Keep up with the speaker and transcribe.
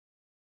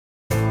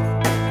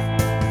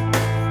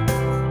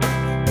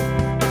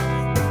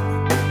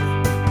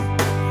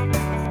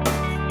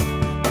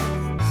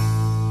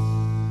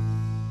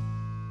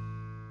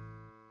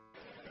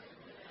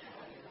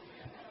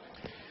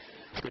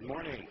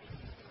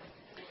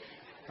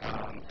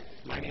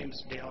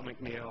name's Dale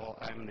McNeil.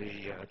 I'm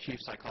the Chief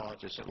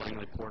Psychologist at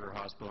Langley Porter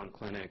Hospital and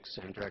Clinics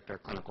and Director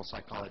of Clinical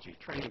Psychology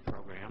Training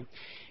Program.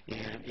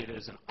 And it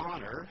is an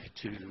honor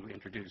to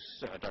introduce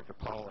Dr.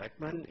 Paul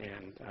Ekman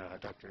and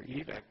Dr.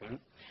 Eve Ekman.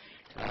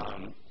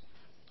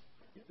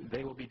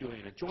 They will be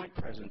doing a joint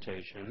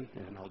presentation,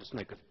 and I'll just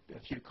make a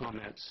few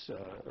comments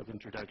of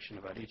introduction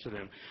about each of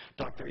them.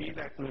 Dr. Eve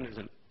Ekman is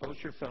an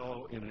Osher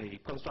Fellow in the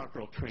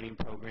Postdoctoral Training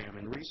Program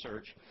and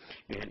Research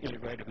in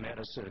Integrative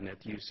Medicine at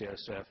the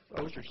UCSF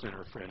Osher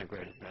Center for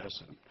Integrative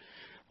Medicine.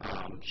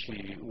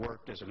 She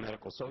worked as a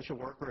medical social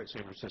worker at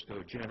San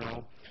Francisco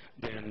General,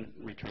 then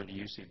returned to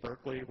UC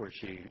Berkeley, where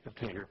she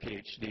obtained her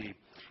PhD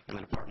in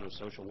the Department of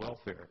Social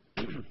Welfare.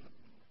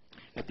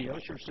 At the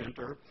Osher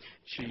Center,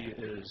 she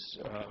is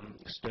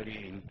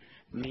studying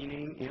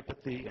meaning,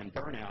 empathy, and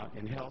burnout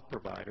in health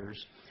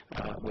providers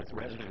with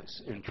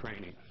residents in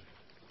training.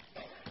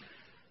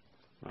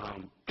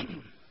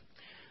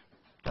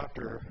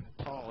 Dr.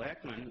 Paul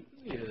Ekman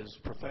is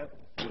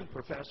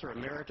Professor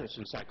Emeritus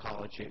in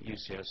Psychology at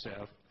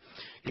UCSF.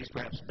 He's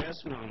perhaps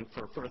best known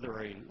for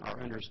furthering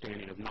our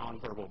understanding of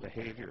nonverbal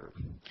behavior.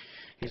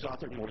 He's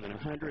authored more than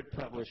 100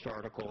 published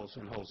articles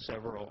and holds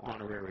several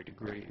honorary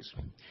degrees.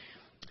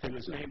 He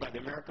was named by the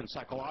American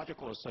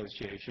Psychological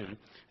Association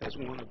as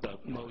one of the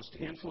most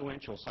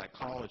influential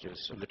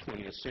psychologists of the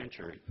 20th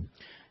century.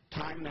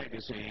 Time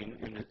magazine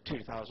in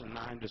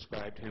 2009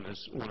 described him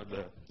as one of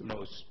the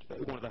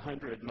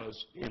 100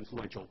 most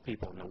influential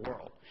people in the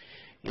world.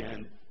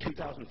 In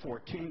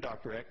 2014,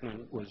 Dr.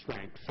 Ekman was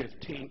ranked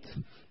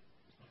 15th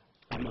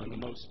among the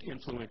most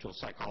influential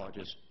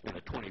psychologists in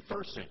the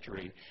 21st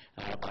century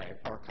by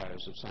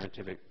Archives of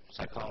Scientific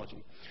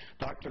Psychology.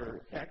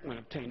 Dr. Ekman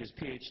obtained his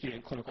PhD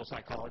in clinical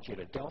psychology at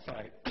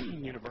Adelphi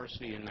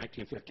University in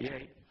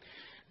 1958.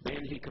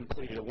 Then he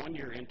completed a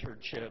one-year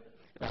internship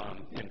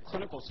in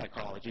clinical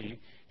psychology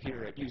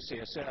here at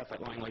UCSF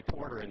at Langley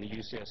Porter in the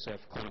UCSF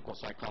Clinical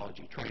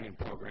Psychology Training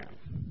Program.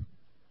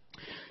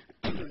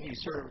 He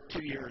served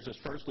 2 years as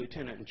first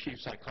lieutenant and chief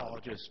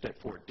psychologist at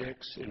Fort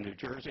Dix in New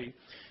Jersey,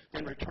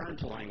 then returned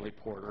to Langley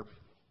Porter,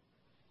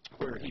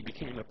 where he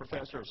became a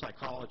professor of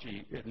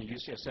psychology in the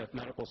UCSF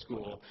Medical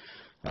School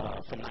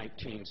from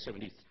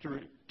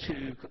 1972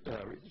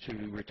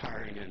 to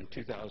retiring in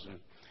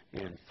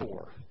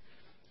 2004.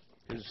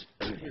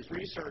 His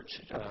research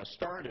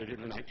started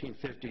in the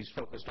 1950s,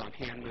 focused on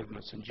hand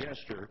movements and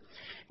gesture.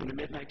 In the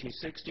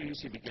mid-1960s,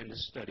 he began to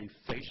study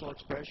facial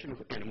expression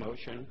and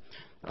emotion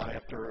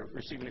after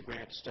receiving a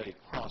grant to study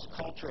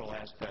cross-cultural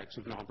aspects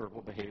of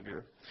nonverbal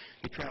behavior.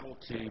 He traveled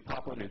to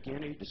Papua New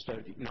Guinea to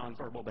study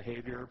nonverbal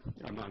behavior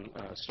among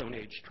Stone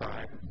Age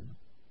tribe.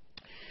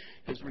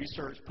 His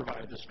research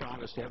provided the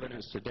strongest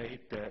evidence to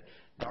date that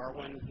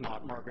Darwin,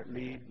 not Margaret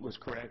Mead, was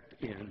correct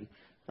in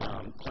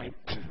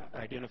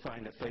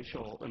identifying that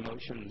facial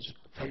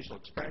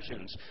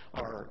expressions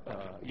are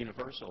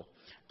universal.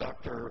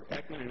 Dr.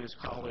 Ekman and his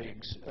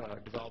colleagues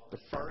developed the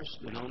first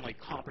and only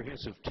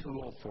comprehensive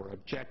tool for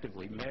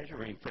objectively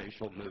measuring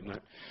facial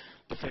movement,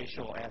 the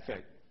facial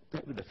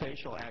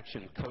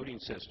action coding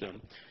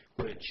system,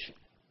 which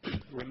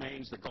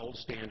remains the gold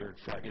standard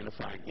for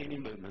identifying any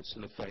movements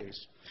in the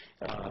face,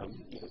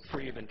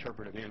 free of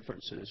interpretive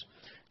inferences.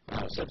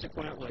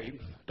 Subsequently,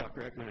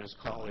 Dr. Ekman and his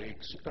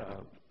colleagues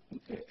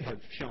have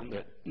shown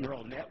that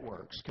neural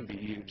networks can be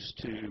used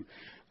to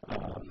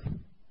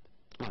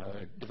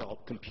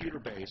develop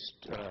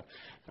computer-based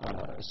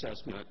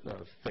assessment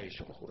of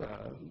facial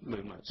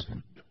movements.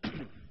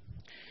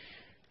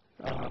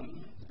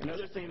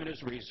 Another theme in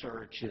his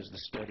research is the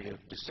study of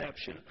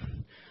deception,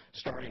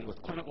 starting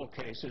with clinical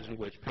cases in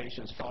which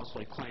patients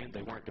falsely claimed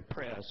they weren't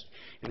depressed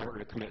in order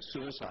to commit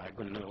suicide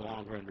when no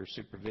longer under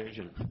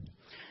supervision.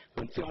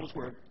 When films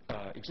were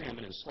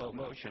examined in slow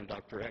motion,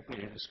 Dr.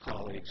 Ekman and his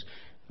colleagues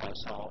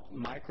saw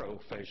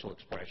microfacial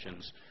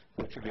expressions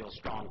which revealed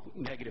strong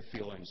negative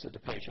feelings that the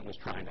patient was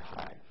trying to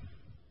hide.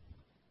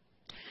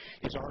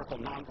 His article,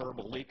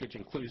 Nonverbal Leakage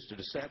and Clues to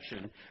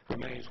Deception,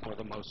 remains one of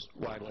the most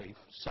widely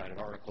cited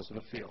articles in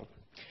the field.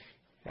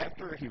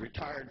 After he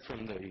retired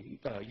from the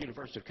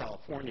University of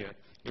California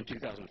in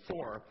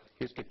 2004,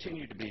 he's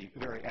continued to be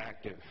very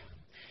active.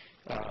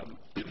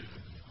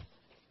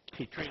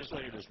 He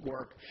translated his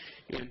work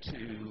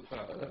into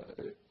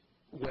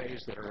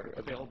ways that are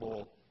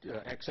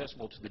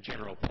accessible to the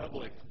general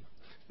public,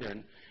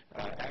 been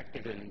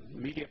active in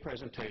media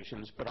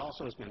presentations, but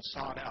also has been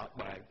sought out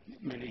by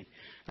many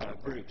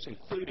groups,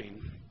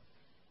 including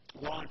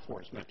law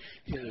enforcement.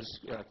 His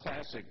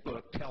classic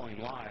book, Telling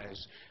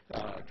Lies,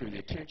 drew the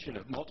attention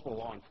of multiple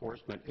law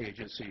enforcement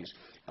agencies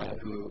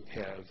who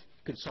have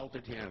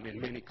consulted him in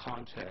many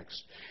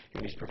contexts,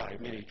 and he's provided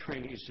many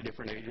trainings to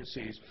different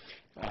agencies.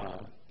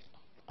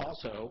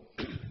 Also,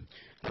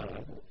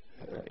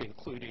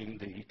 including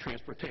the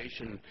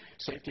Transportation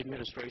Safety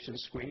Administration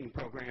Screening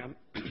Program,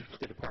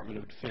 the Department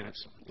of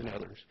Defense, and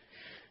others.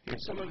 And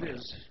some of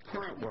his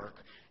current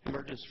work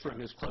emerges from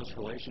his close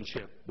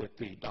relationship with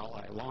the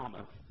Dalai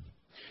Lama.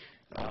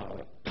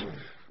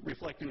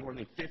 reflecting more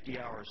than 50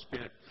 hours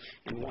spent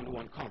in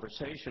one-to-one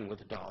conversation with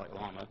the Dalai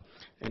Lama,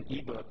 an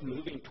ebook,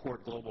 Moving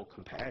Toward Global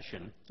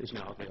Compassion, is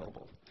now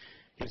available.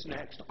 His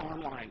next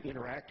online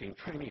interacting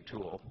training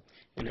tool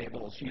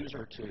enables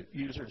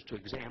users to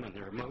examine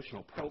their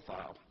emotional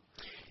profile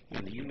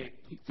and the unique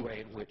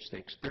way in which they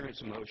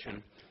experience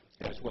emotion,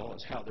 as well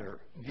as how their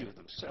view of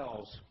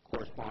themselves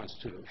corresponds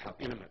to how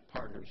intimate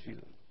partners view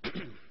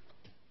them.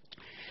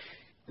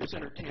 This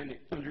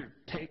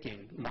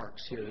undertaking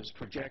marks his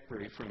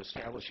trajectory from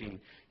establishing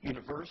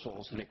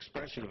universals in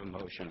expression of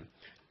emotion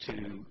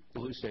to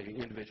elucidating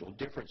individual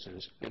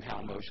differences in how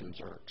emotions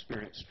are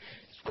experienced.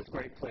 It's with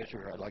great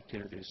pleasure I'd like to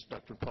introduce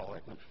Dr. Paul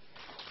Ekman.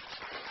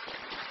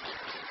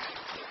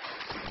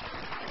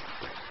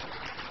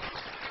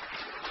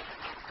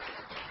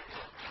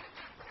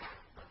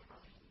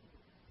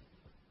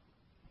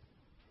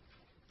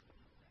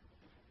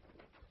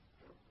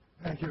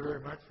 Thank you very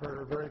much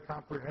for a very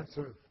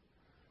comprehensive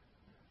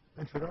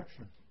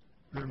introduction.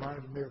 It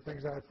reminded me of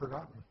things I had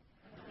forgotten.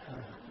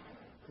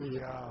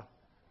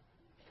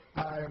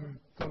 I'm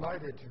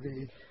delighted to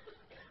be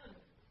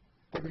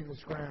giving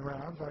this grand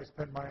rounds. I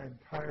spent my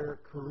entire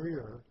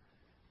career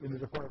in the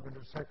Department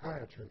of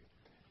Psychiatry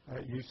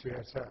at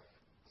UCSF.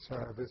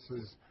 So this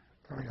is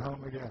coming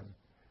home again.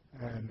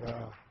 And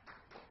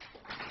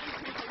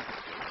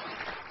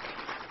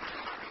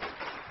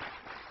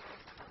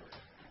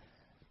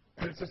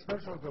it's a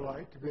special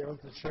delight to be able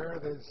to share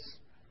this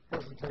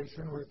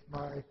presentation with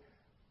my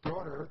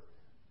daughter,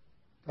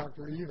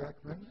 Dr.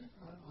 Ekman,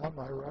 on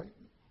my right,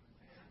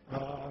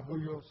 who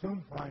you'll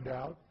soon find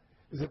out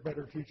is a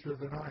better teacher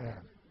than I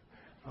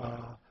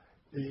am.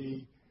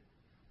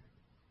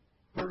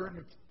 We're going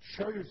to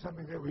show you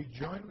something that we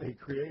jointly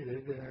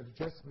created and have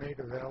just made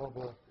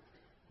available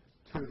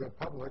to the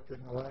public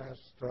in the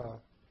last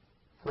 4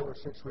 or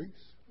 6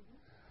 weeks.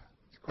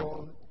 It's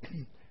called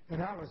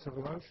Analysis of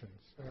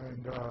Emotions.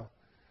 And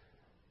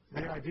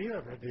the idea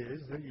of it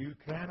is that you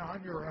can,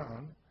 on your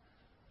own,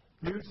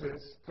 use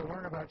this to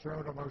learn about your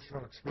own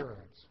emotional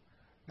experience.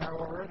 Now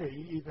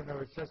already, even though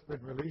it's just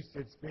been released,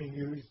 it's being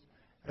used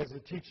as a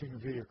teaching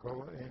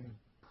vehicle in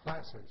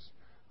classes.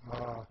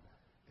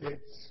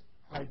 It's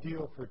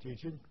ideal for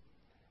teaching.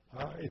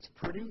 It's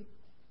pretty,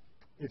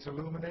 it's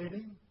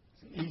illuminating,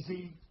 it's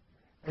easy,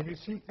 and you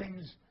see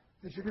things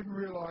that you didn't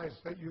realize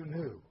that you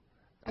knew.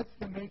 That's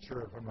the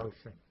nature of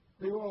emotion.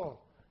 We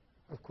all,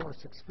 of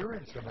course,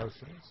 experience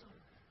emotions,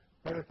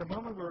 but at the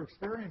moment we're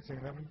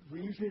experiencing them,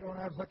 we usually don't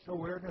have much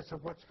awareness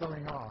of what's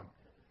going on.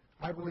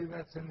 I believe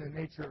that's in the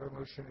nature of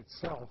emotion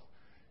itself,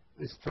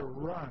 is to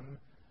run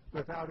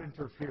without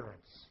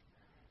interference.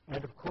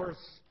 And of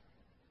course,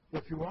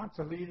 if you want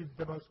to lead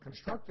the most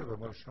constructive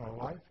emotional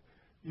life,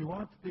 you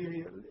want to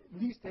be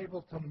at least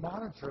able to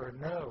monitor and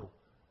know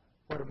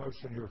what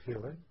emotion you're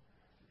feeling.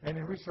 And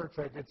in research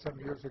I did some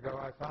years ago,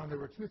 I found there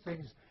were 2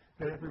 things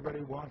that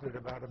everybody wanted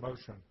about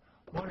emotion.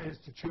 One is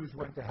to choose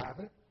when to have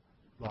it,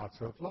 lots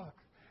of luck.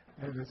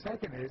 And the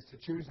second is to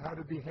choose how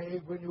to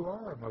behave when you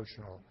are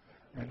emotional.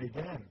 And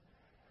again,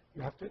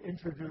 you have to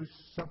introduce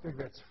something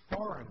that's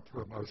foreign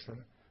to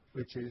emotion,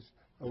 which is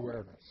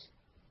awareness.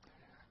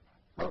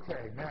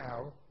 Okay,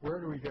 now, where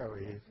do we go,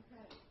 Eve?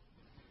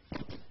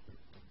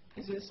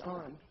 Is this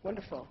on?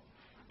 Wonderful.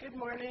 Good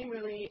morning.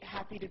 Really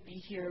happy to be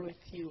here with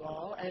you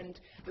all. And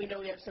we know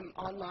we have some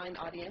online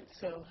audience,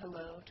 so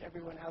hello to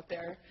everyone out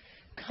there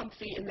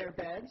comfy in their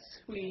beds.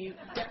 We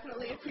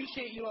definitely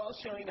appreciate you all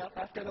showing up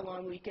after the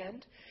long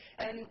weekend.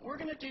 And we're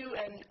going to do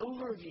an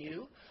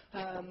overview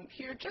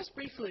here just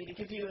briefly to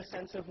give you a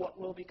sense of what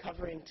we'll be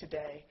covering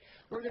today.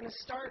 We're going to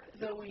start,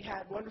 though we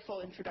had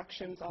wonderful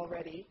introductions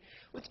already,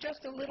 with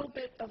just a little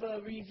bit of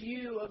a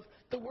review of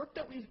the work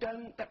that we've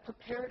done that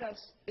prepared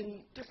us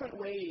in different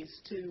ways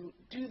to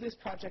do this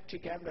project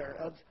together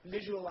of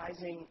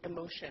visualizing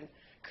emotion,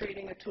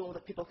 creating a tool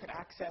that people could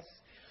access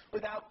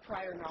without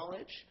prior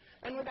knowledge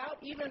and without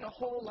even a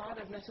whole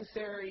lot of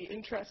necessary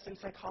interest in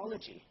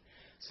psychology.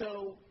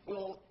 So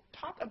we'll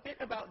talk a bit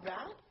about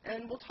that,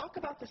 and we'll talk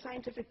about the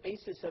scientific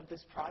basis of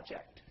this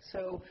project.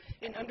 So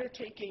in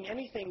undertaking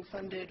anything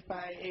funded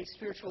by a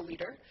spiritual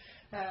leader,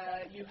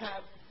 you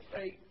have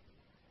a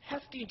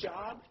hefty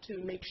job to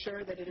make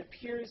sure that it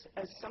appears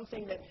as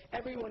something that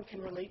everyone can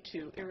relate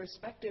to,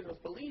 irrespective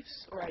of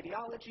beliefs or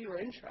ideology or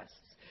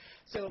interests.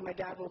 So my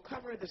dad will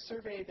cover the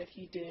survey that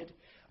he did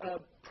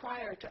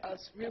prior to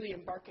us really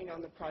embarking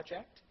on the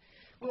project.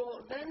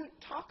 We'll then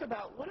talk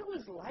about what it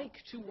was like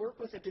to work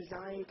with a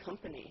design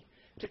company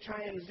to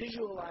try and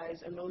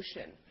visualize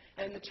emotion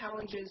and the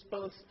challenges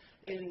both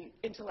in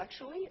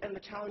intellectually and the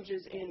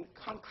challenges in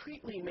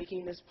concretely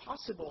making this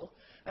possible,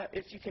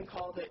 if you can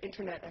call the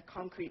internet a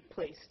concrete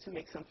place to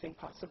make something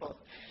possible.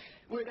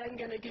 We're then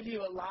going to give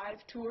you a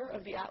live tour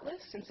of the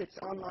Atlas, since it's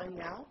online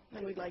now,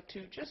 and we'd like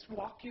to just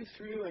walk you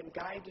through and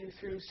guide you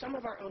through some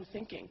of our own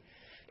thinking.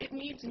 It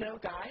needs no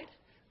guide,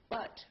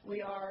 but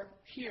we are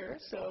here,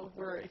 so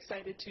we're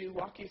excited to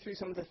walk you through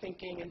some of the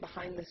thinking and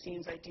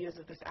behind-the-scenes ideas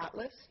of this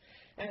Atlas.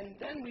 And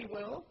then we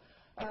will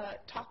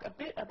talk a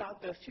bit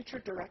about the future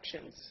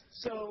directions.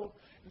 So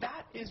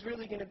that is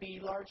really going to be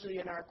largely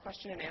in our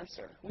question and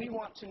answer. We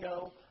want to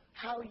know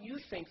how you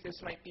think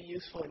this might be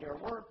useful in your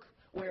work,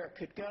 where it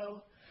could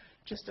go.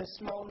 Just a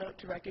small note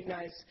to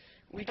recognize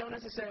we don't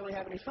necessarily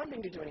have any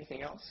funding to do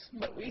anything else,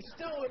 but we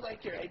still would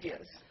like your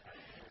ideas.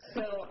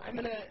 So I'm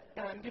going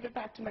to give it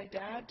back to my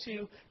dad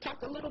to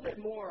talk a little bit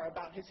more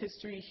about his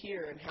history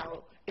here and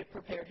how it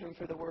prepared him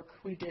for the work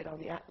we did on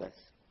the Atlas.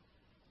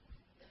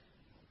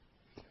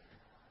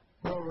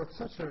 Well, with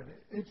such an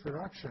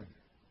introduction,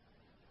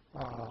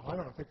 I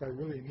don't think I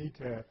really need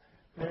to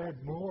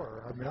add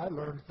more. I mean, I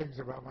learned things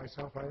about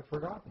myself I had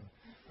forgotten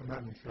from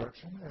that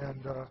introduction.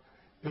 And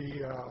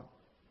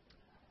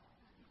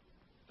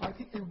I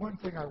think the one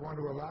thing I want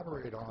to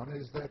elaborate on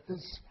is that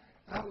this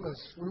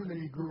atlas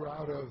really grew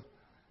out of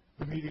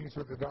the meetings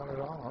with the Dalai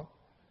Lama,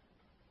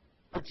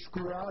 which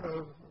grew out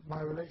of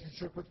my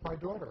relationship with my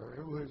daughter.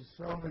 It was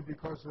only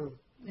because of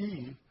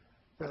Eve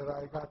that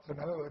I got to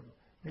know and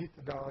meet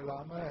the Dalai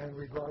Lama and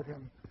regard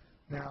him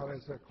now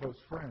as a close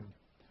friend.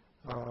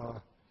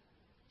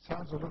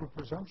 Sounds a little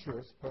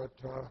presumptuous, but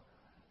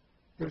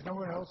there's no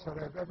one else that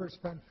I've ever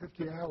spent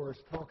 50 hours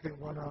talking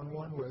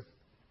one-on-one with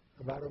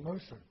about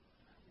emotion.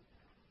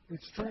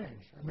 It's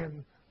strange. I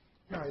mean,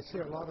 you know, I see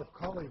a lot of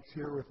colleagues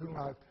here with whom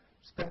I've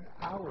spent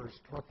hours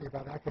talking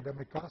about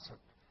academic gossip,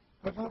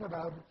 but not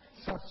about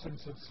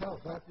substance itself.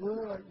 That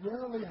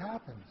rarely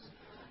happens.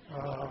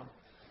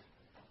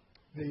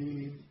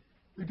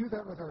 We do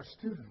that with our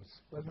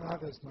students, but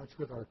not as much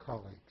with our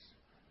colleagues.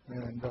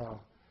 And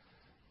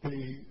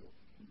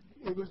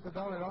it was the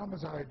Dalai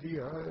Lama's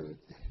idea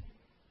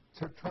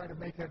to try to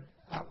make an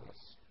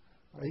atlas.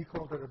 He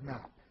called it a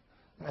map.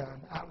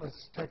 An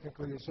atlas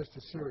technically is just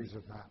a series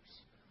of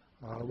maps.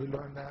 We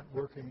learned that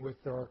working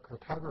with our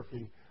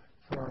cartography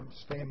firm,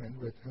 Stamen,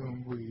 with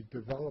whom we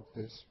developed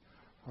this.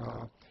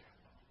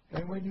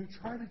 And when you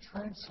try to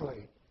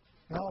translate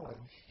knowledge,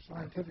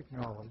 scientific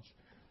knowledge,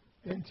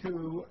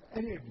 into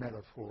any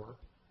metaphor,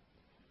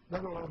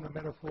 let alone the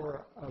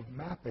metaphor of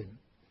mapping,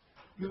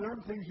 you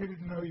learn things you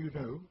didn't know you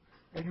knew,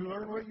 and you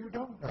learn what you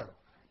don't know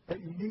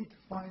that you need to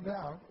find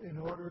out in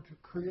order to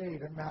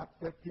create a map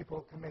that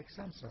people can make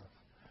sense of.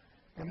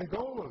 And the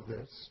goal of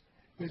this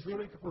is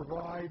really to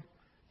provide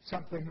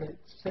something that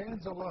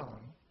stands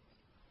alone,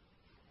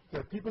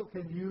 that people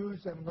can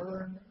use and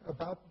learn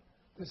about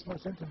this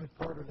most intimate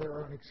part of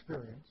their own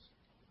experience,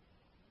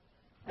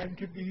 and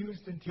can be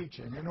used in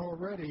teaching. And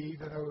already,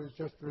 even though it was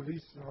just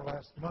released in the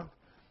last month,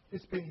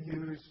 it's being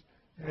used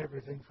in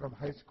everything from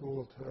high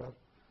school to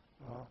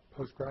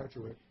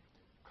postgraduate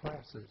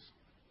classes,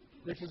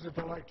 which is a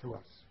delight to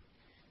us.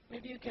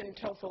 Maybe you can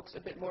tell folks a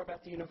bit more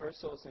about the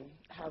universals and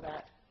how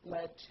that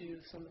led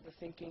to some of the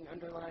thinking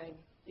underlying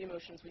the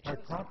emotions we chose.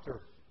 My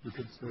prompter, you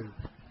can see.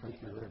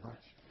 Thank you very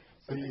much.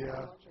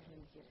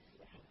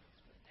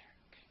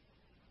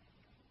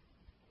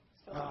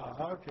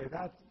 Okay,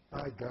 that's,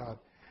 my God.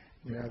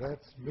 Yeah,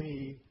 that's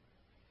me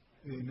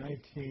in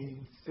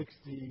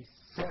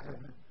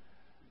 1967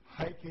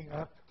 hiking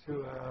up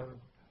to a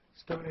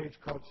Stone Age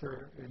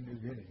culture in New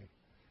Guinea.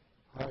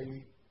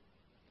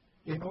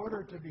 In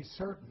order to be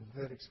certain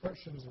that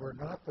expressions were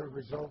not the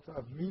result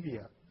of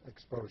media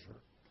exposure,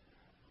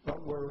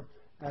 but were,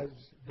 as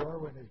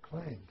Darwin had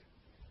claimed,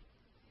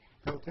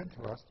 built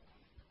into us,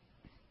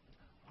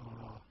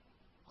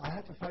 I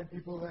had to find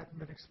people that had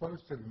been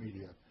exposed to the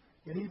media.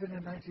 And even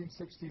in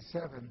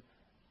 1967,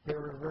 there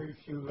were very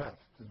few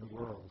left in the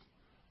world.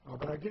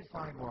 But I did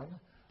find one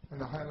in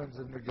the highlands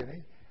of New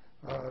Guinea.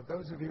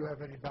 Those of you who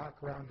have any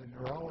background in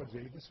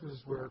neurology, this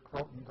was where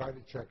Carlton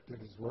Gajdacek did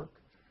his work.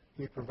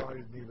 He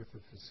provided me with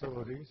the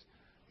facilities.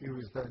 He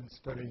was then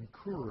studying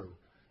Kuru,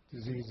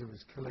 disease that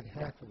was killing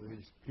half of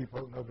these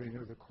people. Nobody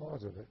knew the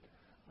cause of it,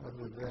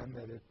 other than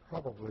that it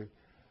probably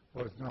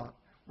was not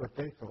what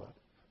they thought,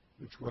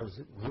 which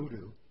was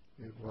voodoo.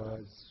 It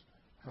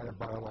had a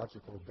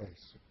biological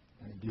base.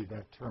 And indeed,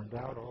 that turned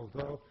out,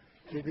 although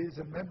it is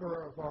a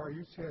member of our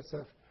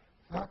UCSF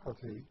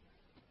faculty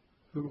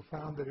who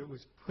found that it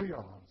was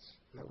prions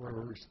that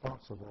were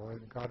responsible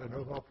and got a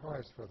Nobel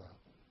Prize for that.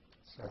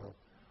 So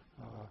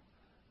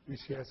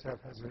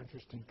UCSF has an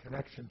interesting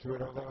connection to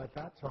it, although at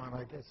that time,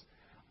 I guess,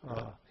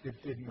 it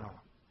did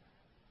not.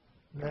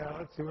 Now,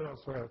 let's see what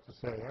else I have to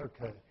say.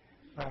 Okay.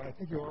 I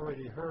think you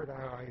already heard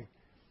how I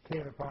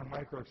came upon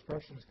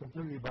microexpressions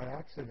completely by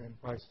accident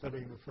by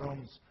studying the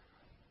films.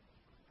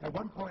 At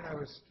one point, I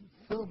was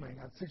filming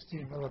on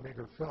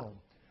 16-millimeter film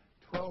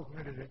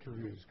 12-minute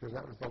interviews, because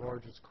that was the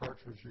largest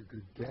cartridge you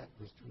could get,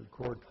 was to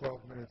record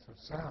 12 minutes of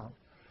sound,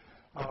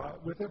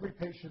 with every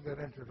patient that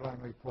entered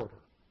Langley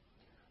Porter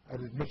at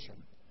admission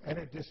and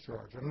at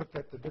discharge, and looked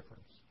at the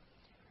difference.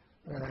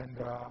 And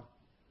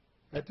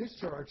at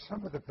discharge,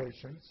 some of the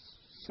patients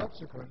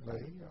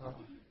subsequently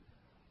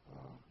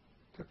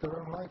took their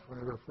own life when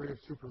they were free of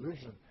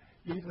supervision,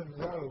 even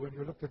though when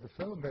you looked at the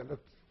film, they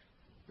looked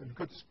in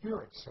good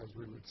spirits, as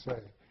we would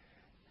say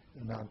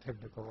in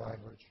non-technical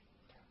language.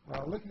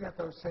 Looking at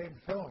those same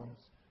films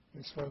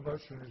in slow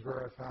motion is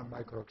where I found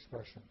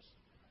microexpressions.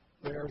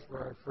 there's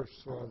where I first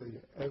saw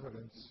the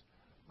evidence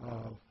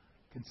of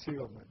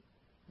concealment,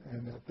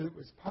 and that it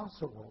was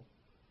possible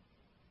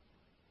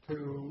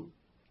to,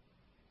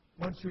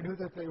 once you knew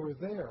that they were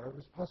there, it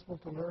was possible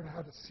to learn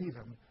how to see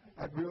them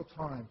at real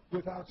time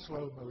without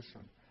slow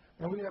motion.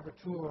 And we have a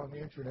tool on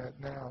the internet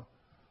now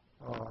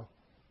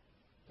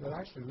that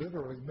actually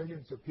literally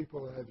millions of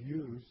people have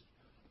used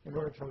in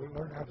order to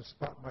learn how to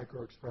spot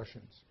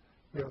microexpressions,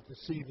 be able to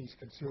see these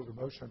concealed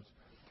emotions.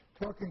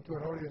 Talking to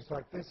an audience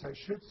like this, I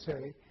should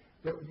say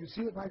that when you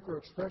see a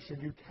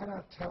microexpression, you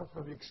cannot tell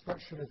from the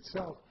expression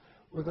itself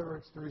whether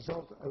it's the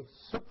result of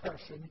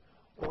suppression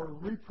or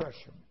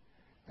repression.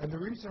 And the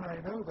reason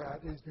I know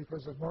that is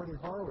because of Marty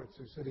Horowitz,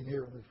 who's sitting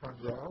here in the front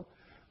row,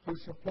 who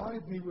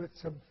supplied me with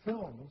some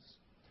films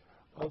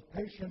of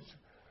patients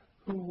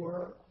who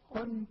were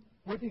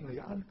unwittingly,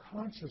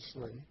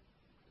 unconsciously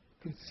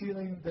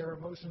concealing their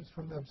emotions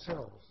from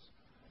themselves.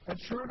 And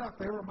sure enough,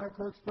 they were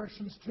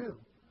microexpressions too.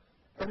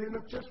 And they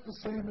look just the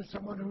same as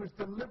someone who is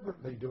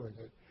deliberately doing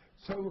it.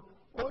 So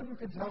all you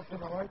can tell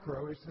from a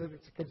micro is that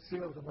it's a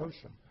concealed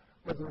emotion.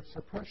 Whether it's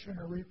suppression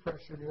or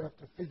repression, you have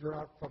to figure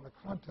out from the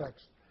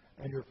context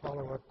and your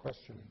follow-up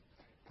questioning.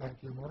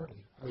 Thank you,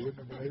 Marty. I wouldn't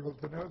have been able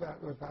to know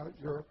that without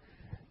your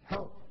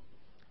help.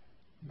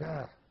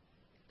 Now,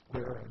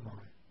 where am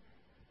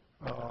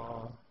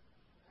I?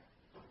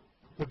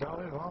 The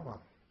Dalai Lama.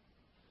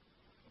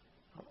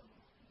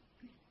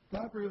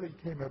 That really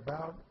came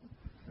about,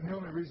 and the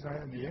only reason I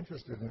had any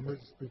interest in him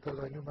was because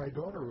I knew my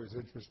daughter was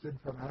interested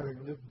from having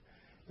lived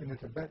in a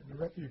Tibetan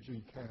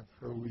refugee camp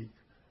for a week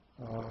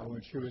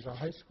when she was a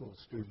high school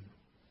student.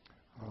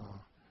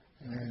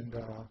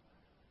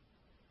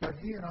 But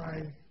he and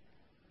I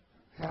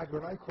had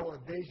what I call a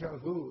deja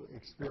vu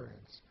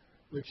experience,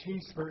 which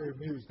he's very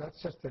amused.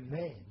 That's just a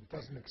name. It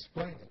doesn't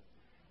explain it.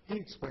 He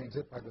explains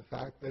it by the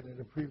fact that in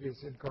a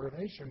previous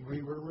incarnation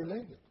we were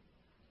related.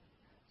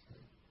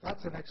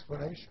 That's an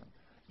explanation.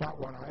 Not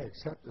one I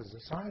accept as a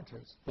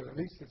scientist, but at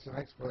least it's an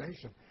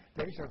explanation.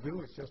 Deja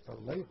vu is just a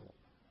label.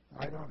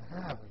 I don't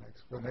have an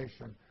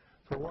explanation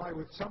for why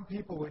with some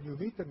people when you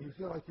meet them you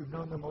feel like you've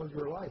known them all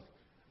your life.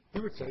 He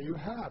would say you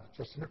have,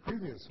 just in a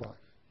previous life.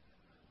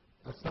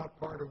 That's not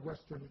part of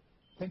Western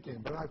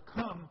thinking. But I've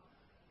come,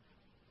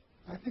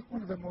 I think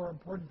one of the more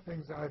important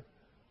things I've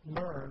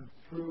learned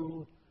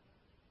through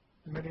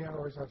the many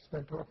hours I've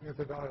spent talking with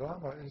the Dalai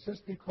Lama is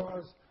just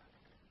because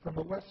from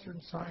a Western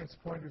science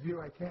point of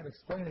view I can't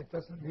explain it,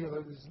 doesn't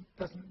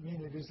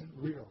mean it isn't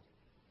real.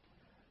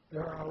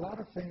 There are a lot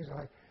of things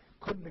I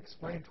couldn't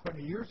explain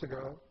 20 years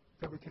ago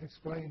that we can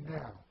explain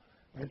now.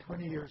 And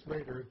 20 years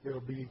later there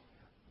will be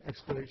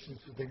explanations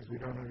for things we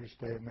don't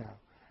understand now.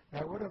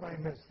 Now, what have I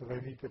missed that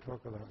I need to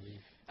talk about?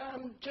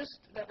 Just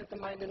that at the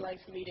Mind and Life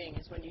meeting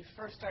is when you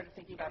first started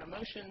thinking about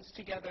emotions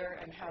together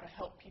and how to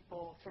help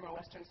people from a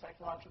Western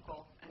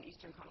psychological and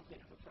Eastern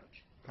contemplative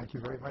approach. Thank you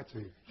very much,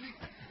 Eve.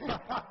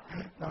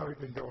 Now we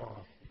can go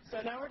on.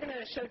 So now we're going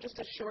to show just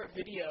a short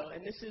video,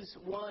 and this is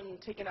one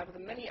taken out of the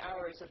many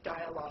hours of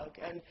dialogue,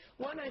 and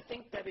one I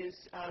think that is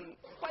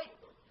quite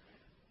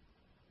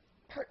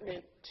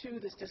pertinent to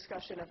this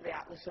discussion of the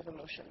Atlas of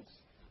Emotions.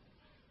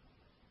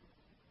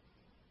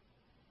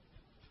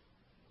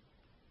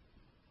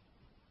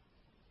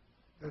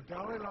 The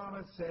Dalai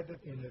Lama said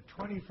that in the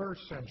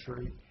 21st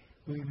century,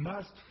 we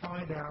must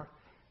find out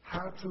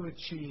how to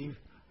achieve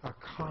a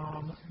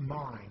calm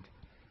mind,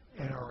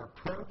 and our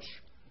approach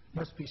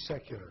must be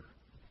secular.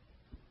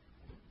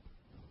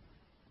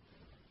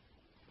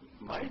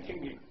 My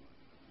thinking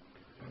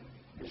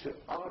is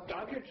that our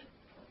target,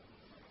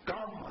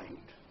 calm mind,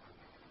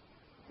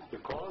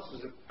 because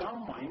the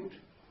calm mind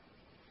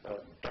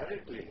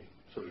directly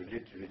so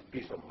related with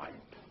peace of mind.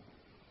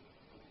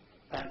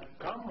 And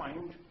calm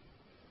mind,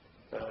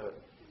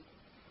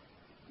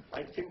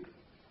 I think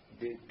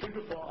the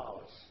 24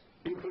 hours,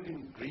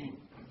 including dream,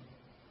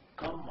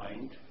 calm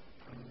mind,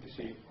 you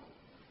see,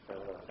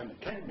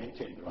 can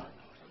maintain one.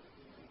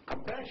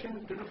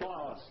 Compassion, 24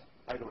 hours,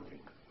 I don't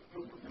think.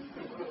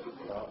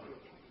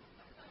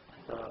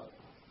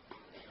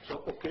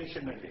 So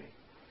occasionally,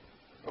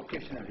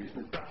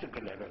 in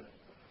practical level,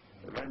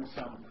 when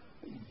some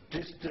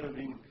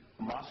disturbing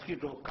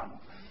mosquito comes,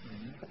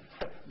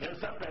 then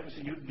sometimes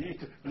you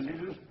need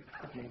little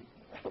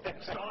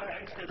extra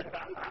action.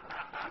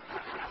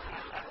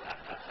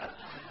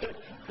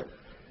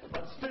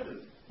 But still,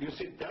 you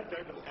see, that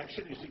kind of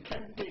action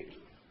can take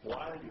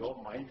while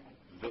your mind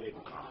very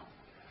calm.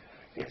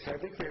 Yes, I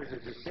think there's a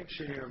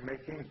distinction you're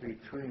making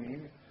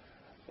between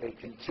a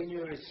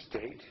continuous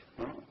state,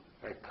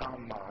 a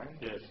calm mind,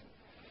 yes,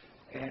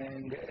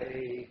 and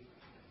a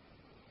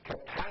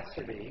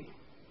capacity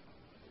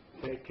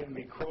that can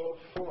be called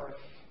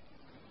forth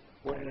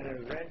when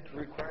an event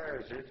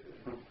requires it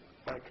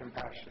by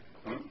compassion.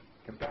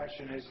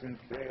 Compassion isn't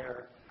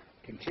there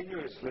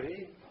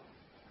continuously,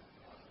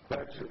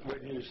 but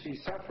when you see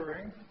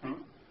suffering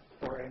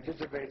or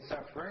anticipate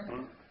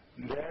suffering,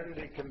 then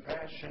the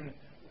compassion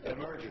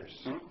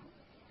emerges.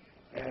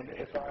 And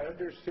if I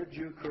understood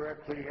you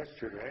correctly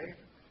yesterday,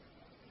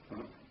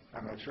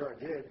 I'm not sure I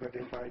did, but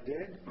if I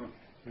did,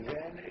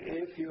 then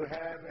if you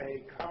have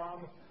a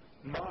calm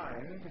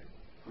mind,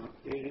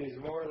 it is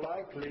more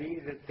likely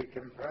that the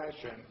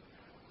compassion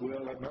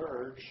will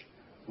emerge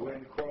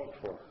when called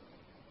for.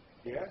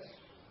 Yes?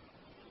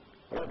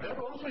 Well, that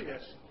also,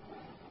 yes.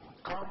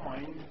 Calm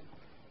mind,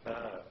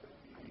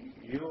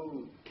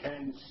 you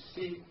can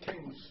see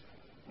things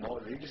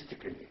more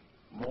realistically,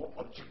 more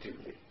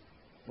objectively,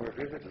 More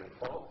vividly.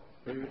 or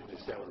vividly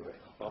several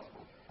ways.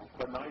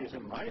 But now you say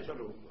my sort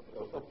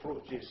of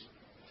approach is,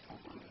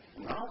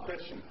 now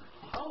question,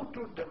 how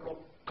to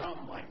develop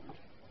calm mind?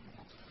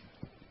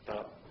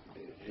 The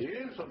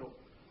real sort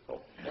of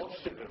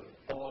obstacle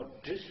or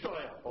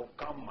destroyer of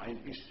calm mind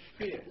is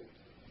fear,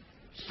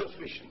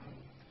 suspicion,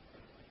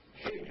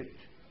 hatred,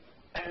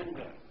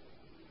 anger,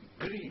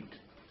 greed,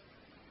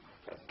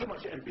 too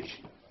much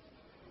ambition.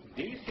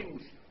 These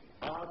things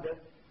are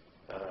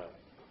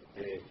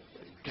the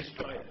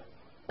destroyer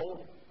of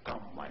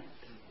calm mind.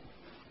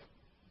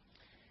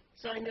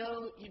 So I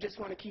know you just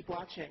want to keep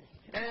watching.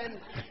 And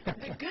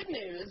the good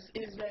news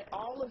is that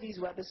all of these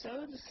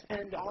webisodes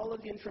and all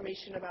of the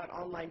information about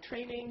online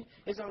training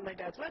is on my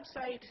dad's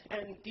website.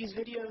 And these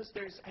videos,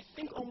 there's, I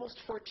think,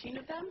 almost 14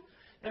 of them.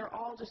 They're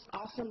all just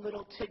awesome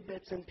little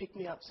tidbits and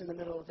pick-me-ups in the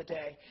middle of the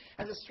day.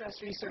 As a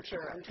stress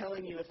researcher, I'm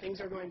telling you, if things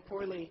are going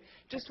poorly,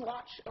 just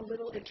watch a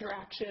little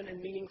interaction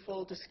and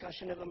meaningful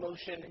discussion of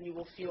emotion, and you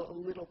will feel a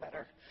little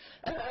better.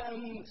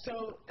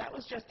 So that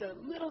was just a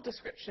little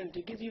description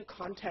to give you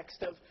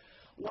context of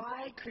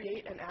why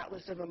create an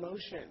atlas of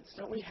emotions?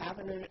 Don't we have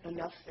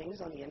enough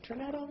things on the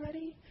internet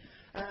already?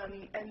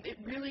 And it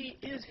really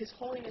is His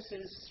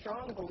Holiness's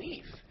strong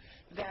belief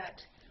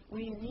that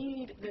we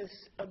need this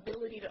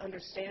ability to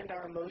understand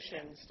our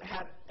emotions, to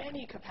have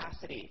any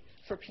capacity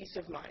for peace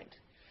of mind.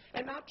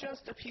 And not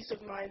just a peace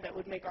of mind that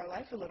would make our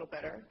life a little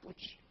better,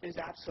 which is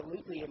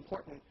absolutely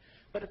important,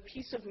 but a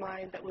peace of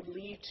mind that would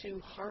lead to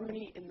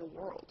harmony in the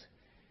world.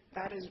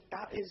 That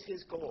is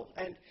His goal.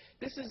 And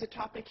this is a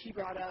topic He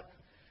brought up,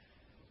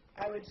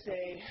 I would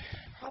say,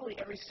 probably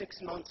every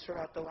 6 months for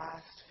about the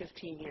last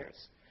 15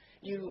 years.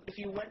 If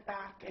you went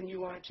back and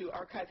you wanted to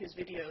archive his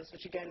videos,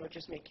 which again would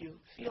just make you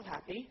feel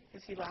happy,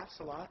 because he laughs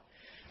a lot,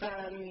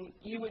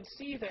 you would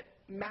see that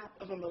map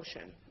of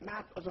emotion.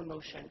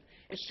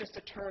 It's just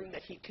a term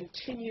that he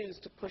continues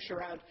to push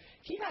around.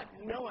 He had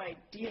no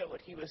idea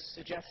what he was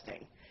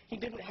suggesting. He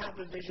didn't have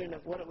a vision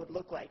of what it would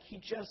look like. He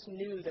just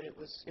knew that it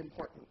was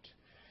important.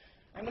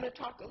 I'm going to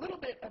talk a little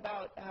bit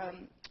about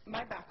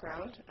my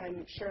background.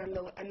 I'm sure I'm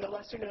the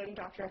lesser-known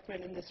Dr.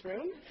 Ekman in this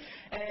room,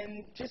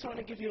 and just want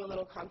to give you a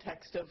little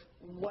context of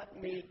what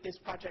made this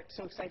project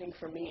so exciting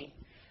for me.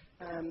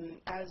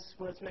 As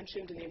was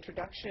mentioned in the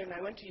introduction,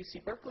 I went to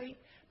UC Berkeley,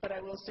 but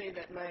I will say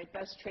that my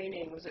best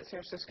training was at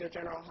San Francisco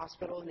General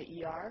Hospital in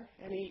the ER.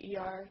 Any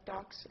ER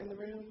docs in the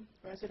room?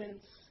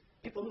 Residents?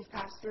 People who've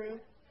passed through?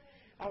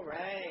 All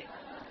right.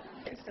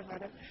 Thanks,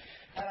 Stefano.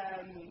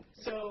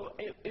 So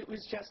it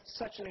was just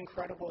such an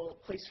incredible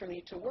place for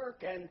me to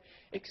work and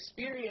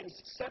experience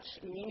such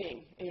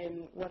meaning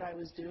in what I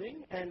was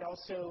doing, and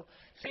also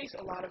face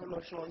a lot of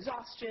emotional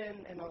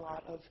exhaustion and a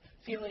lot of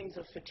feelings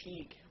of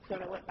fatigue.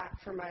 When I went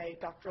back for my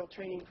doctoral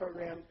training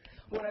program,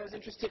 what I was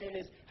interested in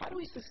is how do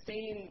we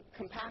sustain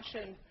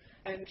compassion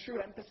and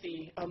true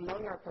empathy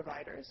among our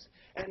providers,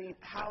 and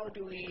how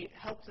do we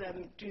help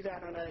them do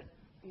that on a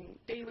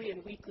daily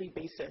and weekly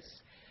basis.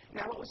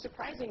 Now, what was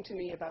surprising to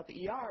me about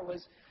the ER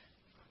was,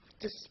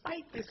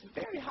 despite this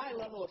very high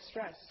level of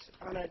stress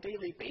on a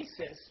daily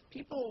basis,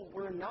 people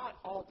were not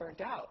all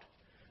burnt out.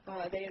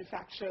 They, in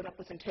fact, showed up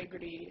with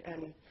integrity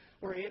and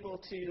were able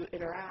to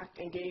interact,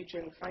 engage,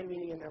 and find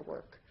meaning in their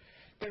work.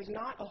 There's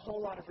not a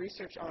whole lot of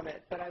research on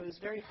it, but I was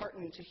very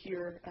heartened to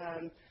hear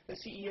the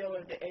CEO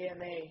of the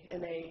AMA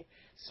in a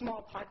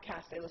small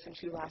podcast I listened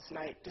to last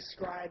night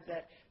describe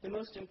that the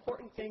most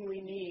important thing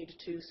we need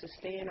to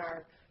sustain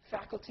our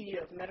faculty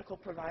of medical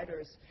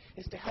providers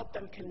is to help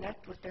them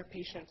connect with their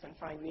patients and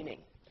find meaning.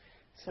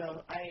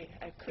 So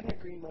I couldn't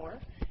agree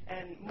more,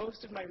 and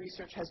most of my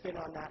research has been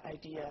on that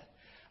idea.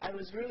 I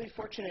was really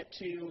fortunate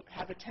to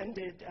have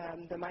attended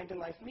the Mind and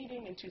Life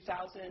meeting in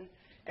 2000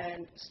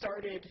 and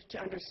started to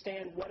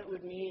understand what it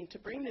would mean to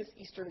bring this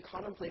Eastern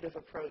contemplative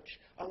approach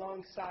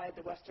alongside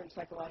the Western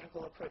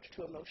psychological approach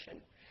to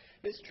emotion.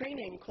 This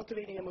training,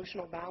 Cultivating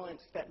Emotional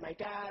Balance, that my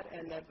dad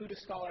and the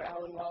Buddhist scholar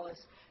Alan Wallace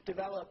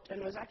developed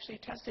and was actually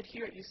tested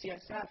here at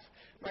UCSF.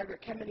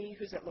 Margaret Kemeny,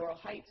 who's at Laurel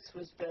Heights,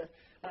 was the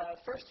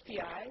first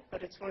PI,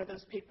 but it's one of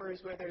those papers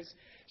where there's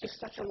just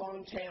such a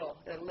long tail,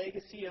 the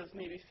legacy of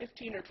maybe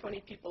 15 or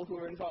 20 people who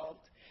were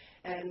involved.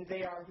 And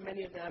they are,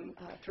 many of them,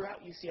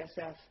 throughout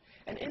UCSF.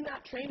 And in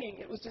that training,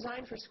 it was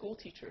designed for school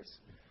teachers.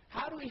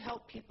 How do we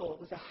help people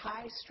with a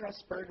high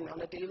stress burden on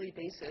a daily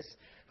basis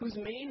whose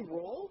main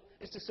role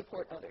is to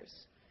support others?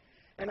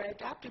 And I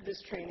adapted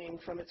this training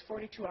from its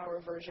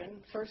 42-hour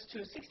version, first to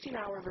a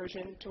 16-hour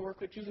version to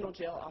work with juvenile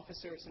jail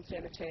officers in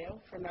San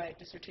Mateo for my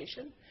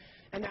dissertation.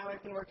 And now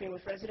I've been working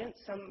with residents,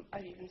 some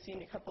I've even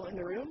seen a couple in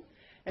the room,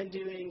 and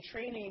doing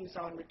trainings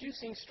on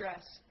reducing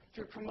stress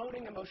through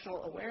promoting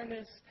emotional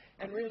awareness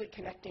and really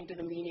connecting to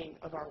the meaning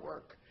of our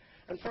work.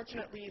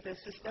 Unfortunately, the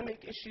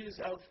systemic issues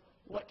of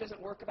what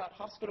doesn't work about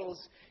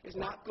hospitals is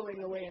not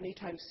going away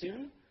anytime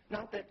soon.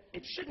 Not that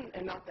it shouldn't,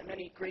 and not that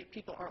many great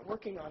people aren't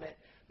working on it,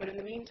 but in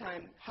the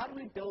meantime, how do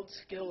we build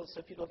skills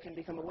so people can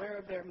become aware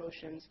of their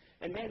emotions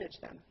and manage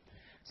them?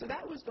 So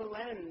that was the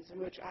lens in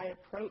which I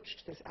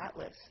approached this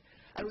atlas.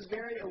 I was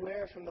very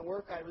aware from the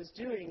work I was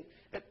doing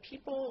that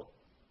people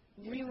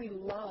really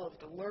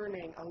loved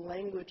learning a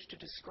language to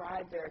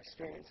describe their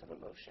experience of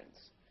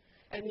emotions.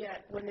 And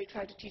yet, when they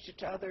tried to teach it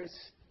to others,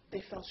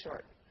 they fell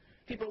short.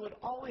 People would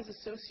always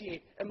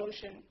associate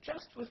emotion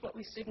just with what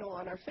we signal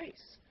on our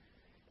face.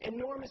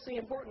 Enormously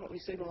important what we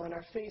signal on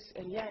our face,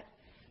 and yet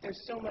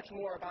there's so much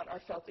more about our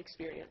felt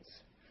experience.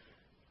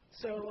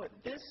 So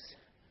this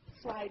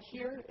slide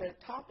here at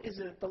the top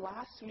is the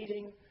last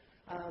meeting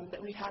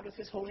that we had with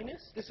His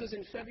Holiness. This was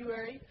in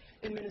February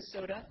in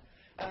Minnesota.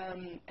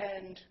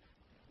 And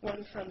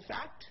one fun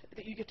fact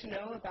that you get to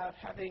know about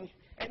having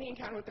any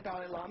encounter with the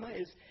Dalai Lama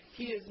is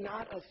he is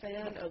not a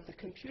fan of the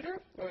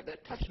computer or the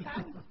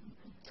touchpad.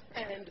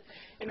 And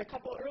in a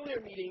couple earlier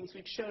meetings,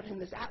 we'd showed him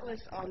this atlas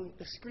on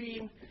the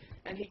screen,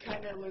 and he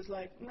kind of was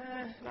like,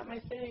 nah, not my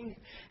thing.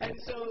 And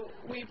so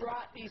we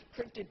brought these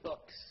printed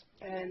books,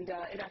 and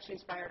it actually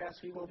inspired us.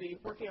 We will be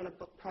working on a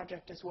book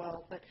project as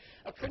well, but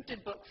a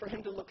printed book for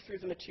him to look through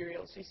the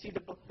materials. So you see the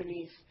book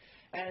beneath.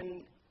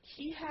 And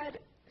he had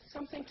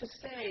something to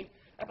say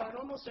about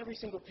almost every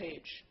single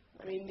page.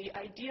 I mean, the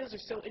ideas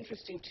are so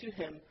interesting to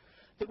him.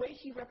 The way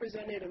he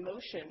represented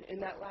emotion in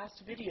that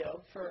last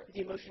video for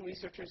the emotion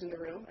researchers in the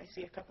room, I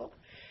see a couple,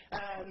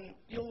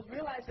 you'll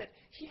realize that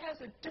he has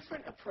a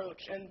different approach,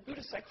 and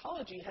Buddhist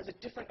psychology has a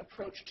different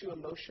approach to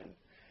emotion.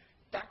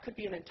 That could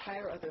be an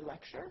entire other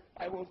lecture.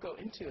 I won't go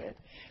into it.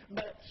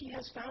 But he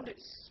has found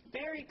it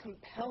very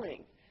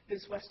compelling,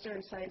 this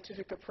Western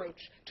scientific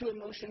approach to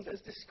emotions as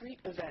discrete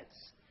events.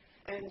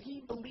 And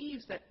he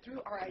believes that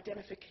through our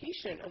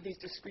identification of these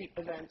discrete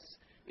events,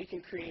 we can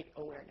create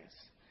awareness.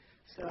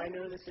 So I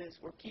know this is,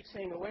 we keep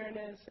saying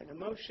awareness and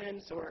emotion,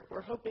 so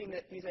we're hoping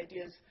that these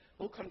ideas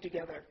will come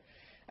together.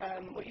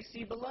 What you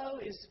see below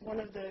is one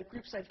of the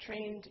groups I've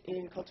trained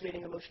in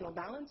cultivating emotional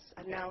balance.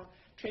 I've now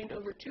trained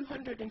over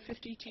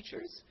 250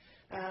 teachers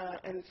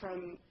and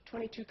from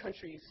 22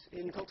 countries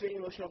in cultivating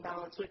emotional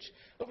balance, which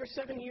over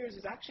 7 years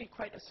is actually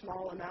quite a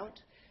small amount,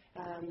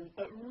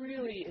 but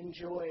really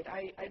enjoyed.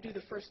 I do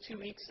the first 2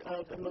 weeks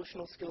of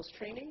emotional skills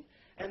training,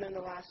 and then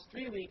the last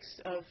 3 weeks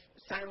of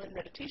silent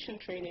meditation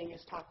training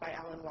is taught by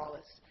Alan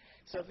Wallace.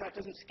 So if that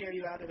doesn't scare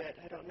you out of it,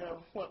 I don't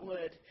know what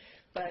would.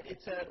 But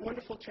it's a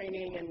wonderful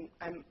training, and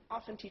I'm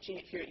often teaching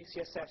it here at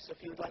UCSF, so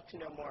if you would like to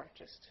know more,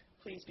 just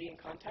please be in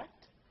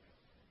contact.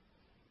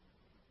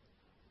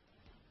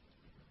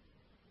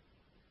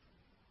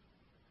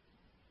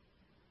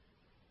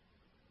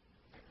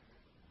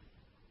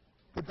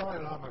 The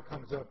Dalai Lama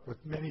comes up with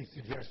many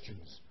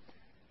suggestions.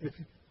 If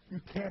you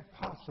can't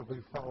possibly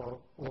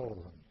follow all of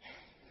them.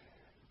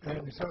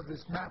 And so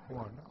this map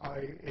one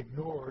I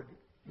ignored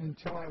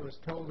until I was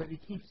told that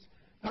he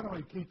not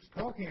only keeps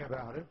talking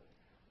about it,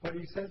 but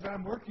he says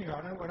I'm working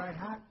on it when I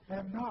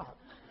am not.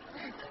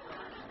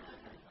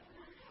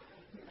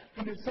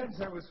 In a sense,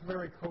 that was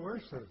very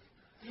coercive,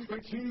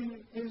 which he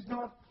is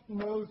not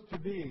loath to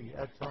be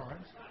at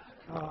times.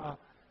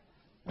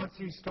 Once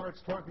he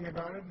starts talking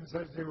about it and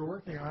says they were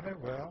working on it,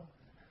 well,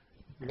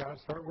 you got to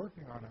start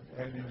working on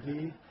it. And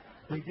indeed,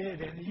 we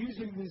did. And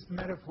using this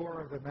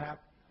metaphor of the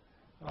map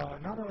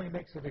not only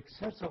makes it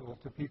accessible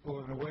to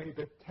people in a way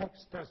that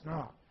text does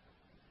not,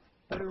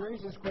 but it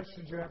raises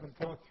questions you haven't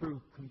thought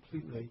through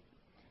completely.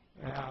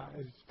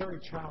 It's very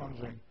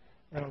challenging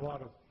and a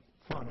lot of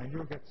fun, and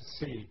you'll get to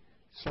see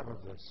some of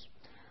this.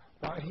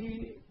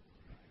 He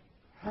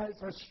has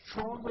a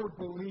stronger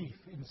belief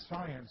in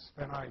science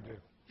than I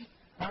do.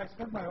 I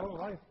spent my whole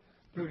life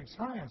doing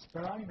science,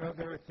 but I know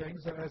there are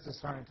things that as a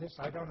scientist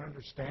I don't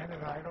understand,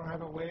 and I don't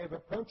have a way of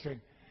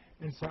approaching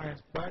in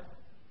science. But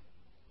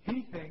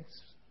he thinks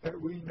that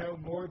we know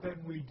more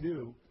than we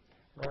do,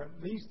 or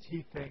at least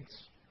he thinks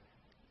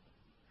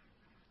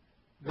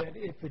that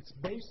if it's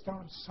based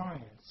on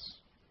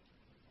science,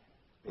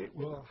 it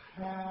will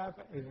have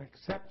an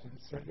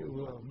acceptance that it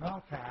will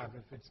not have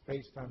if it's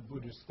based on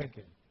Buddhist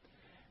thinking.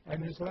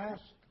 And his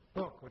last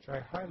book, which I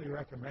highly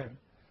recommend,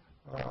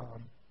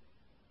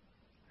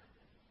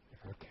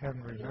 if I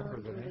can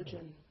remember the name.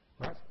 Religion.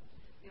 What?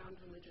 Beyond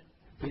Religion.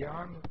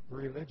 Beyond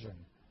Religion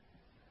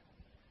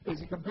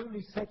is a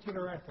completely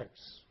secular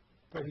ethics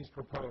that he's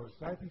proposed.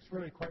 I think it's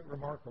really quite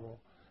remarkable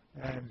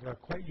and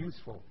quite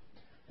useful.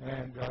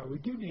 And we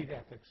do need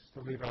ethics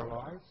to lead our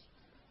lives.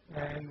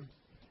 And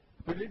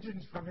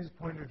religions, from his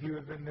point of view,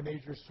 have been the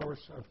major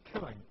source of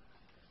killing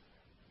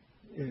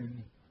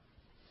in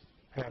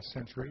past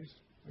centuries.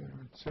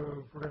 And so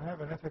if we're going to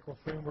have an ethical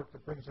framework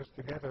that brings us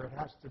together, it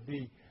has to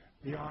be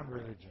beyond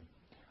religion.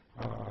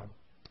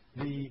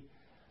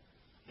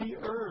 He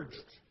urged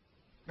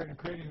that in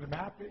creating the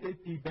map,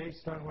 it be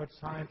based on what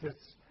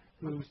scientists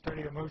who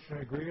study emotion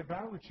agree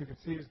about, which you can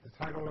see is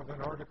the title of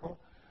an article,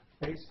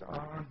 based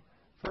on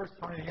first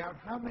finding out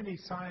how many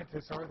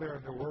scientists are there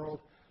in the world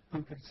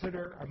who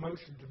consider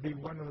emotion to be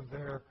one of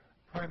their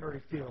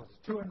primary fields.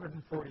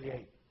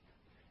 248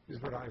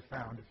 is what I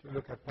found if you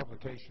look at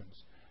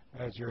publications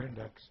as your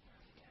index.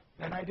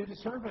 And I did a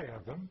survey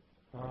of them,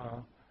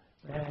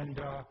 and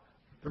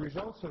the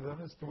results of them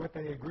as to what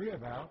they agree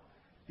about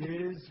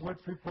is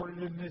what's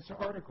reported in this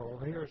article.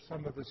 Here are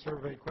some of the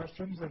survey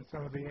questions and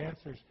some of the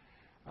answers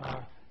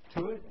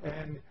to it.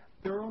 And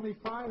there are only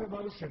 5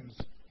 emotions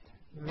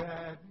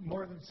that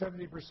more than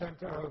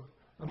 70% of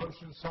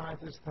emotion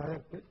scientists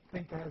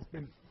think has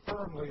been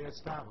firmly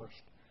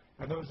established.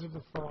 And those are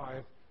the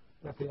 5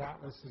 that the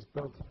atlas is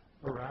built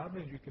around,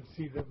 and you can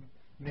see them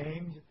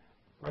named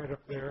right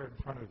up there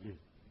in front of you.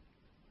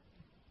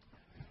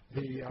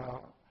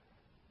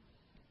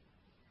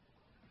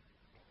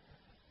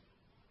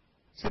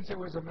 Since it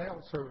was a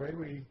mail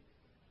survey,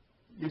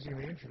 using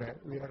the internet,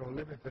 we had to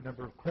limit the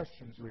number of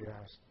questions we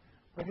asked.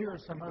 But here are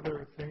some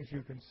other things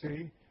you can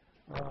see.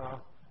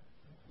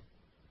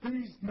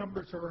 These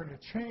numbers are going to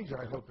change,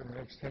 I hope, in the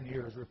next 10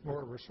 years with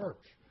more research.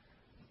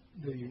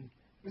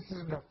 This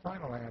isn't a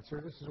final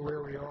answer. This is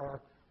where we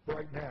are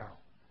right now.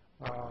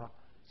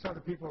 Some of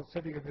the people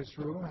sitting in this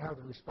room have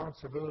the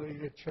responsibility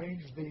to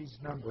change these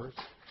numbers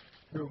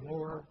through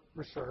more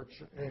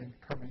research in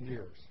coming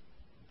years.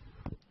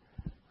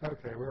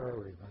 Okay, where are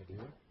we, my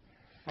dear?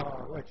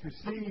 What you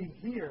see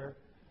here,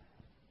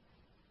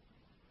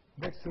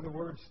 next to the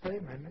word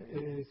Stamen,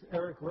 is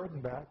Eric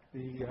Rodenbach,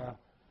 the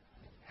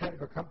head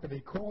of a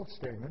company called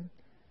Stamen,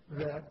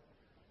 that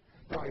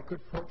by good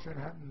fortune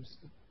happens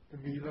to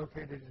be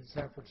located in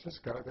San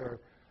Francisco.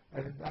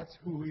 And that's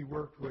who we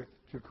worked with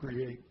to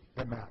create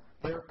the map.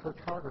 They're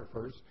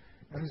cartographers,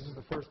 and this is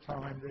the first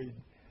time they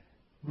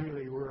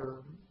really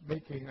were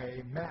making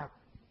a map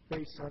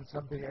based on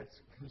something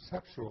that's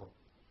conceptual.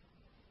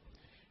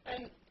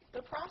 And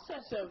the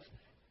process of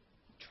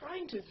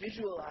trying to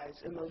visualize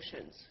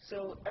emotions.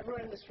 So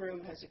everyone in this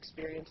room has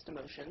experienced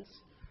emotions.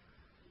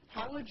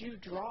 How would you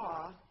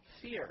draw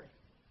fear?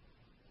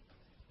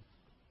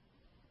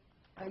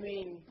 I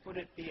mean, would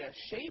it be a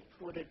shape?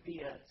 Would it be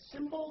a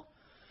symbol?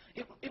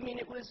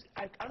 It was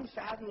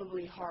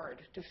unfathomably hard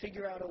to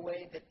figure out a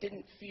way that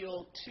didn't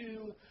feel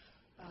too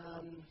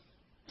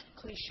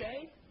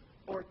cliche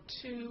or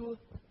too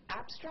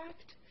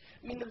abstract.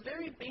 I mean, the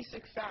very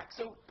basic facts.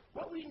 So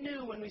what we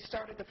knew when we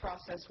started the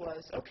process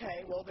was,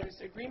 okay, well, there's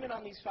agreement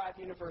on these 5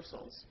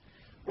 universals.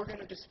 We're going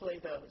to display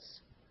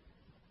those.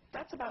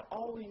 That's about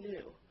all we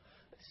knew.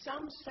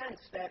 Some sense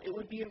that it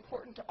would be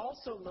important to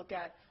also look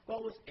at,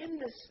 well, within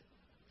this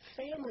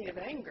family of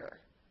anger,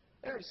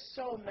 there are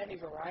so many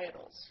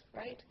varietals,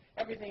 right?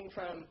 Everything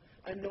from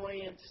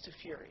annoyance to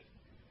fury.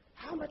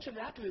 How much of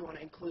that do we want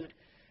to include?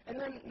 And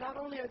then not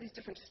only are these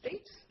different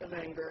states of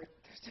anger,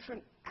 there's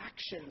different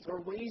actions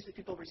or ways that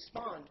people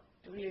respond.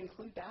 Do we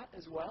include that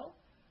as well?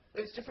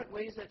 There's different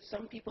ways that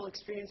some people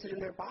experience it in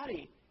their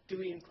body. Do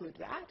we include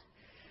that?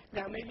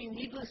 Now, maybe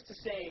needless to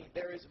say,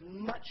 there is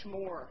much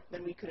more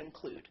than we could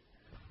include,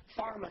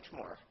 far much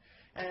more.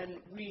 And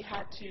we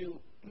had to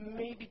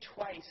maybe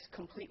twice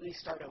completely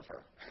start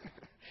over.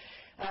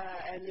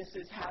 And this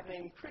is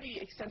having pretty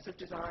extensive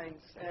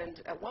designs.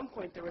 And at one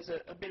point, there was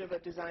a bit of a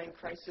design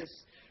crisis,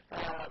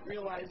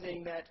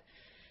 realizing that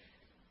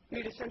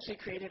we'd essentially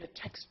created a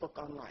textbook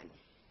online.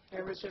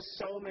 There was just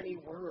so many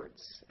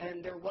words,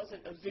 and there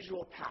wasn't a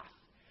visual path.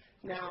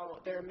 Now,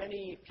 there are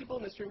many people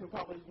in this room who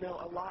probably know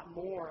a lot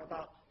more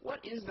about what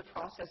is the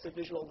process of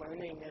visual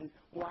learning and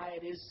why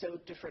it is so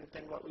different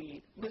than what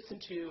we listen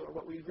to or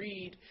what we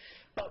read.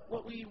 But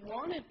what we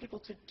wanted people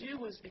to do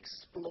was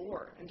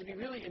explore and to be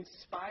really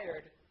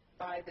inspired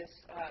by this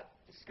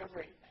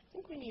discovery. I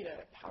think we need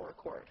a power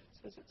cord.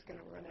 It says it's going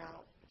to run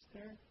out. Is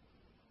there?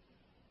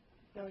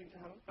 No, you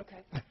don't?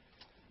 Okay.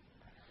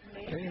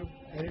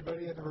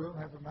 Anybody in the room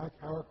have a Mac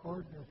power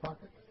cord in their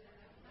pocket?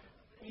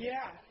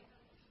 Yeah.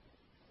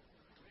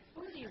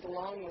 What are these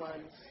long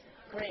ones?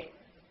 Great.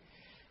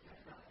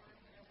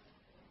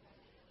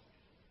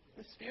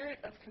 The spirit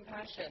of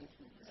compassion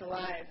is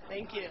alive.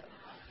 Thank you.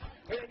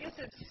 I guess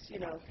it's,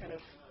 kind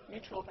of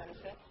mutual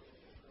benefit.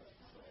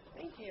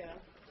 Thank you.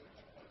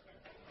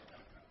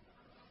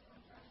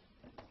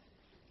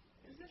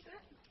 Is this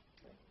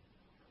it?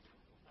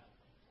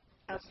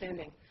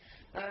 Outstanding.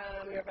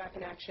 We are back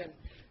in action.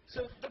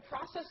 So the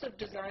process of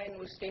design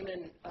with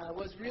Stamen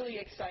was really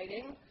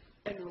exciting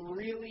and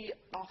really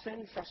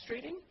often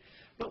frustrating.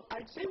 But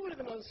I'd say one of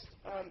the most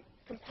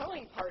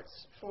compelling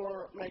parts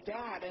for my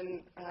dad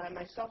and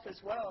myself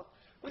as well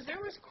was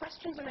there was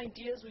questions and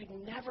ideas we'd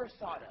never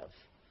thought of.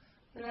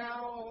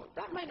 Now,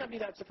 that might not be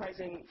that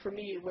surprising for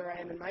me where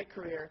I am in my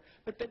career,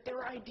 but that there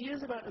were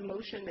ideas about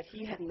emotion that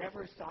he had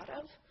never thought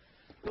of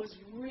was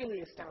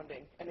really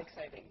astounding and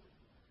exciting.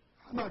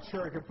 I'm not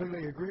sure I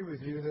completely agree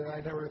with you that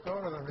I never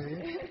thought of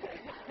them.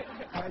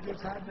 I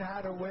just hadn't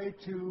had a way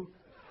to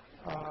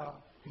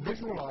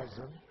visualize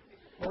them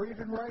or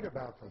even write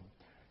about them.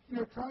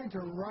 Trying to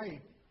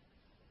write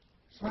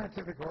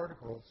scientific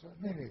articles,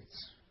 I mean,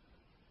 it's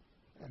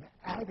an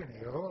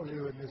agony. All of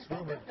you in this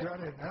room have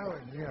done it now,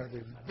 and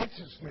the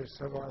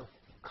viciousness of our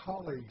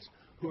colleagues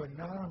who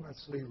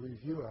anonymously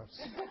review us.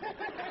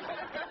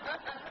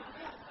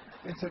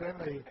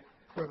 Incidentally,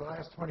 for the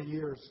last 20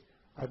 years,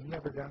 I've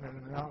never done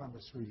an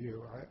anonymous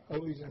review. I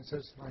always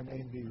insist my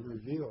name be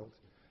revealed.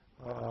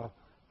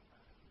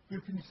 You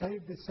can say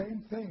the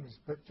same things,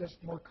 but just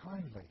more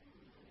kindly,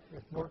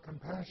 with more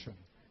compassion,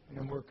 in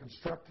a more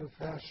constructive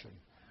fashion,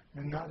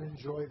 and not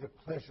enjoy the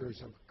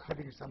pleasures of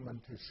cutting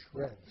someone to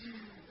shreds,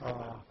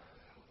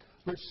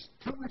 which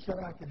too much of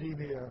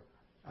academia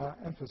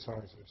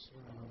emphasizes.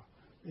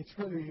 It's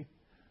really,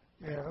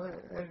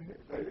 and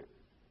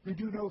we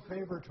do no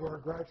favor to our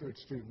graduate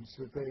students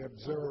if they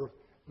observe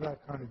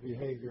that kind of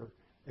behavior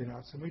in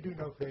us, and we do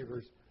no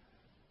favors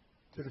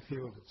to the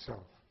field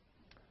itself.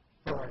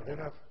 All right,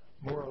 enough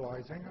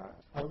moralizing.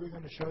 Are we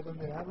going to show them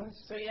the atlas?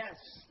 So yes,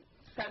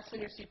 fasten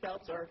your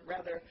seatbelts, or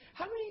rather,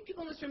 how many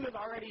people in this room have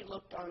already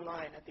looked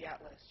online at the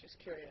atlas? Just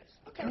curious.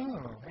 Okay.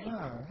 Oh,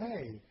 yeah,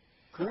 hey,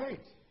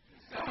 great.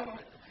 So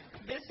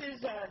this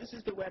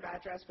is the web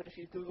address, but if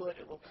you Google it,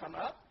 it will come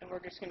up, and we're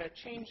just going to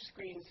change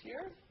screens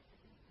here.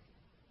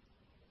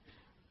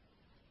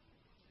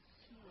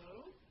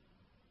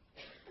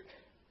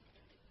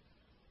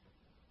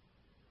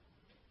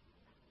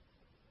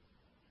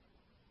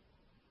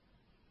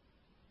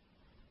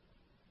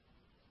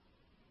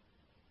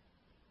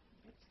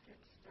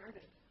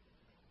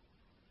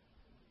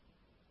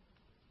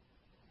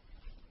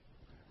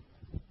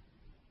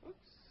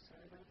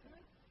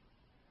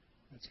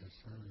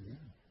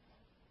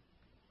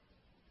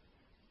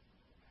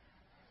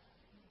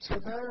 So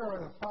there are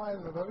the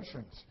 5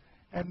 emotions,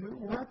 and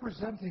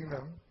representing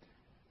them,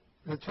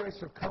 the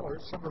choice of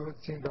colors, some of it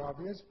seemed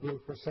obvious: blue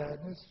for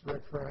sadness,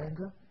 red for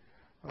anger.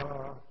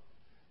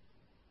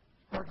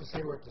 Hard to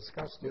say what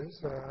disgust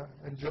is.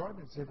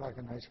 Enjoyment seemed like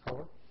a nice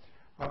color.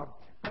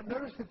 But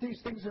notice that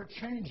these things are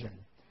changing,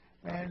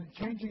 and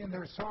changing in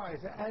their size,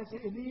 as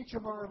in each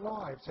of our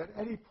lives, at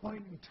any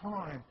point in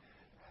time.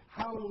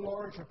 How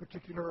large a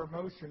particular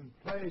emotion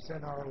plays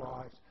in our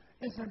lives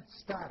isn't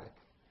static.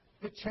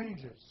 It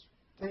changes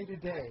day to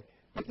day,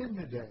 within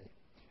the day.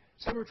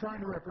 So we're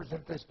trying to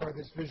represent this by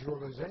this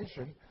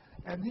visualization.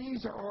 And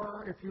these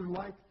are, if you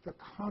like, the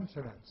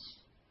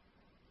continents,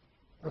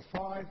 the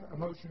 5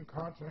 emotion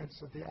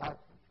continents of the atlas.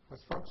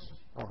 Let's focus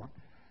on.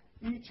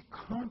 Each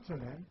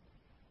continent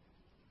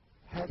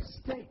has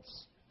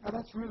states. Now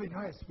that's really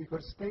nice,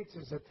 because states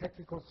is a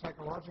technical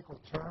psychological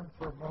term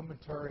for a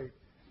momentary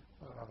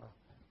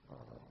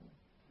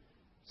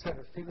set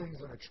of feelings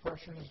and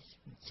expressions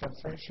and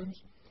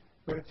sensations,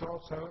 but it's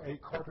also a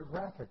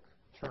cartographic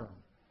term.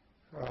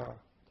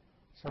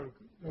 So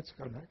let's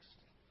go next.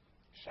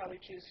 Shall we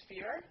choose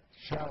fear?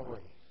 Shall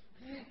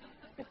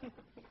we?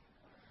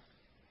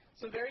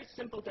 So very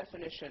simple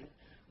definition.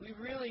 We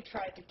really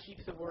tried to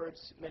keep the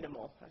words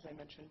minimal, as I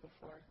mentioned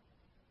before.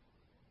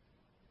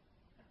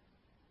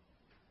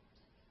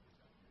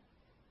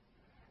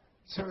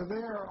 So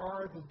there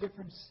are the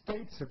different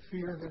states of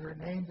fear that are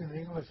named in the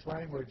English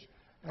language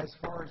as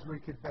far as we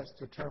could best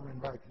determine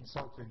by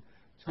consulting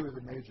 2 of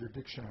the major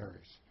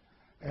dictionaries.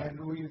 And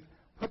we've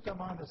put them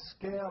on a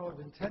scale of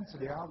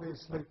intensity.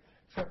 Obviously,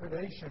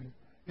 trepidation,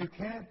 you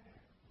can't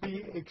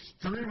be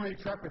extremely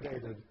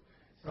trepidated.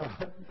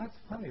 That's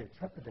funny,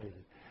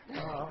 trepidated.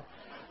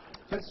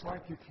 Just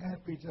like you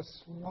can't be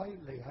just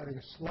slightly having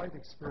a slight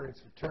experience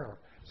of terror.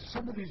 So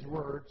some of these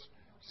words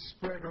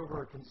spread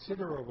over a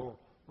considerable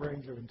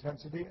range of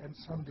intensity, and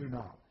some do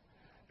not.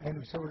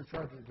 And so we've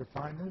tried to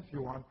define them if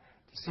you want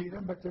to see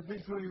them, but to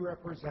visually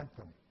represent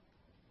them.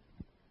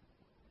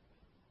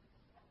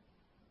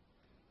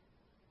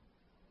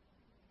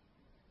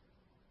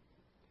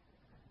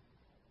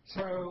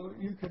 So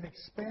you can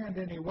expand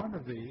any one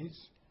of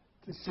these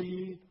to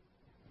see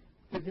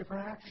the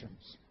different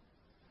actions.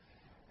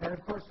 And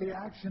of course, the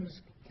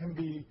actions can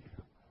be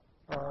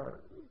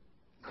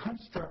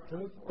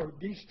constructive or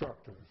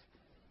destructive.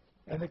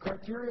 And the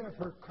criteria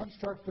for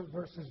constructive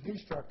versus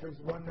destructive is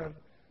one that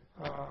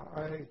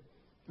I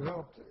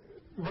developed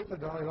with the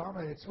Dalai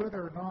Lama. It's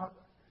whether or not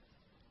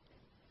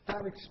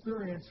that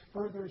experience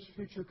furthers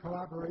future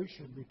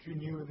collaboration between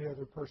you and the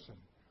other person.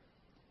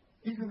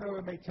 Even though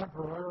it may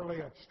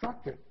temporarily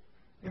obstruct it,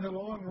 in the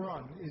long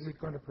run, is it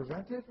going to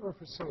prevent it or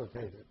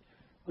facilitate it?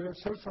 We are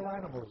social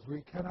animals.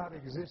 We cannot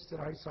exist in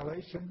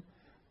isolation.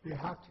 We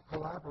have to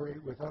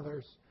collaborate with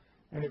others.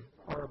 And if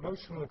our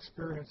emotional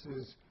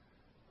experiences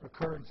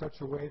occur in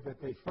such a way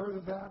that they further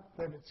that,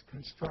 then it's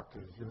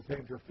constructive. If they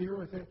interfere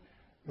with it,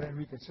 then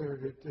we consider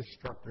it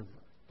destructive.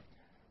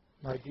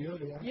 My deal,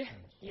 the actions.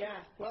 Yeah.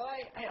 Well,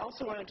 I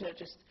also wanted to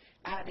just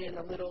add in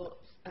a little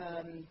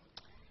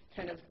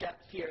kind of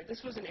depth here.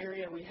 This was an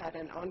area we had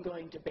an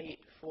ongoing debate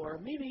for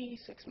maybe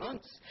 6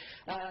 months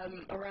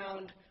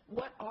around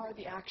what are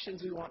the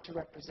actions we want to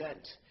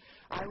represent.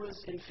 I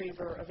was in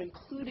favor of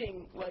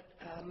including what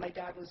my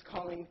dad was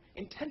calling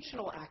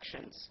intentional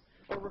actions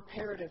or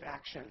reparative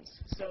actions.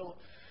 So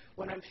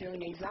when I'm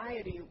feeling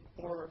anxiety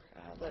or,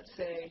 let's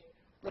say,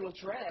 little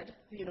dread,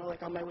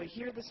 like on my way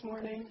here this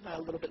morning,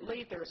 a little bit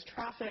late, there was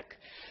traffic.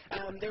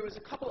 There was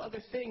a couple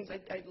other things.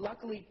 I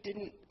luckily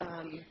didn't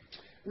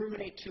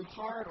ruminate too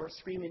hard or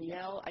scream and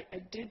yell, I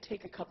did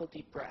take a couple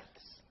deep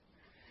breaths.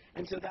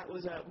 And so that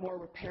was a more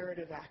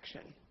reparative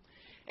action.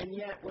 And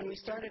yet, when we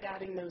started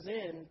adding those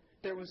in,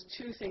 there was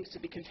two things to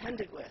be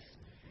contended with.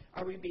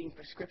 Are we being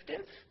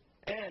prescriptive?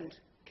 And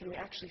can we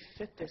actually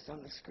fit this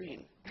on the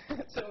screen?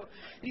 So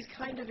these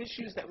kind of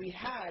issues that we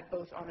had,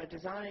 both on a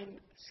design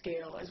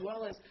scale as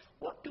well as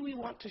what do we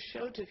want to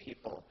show to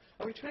people?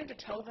 Are we trying to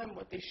tell them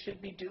what they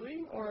should be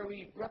doing, or are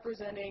we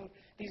representing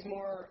these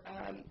more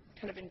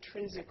kind of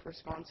intrinsic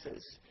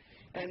responses?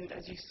 And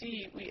as you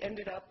see, we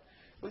ended up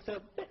with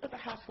a bit of a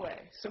halfway.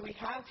 So we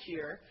have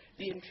here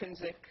the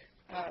intrinsic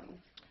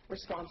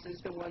responses,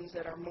 the ones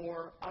that are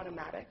more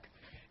automatic.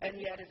 And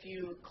yet if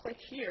you click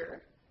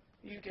here,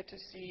 you get to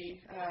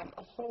see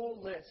a whole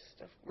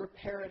list of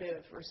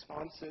reparative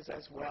responses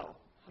as well.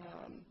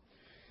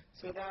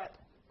 So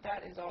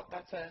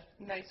that's a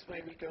nice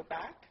way we go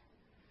back.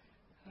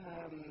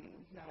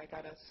 Now I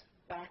got us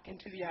back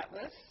into the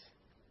atlas.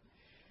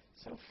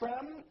 So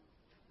from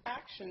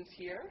actions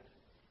here,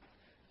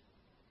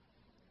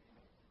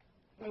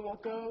 we will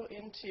go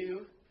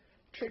into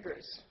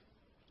triggers.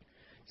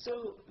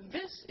 So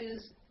this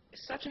is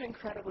such an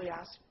incredibly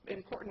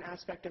important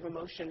aspect of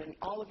emotion, and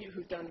all of you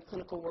who've done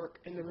clinical work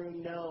in the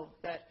room know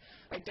that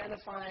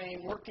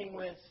identifying, working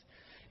with,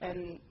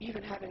 and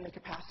even having the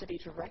capacity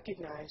to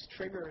recognize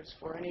triggers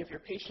for any of your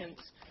patients,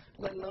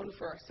 let alone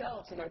for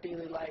ourselves in our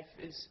daily life,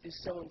 is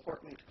so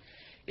important.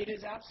 It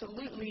is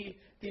absolutely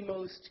the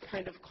most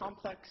kind of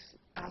complex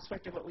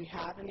aspect of what we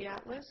have in the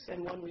atlas,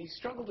 and one we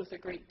struggled with a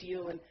great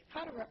deal in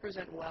how to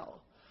represent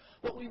well.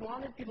 What we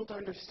wanted people to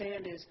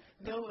understand is,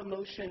 though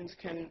emotions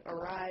can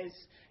arise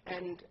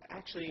and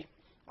actually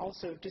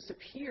also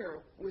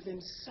disappear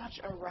within such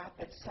a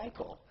rapid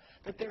cycle,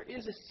 that there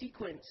is a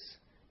sequence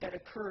that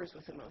occurs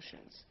with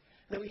emotions,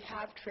 that we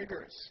have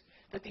triggers,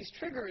 that these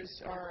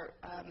triggers are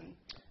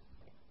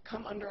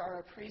come under our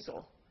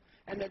appraisal,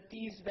 and that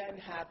these then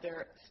have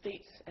their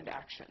states and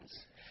actions.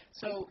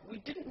 So we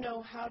didn't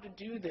know how to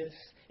do this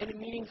in a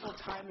meaningful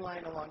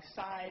timeline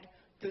alongside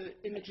the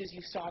images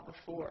you saw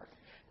before.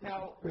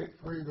 Now,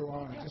 before you go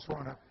on, I just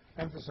want to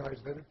emphasize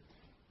that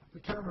the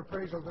term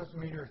appraisal doesn't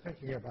mean you're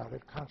thinking about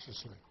it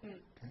consciously.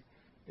 Okay?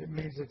 It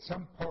means that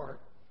some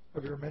part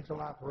of your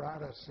mental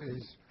apparatus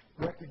is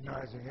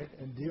recognizing it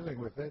and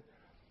dealing with it,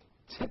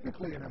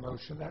 typically an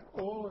emotion that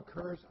all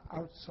occurs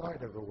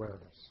outside of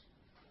awareness.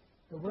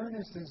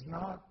 Awareness is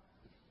not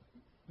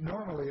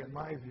normally, in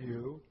my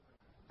view,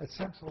 a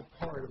central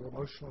part of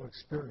emotional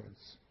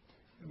experience.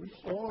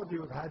 All of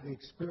you have had the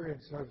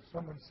experience of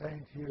someone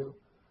saying to you,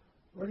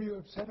 what are you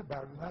upset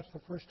about? And that's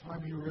the first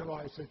time you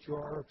realize that you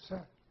are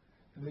upset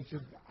and that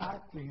you're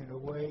acting in a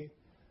way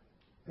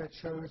that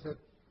shows that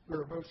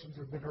your emotions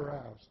have been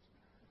aroused.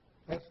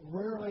 That's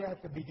rarely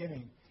at the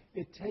beginning.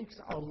 It takes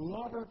a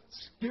lot of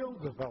skill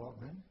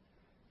development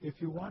if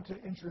you want to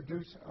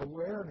introduce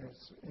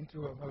awareness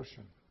into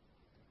emotion.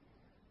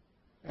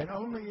 And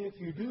only if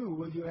you do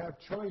will you have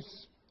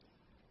choice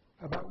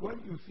about what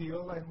you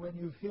feel and when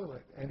you feel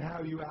it and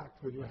how you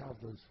act when you have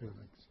those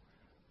feelings.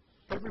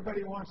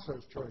 Everybody wants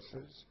those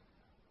choices.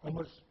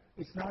 Almost,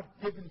 it's not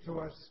given to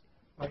us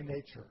by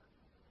nature.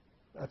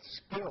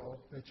 That's skill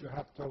that you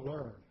have to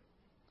learn.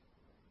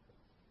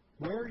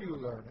 Where you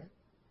learn it,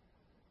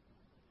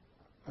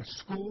 a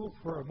school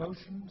for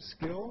emotion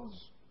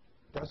skills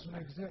doesn't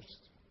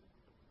exist.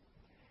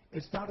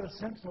 It's not a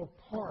central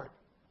part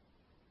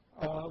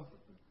of,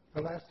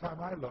 the last time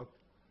I looked,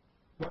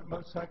 what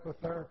most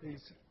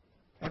psychotherapies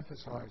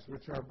emphasize,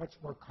 which are much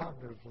more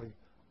cognitively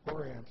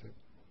oriented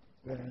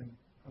than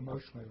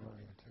emotionally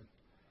oriented.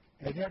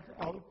 And yet,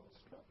 a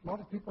lot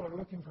of people are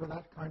looking for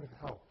that kind of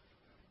help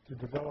to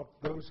develop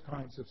those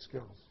kinds of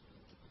skills.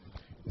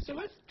 So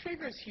with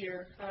triggers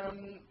here,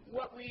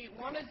 what we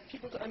wanted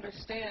people to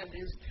understand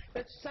is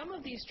that some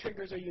of these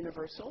triggers are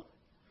universal,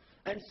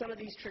 and some of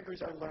these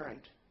triggers are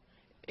learned.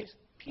 If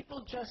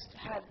people just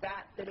had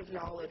that bit of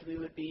knowledge, we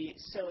would be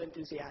so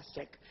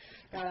enthusiastic.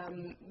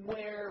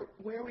 Where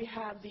we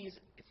have these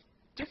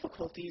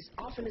difficulties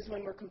often is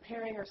when we're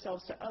comparing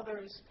ourselves to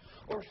others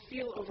or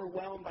feel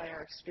overwhelmed by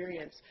our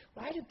experience.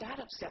 Why did that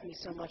upset me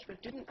so much but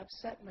it didn't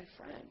upset my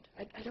friend?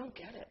 I don't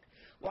get it.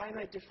 Why am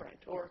I different?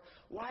 Or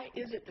why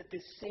is it that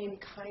this same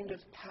kind of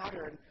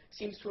pattern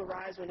seems to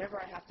arise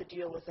whenever I have to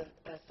deal with an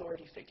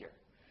authority figure?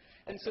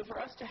 And so for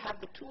us to have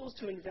the tools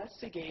to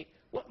investigate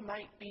what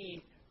might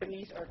be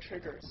beneath our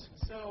triggers.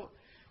 So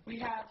we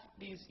have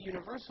these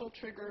universal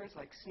triggers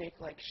like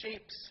snake-like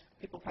shapes.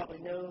 People probably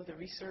know the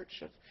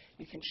research of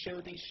you can show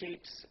these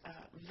shapes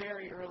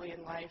very early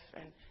in life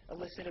and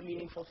elicit a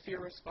meaningful fear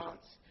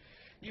response.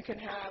 You can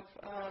have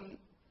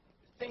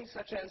things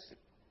such as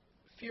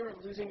fear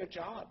of losing a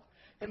job.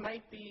 It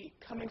might be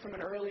coming from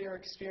an earlier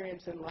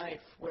experience in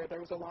life where there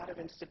was a lot of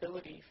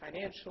instability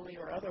financially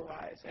or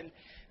otherwise, and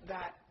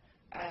that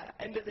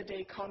end of the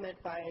day comment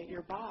by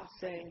your boss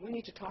saying, we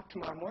need to talk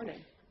tomorrow morning.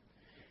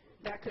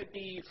 That could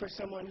be, for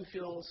someone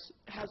who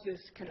has this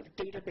kind of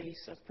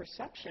database of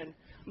perception,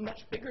 much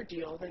bigger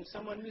deal than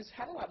someone who's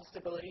had a lot of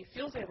stability,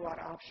 feels they have a lot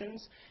of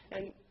options,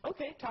 and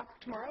okay,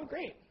 talk tomorrow,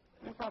 great.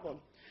 No problem.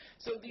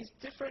 So these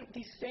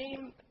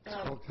same... It's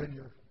called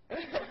tenure.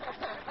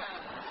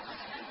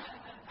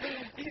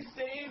 These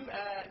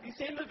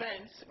same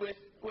events, with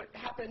what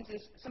happens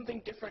is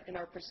something different in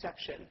our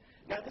perception.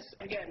 Now this,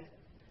 again,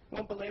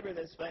 won't belabor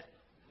this, but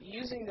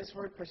using this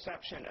word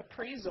perception,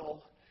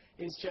 appraisal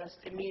is just,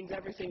 it means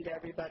everything to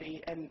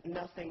everybody and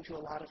nothing to a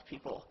lot of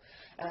people.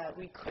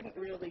 We couldn't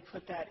really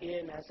put that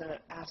in as an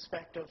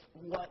aspect of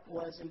what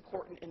was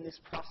important in this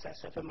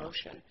process of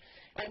emotion.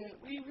 And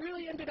we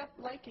really ended up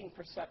liking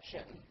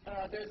perception.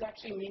 There's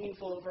actually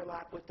meaningful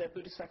overlap with the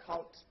Buddhist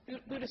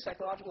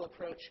psychological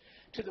approach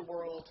to the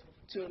world,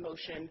 to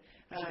emotion,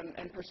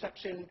 and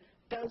perception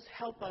does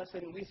help us,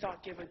 and we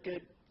thought give a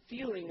good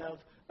feeling of,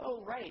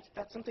 oh, right,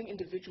 that's something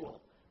individual.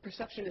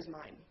 Perception is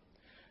mine.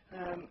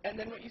 And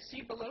then what you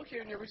see below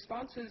here in your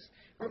responses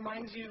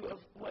reminds you of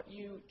what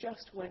you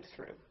just went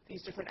through,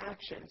 these different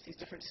actions, these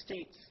different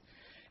states.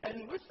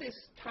 And with this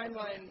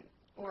timeline,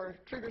 or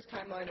triggers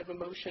timeline of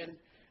emotion,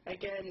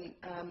 again,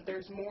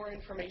 there's more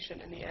information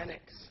in the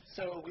annex.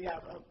 So we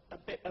have a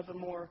bit of a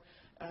more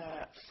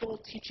full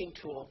teaching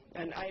tool.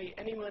 And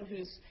anyone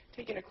who's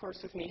taken a course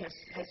with me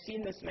has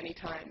seen this many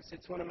times.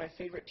 It's one of my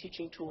favorite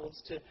teaching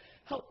tools to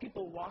help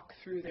people walk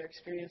through their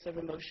experience of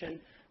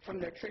emotion from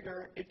their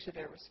trigger into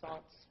their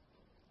response.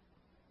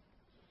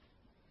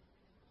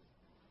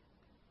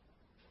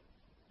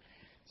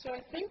 So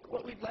I think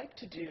what we'd like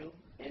to do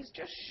is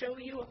just show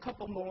you a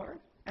couple more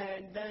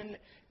and then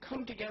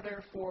come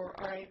together for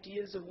our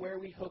ideas of where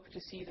we hope to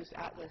see this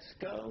atlas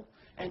go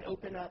and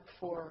open up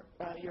for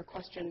your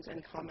questions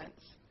and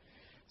comments.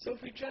 So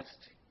if we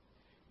just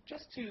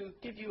to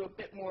give you a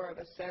bit more of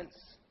a sense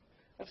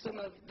of some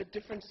of the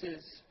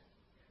differences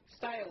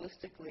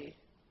stylistically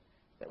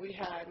that we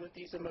had with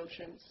these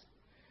emotions.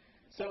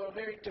 So a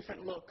very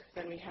different look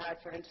than we had,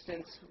 for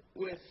instance,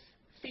 with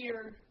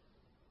fear,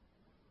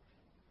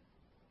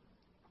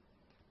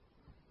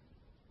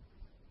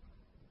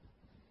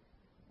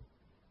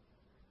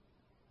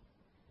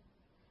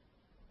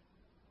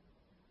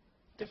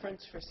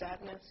 difference for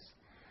sadness.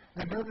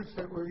 And notice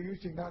that we're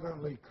using not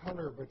only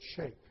color but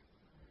shape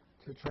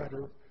to try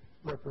to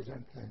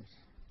represent things.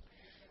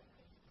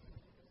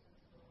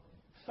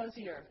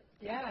 Fuzzier.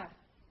 Yeah,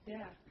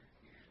 yeah.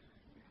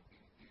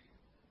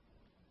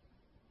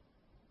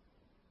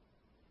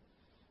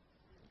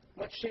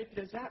 What shape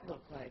does that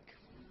look like?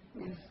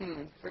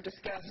 For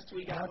disgust,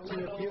 we got a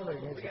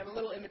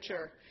little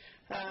immature.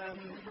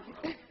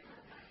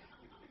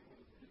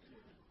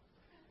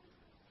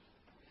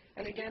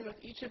 And again, with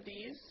each of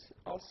these,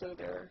 also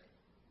their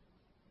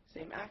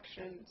same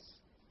actions,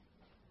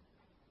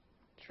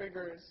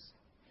 triggers.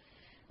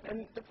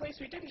 And the place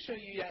we didn't show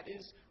you yet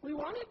is we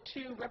wanted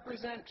to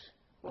represent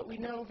what we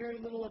know very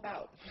little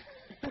about,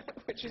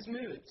 which is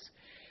moods.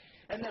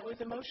 And that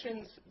with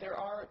emotions, there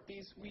are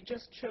these, we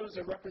just chose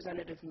a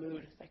representative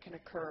mood that can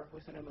occur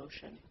with an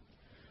emotion.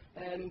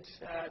 And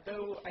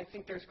though I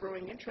think there's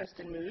growing interest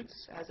in moods,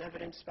 as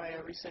evidenced by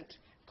a recent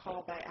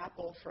call by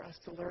Apple for us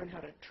to learn how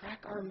to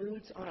track our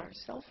moods on our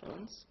cell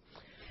phones.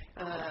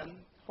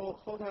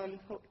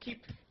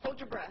 Hold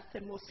your breath,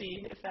 and we'll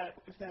see if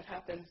that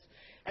happens.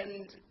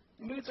 And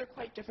moods are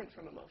quite different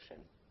from emotion.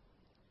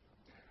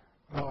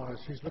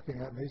 She's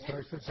looking at me, so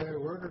I should say a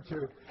word or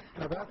two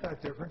about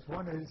that difference.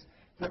 One is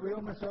that we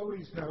almost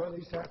always know, at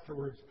least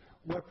afterwards,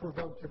 what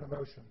provoked an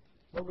emotion.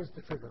 What was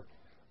the trigger?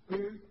 We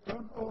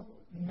don't all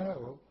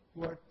know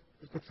what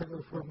is the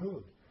trigger for a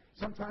mood.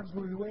 Sometimes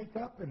we wake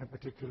up in a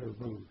particular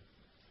mood.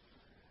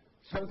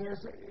 So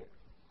there's,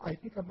 I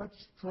think, a much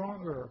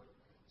stronger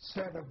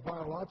set of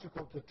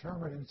biological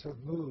determinants of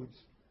moods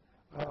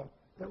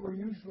that we're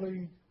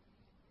usually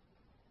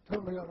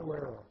totally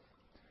unaware of.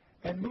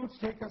 And moods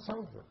take us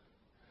over.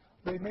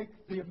 They make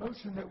the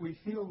emotion that we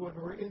feel when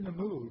we're in the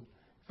mood.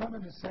 If I'm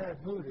in a sad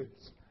mood,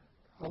 it's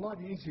a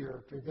lot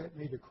easier to get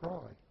me to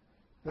cry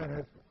than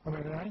if I'm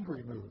in an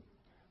angry mood.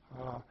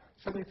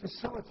 So they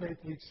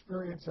facilitate the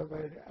experience of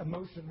an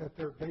emotion that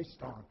they're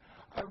based on.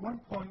 At one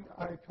point,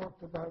 I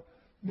talked about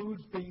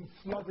moods being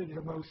flooded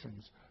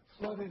emotions,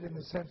 flooded in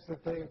the sense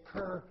that they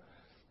occur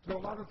to a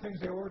lot of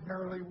things they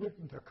ordinarily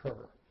wouldn't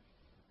occur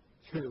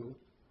to,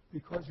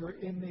 because you're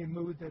in the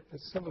mood that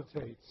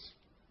facilitates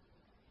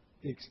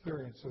the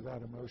experience of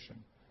that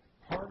emotion.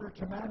 Harder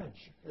to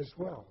manage as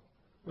well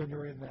when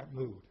you're in that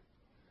mood.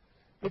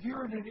 If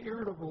you're in an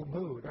irritable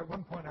mood, at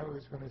one point I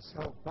was going to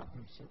sell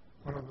buttons.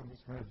 One of them was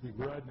going to be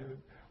red and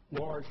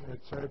large, and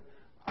it said,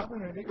 "I'm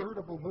in an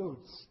irritable mood,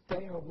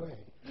 stay away."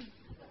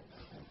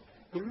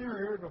 If you're in an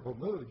irritable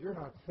mood, you're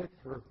not fit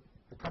for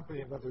the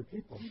company of other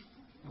people.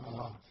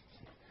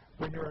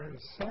 When you're in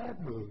a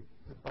sad mood,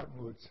 the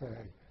button would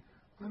say,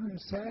 "I'm in a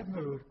sad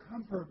mood,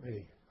 comfort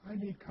me. I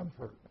need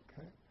comfort."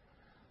 Okay?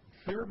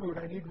 Fear mood,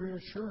 I need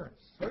reassurance.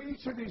 So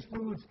each of these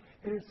moods,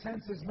 in a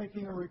sense, is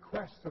making a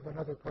request of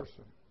another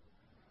person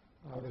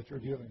that you're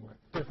dealing with.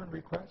 Different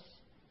requests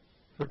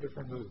for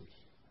different moods.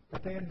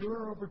 But they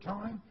endure over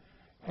time,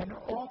 and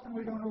often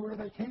we don't know where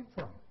they came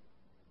from.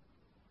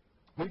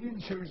 We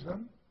didn't choose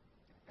them,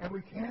 and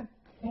we can't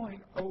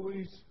point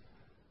always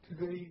to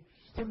the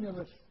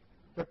stimulus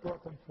that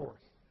brought them forth.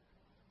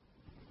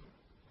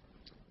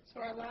 So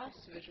our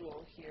last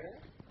visual here,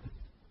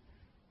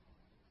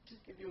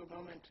 just give you a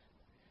moment.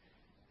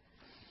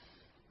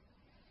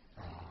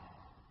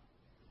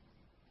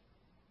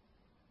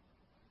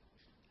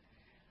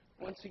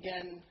 Once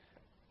again,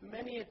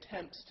 many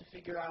attempts to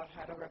figure out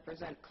how to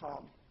represent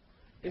calm.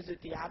 Is it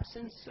the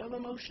absence of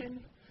emotion?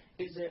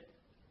 Is it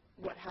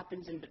what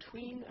happens in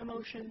between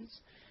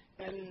emotions?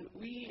 And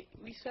we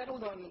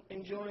settled on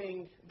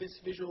enjoying this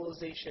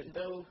visualization,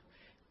 though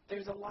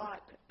there's a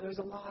lot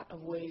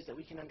of ways that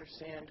we can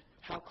understand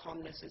how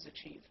calmness is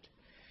achieved.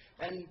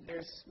 And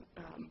there's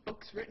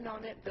books written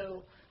on it,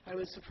 though I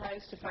was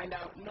surprised to find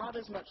out not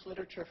as much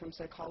literature from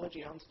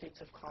psychology on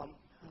states of calm.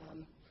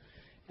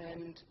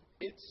 And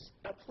it's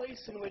a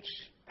place in which,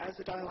 as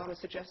the Dalai Lama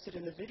suggested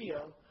in the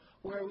video,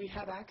 where we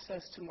have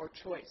access to more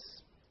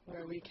choice,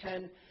 where we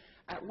can,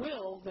 at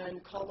will, then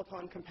call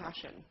upon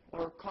compassion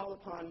or call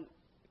upon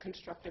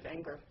constructive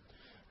anger.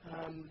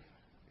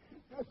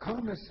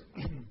 Calmness,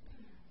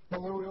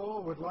 although we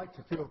all would like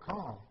to feel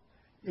calm,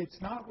 it's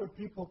not what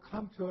people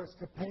come to us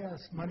to pay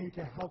us money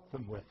to help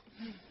them with.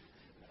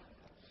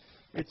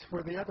 It's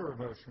for the other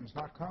emotions,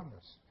 not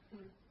calmness.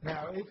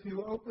 Now, if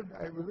you open,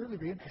 it would really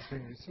be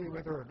interesting to see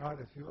whether or not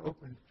if you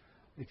opened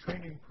a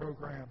training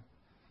program,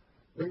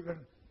 or even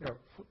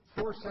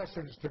 4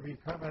 sessions to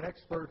become an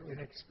expert in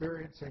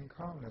experiencing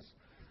calmness,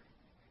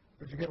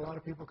 would you get a lot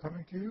of people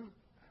coming to you?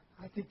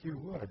 I think you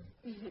would.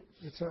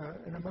 It's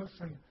an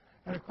emotion,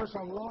 and of course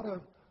a lot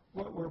of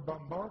what we're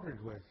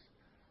bombarded with,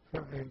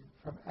 from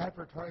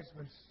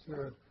advertisements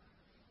to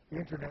the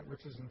internet,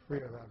 which isn't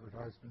free of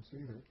advertisements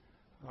either,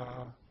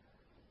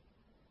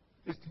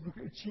 is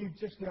to achieve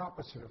just the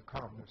opposite of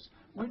calmness.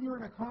 When you're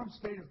in a calm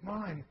state of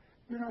mind,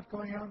 you're not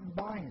going out and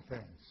buying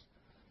things.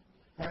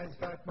 As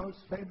that most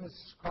famous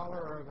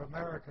scholar of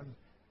American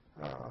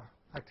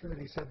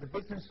activity said, the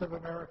business of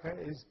America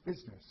is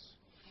business.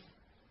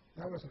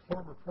 That was a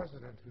former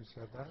president who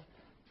said that.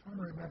 I'm trying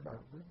to remember.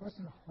 It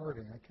wasn't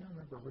Harding. I can't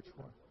remember which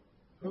one.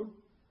 Who?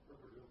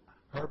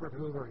 Herbert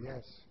Hoover,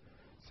 yes.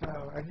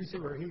 So, and you see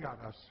where he got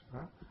us,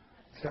 huh?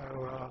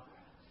 So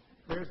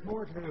there's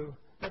more to,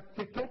 but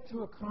to get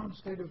to a calm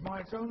state of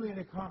mind, it's only in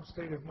a calm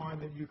state of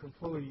mind that you can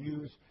fully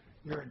use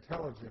your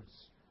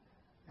intelligence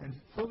and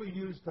fully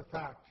use the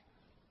fact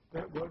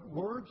that what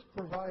words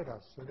provide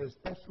us, and as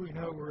best we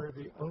know we're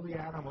the only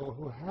animal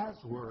who has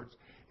words,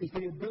 is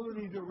the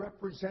ability to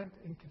represent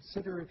and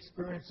consider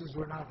experiences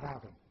we're not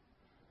having.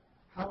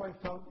 How I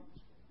felt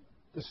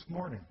this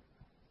morning.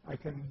 I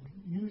can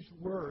use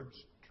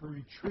words to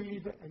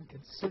retrieve and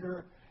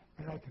consider,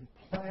 and I can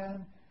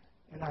plan,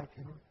 and I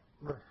can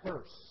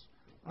rehearse.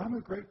 I'm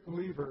a great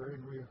believer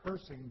in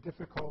rehearsing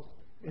difficult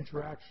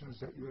interactions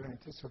that you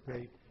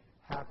anticipate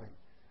having.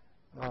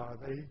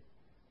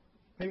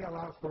 They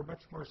allow for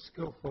much more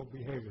skillful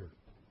behavior.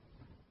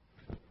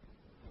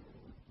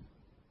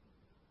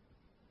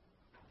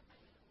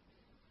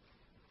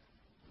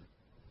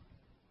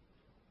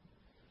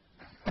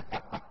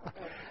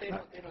 They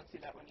don't see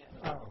that one yet.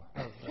 Oh,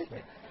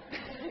 okay.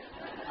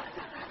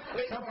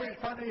 Something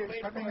funny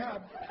is coming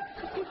up.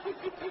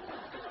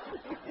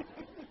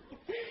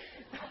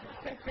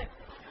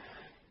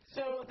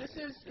 So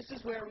this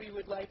is where we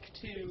would like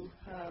to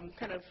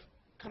kind of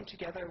come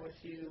together with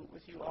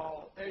you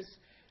all. There's,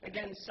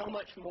 again, so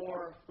much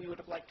more we would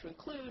have liked to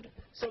include,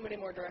 so many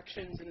more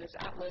directions in this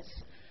atlas,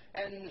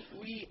 and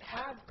we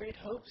have great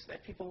hopes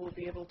that people will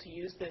be able to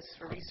use this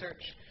for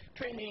research,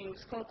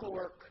 trainings, clinical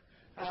work.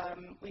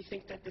 We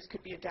think that this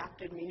could be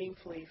adapted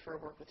meaningfully for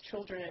work with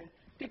children,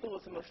 people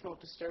with emotional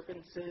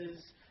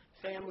disturbances,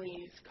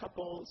 families,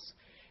 couples,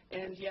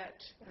 and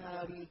yet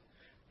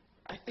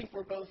I think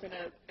we're both in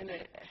a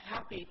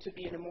happy to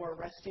be in a more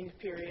resting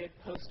period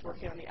post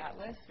working on the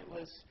atlas. It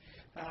was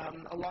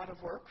a lot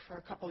of work for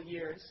a couple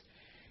years,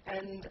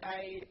 and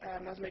I,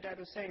 as my dad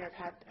was saying,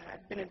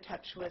 I've been in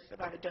touch with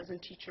about a dozen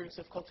teachers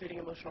of cultivating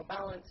emotional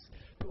balance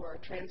who are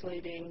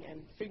translating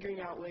and figuring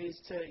out ways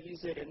to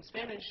use it in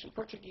Spanish and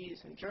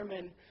Portuguese and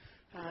German,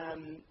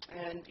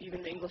 and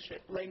even the English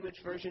language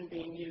version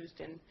being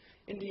used in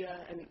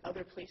India and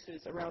other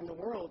places around the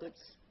world. It's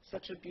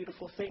such a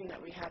beautiful thing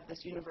that we have this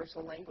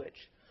universal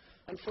language.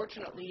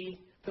 Unfortunately,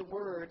 the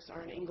words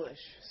are in English,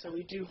 so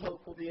we do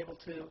hope we'll be able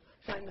to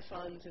find the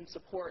funds and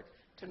support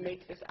to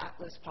make this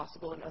atlas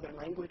possible in other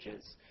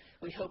languages.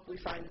 We hope we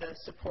find the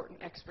support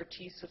and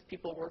expertise of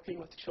people working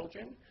with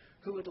children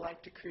who would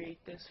like to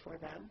create this for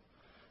them.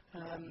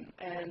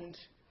 And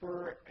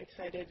we're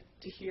excited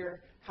to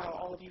hear how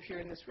all of you here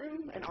in this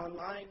room and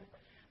online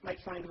might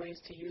find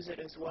ways to use it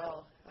as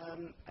well.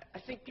 I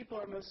think people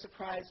are most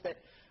surprised that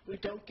we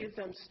don't give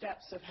them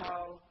steps of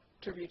how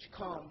to reach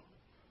calm.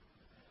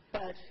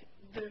 But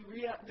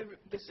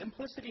the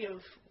simplicity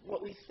of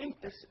what we think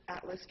this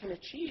atlas can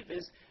achieve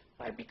is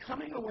by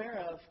becoming aware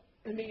of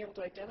and being able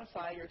to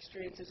identify your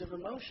experiences of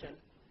emotion,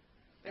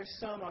 there's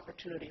some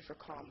opportunity for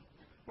calm.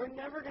 We're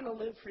never going to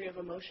live free of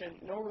emotion,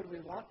 nor would we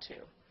want to.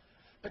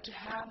 but to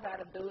have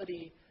that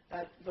ability,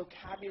 that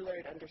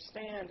vocabulary to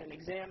understand and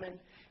examine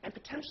and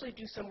potentially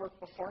do some work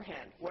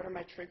beforehand. What are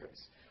my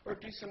triggers? Or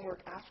do some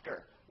work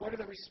after. What are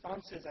the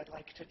responses I'd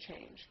like to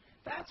change?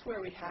 That's where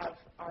we have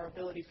our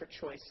ability for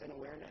choice and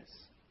awareness.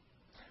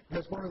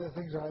 That's one of the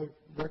things I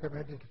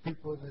recommended to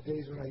people in the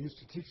days when I used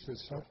to teach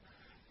this stuff,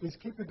 is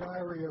keep a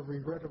diary of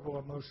regrettable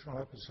emotional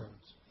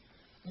episodes.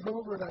 And go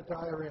over that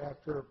diary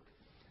after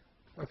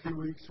a few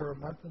weeks or a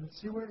month and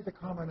see what are the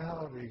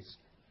commonalities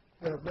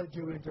that have led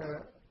you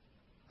into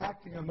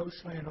acting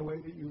emotionally in a way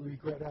that you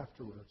regret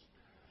afterwards.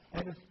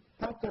 And if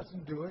that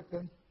doesn't do it,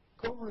 then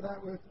go over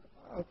that with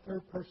a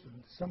third person,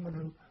 someone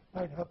who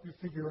might help you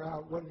figure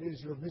out what it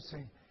is you're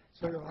missing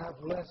so you'll have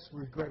less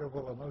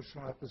regrettable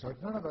emotional episodes.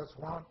 None of us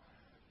want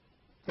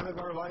to live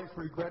our life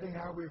regretting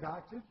how we've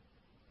acted,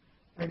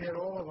 and yet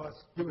all of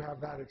us do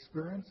have that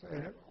experience,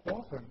 and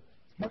often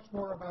it's much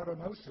more about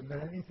emotion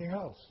than anything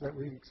else that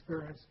we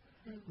experience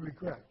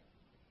regret.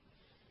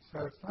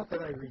 So it's not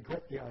that I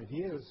regret the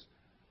ideas,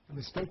 the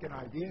mistaken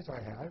ideas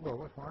I had. Well,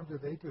 what harm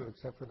did they do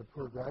except for the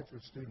poor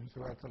graduate students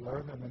who had to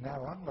learn them and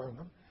now unlearn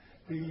them?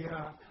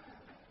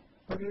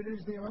 But it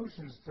is the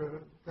emotions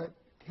that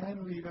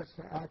can lead us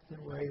to act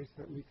in ways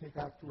that we think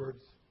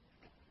afterwards,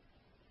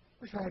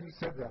 wish I hadn't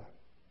said that,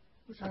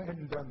 wish I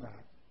hadn't done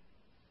that.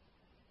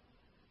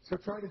 So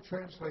try to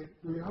translate.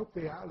 We hope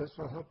the Atlas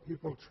will help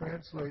people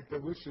translate their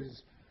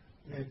wishes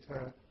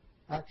into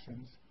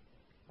actions.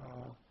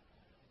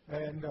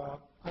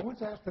 I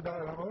once asked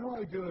about it, what do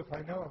I do if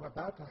I know I'm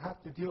about to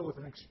have to deal with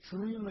an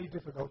extremely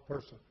difficult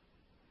person?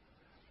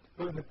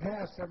 But in the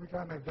past, every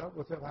time I've dealt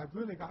with them, I've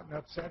really gotten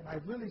upset, and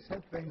I've really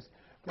said things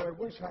that I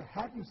wish I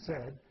hadn't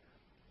said,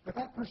 but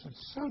that person's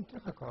so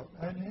difficult,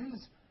 and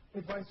his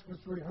advice was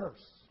to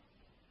rehearse.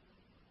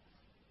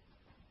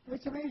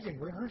 It's amazing.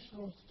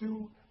 Rehearsals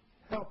do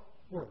help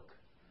work.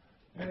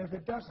 And if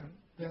it doesn't,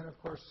 then,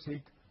 of course,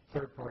 seek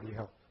third-party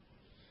help.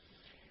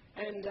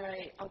 And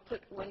I'll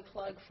put one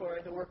plug for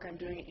the work I'm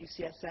doing at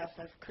UCSF.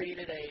 I've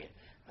created a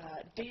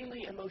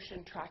daily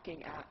emotion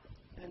tracking app,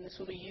 and this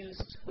will be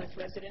used with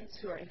residents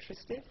who are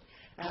interested.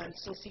 I'm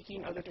still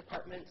seeking other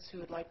departments who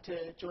would like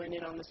to join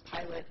in on this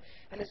pilot,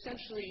 and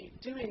essentially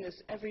doing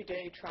this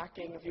everyday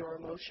tracking of your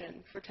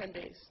emotion for 10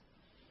 days.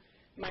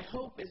 My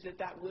hope is that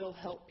that will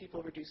help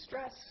people reduce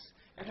stress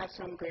and have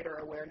some greater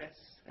awareness.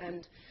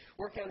 And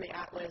working on the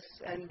Atlas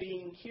and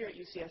being here at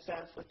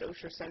UCSF with the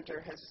Osher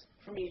Center has,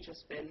 for me,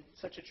 just been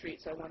such a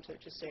treat. So I want to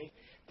just say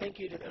thank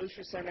you to the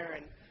Osher Center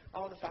and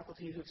all the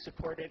faculty who've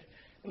supported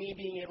me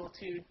being able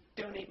to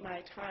donate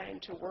my time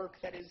to work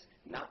that is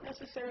not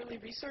necessarily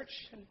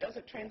research and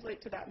doesn't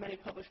translate to that many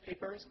published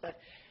papers, but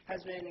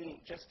has been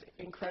just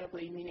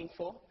incredibly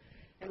meaningful.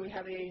 And we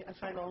have a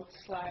final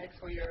slide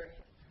for your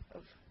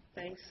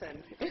thanks.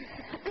 And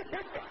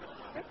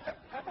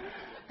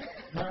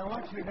now, I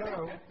want you to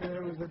know that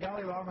it was the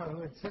Dalai Lama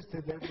who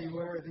insisted that we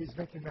wear these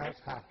Mickey Mouse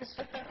hats.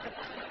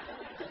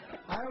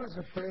 I was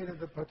afraid of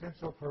the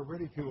potential for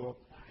ridicule.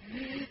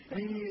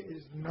 He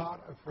is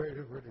not afraid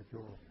of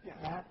ridicule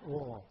at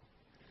all.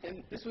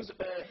 And this was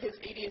his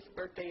 80th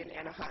birthday in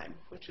Anaheim,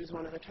 which was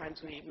one of the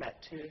times we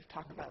met to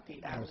talk about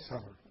the Atlas. Last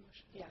summer.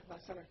 Yeah,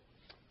 last summer.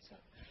 So,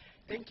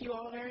 thank you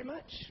all very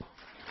much.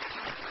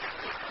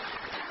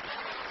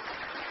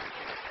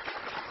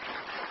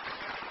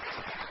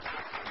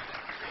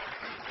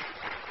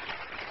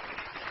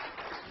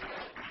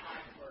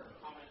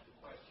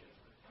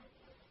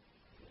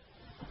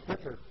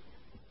 Richard.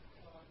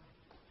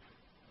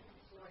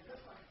 So I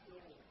guess I'm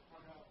still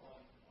hung up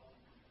on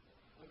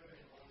limiting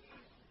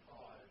emotions to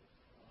 5.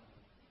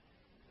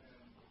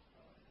 And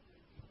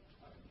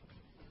I'm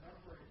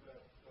remembering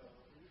that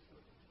we used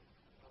to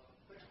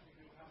think we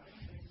knew how many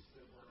things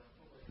there were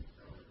until they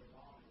discovered a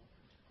umami.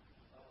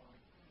 And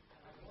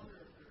I wonder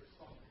if there's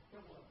some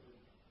equivalent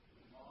of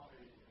umami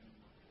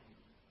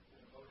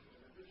in emotion.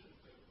 In addition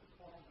to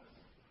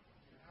calmness,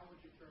 how would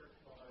you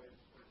characterize,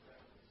 for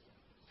example,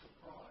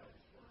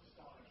 surprise or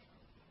astonishment?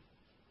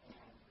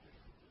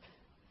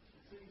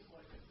 It seems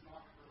like it's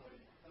not really,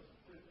 doesn't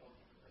fit the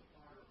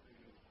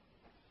cartography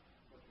of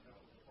what you know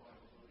as applied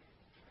emotion.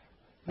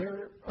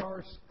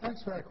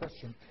 Thanks for that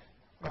question.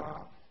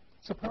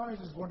 Surprise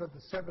is one of the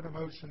 7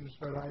 emotions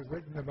that I've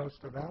written the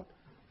most about.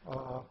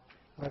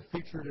 I've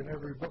featured in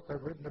every book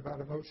I've written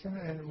about emotion,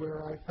 and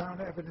where I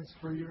found evidence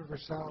for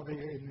universality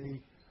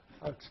in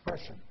the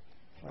expression.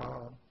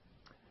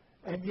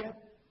 And yet,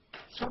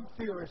 some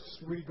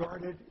theorists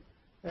regard it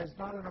as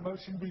not an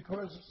emotion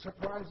because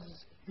surprise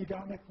is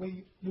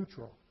hedonically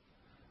neutral.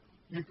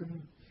 You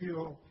can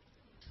feel,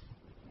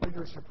 when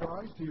you're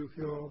surprised, do you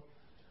feel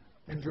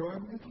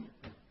enjoyment?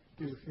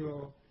 Do you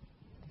feel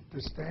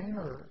disdain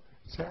or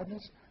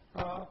sadness?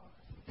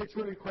 It's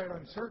really quite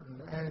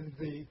uncertain, and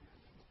it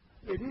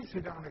is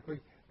hedonically,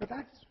 but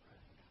that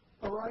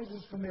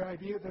arises from the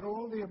idea that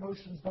all the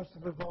emotions must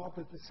have evolved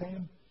at the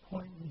same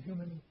point in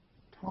human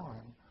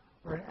time,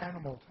 or in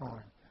animal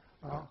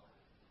time.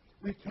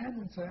 We can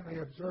incidentally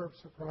observe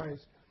surprise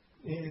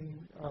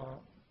in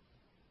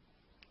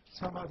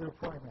some other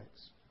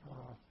primates.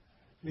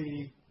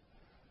 The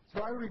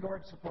So I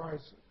regard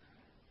surprise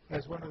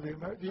as one of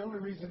the only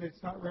reason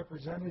it's not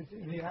represented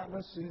in the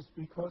atlas is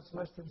because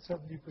less than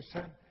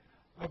 70%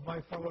 of my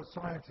fellow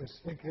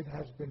scientists think it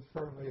has been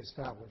firmly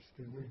established.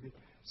 And we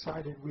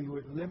decided we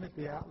would limit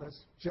the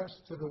atlas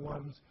just to the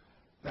ones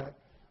that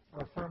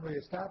are firmly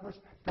established.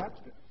 That's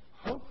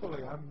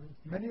hopefully,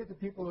 many of the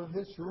people in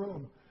this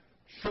room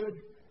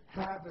should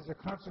have, as a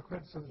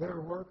consequence of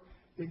their work,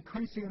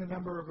 increasing the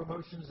number of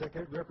emotions that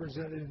get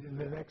represented in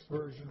the next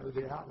version of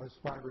the atlas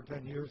 5 or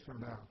 10 years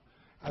from now,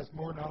 as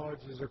more knowledge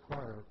is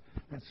acquired.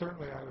 And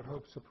certainly I would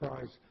hope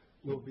surprise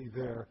will be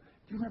there.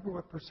 Do you remember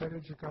what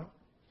percentage it got?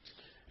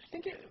 I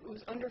think it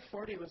was under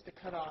 40 was the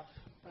cutoff,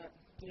 but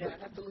yeah,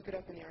 I'd have to look it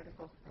up in the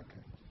article.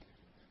 Okay.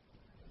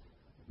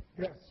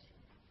 Yes?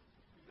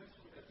 You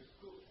mentioned that the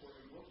scope for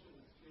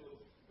emotional skills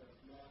does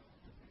not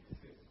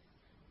exist.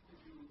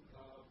 Could you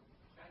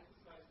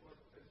emphasize what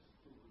this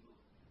school would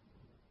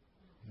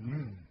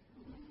do?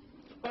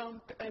 Well,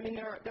 I mean,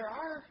 there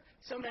are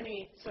so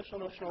many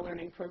social-emotional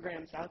learning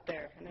programs out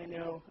there, and I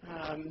know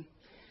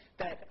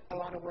that a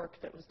lot of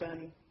work that was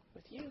done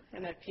with you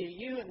and at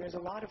PAU, and there's a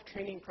lot of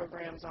training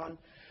programs on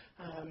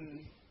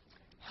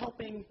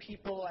helping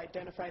people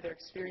identify their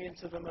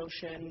experience of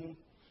emotion,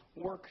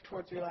 work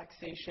towards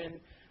relaxation.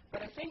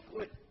 But I think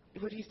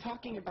what he's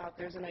talking about,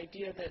 there's an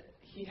idea that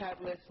he had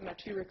with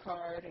Mathieu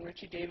Ricard and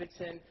Richie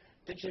Davidson,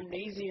 the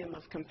gymnasium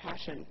of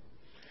compassion.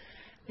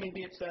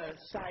 Maybe it's a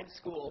side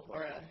school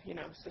or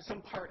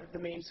some part of the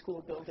main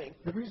school building.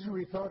 The reason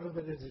we thought of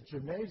it as a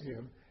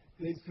gymnasium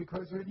is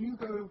because when you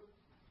go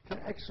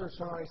to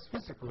exercise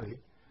physically,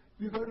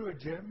 you go to a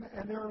gym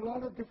and there are a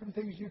lot of different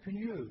things you can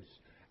use.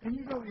 And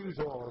you don't use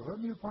all of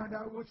them. You find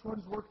out which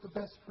ones work the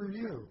best for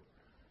you.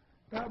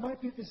 Now, it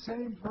might be the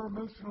same for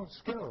emotional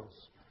skills.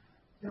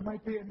 There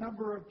might be a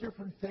number of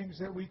different things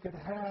that we could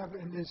have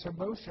in this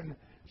emotion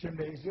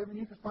gymnasium, and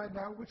you can find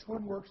out which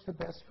one works the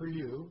best for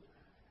you,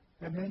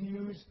 and then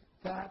use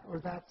that or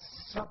that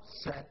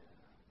subset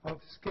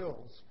of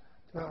skills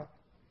to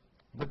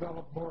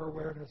develop more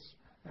awareness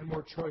and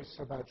more choice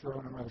about your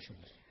own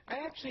emotions.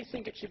 I actually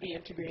think it should be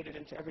integrated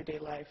into everyday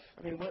life.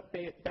 I mean, what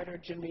better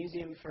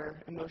gymnasium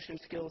for emotion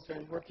skills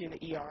than working in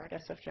the ER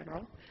at SF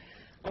General?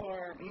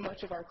 Or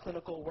much of our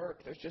clinical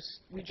work,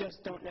 we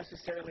just don't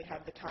necessarily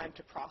have the time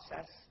to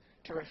process,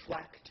 to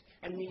reflect,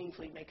 and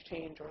meaningfully make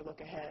change or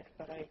look ahead.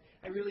 But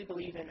I really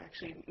believe in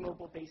actually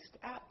mobile-based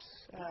apps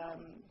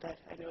that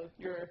I know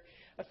you're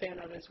a fan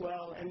of as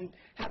well, and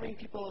having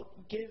people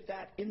give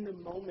that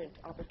in-the-moment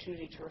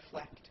opportunity to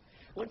reflect.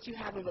 Once you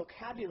have a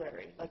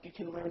vocabulary, like you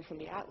can learn from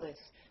the atlas,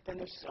 then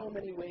there's so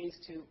many ways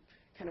to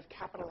kind of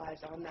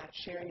capitalize on that,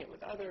 sharing it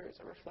with others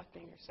or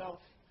reflecting yourself.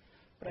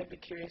 But I'd be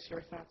curious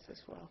your thoughts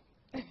as well.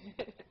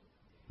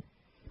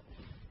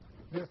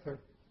 Yes, sir.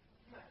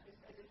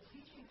 As a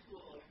teaching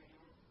tool, you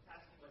were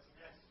asking what's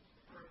next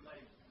for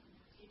like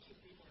teaching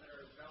people that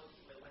are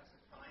relatively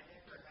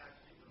lexiconic or have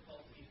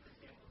difficulty, for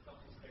example,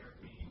 couples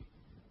therapy,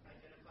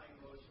 identifying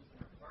emotions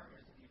in their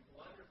partners. It'd be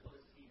wonderful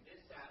to see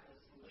this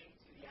atlas linked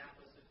to the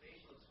atlas of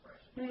facial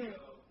expression.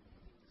 So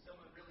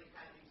someone really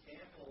had an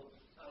example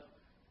of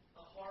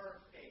a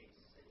horror face,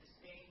 a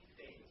disdain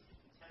face, a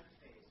contempt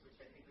face, which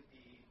I think would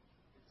be,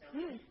 it sounds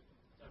like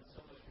you've done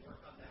so much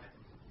work on that.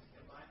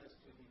 Combine those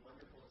two would be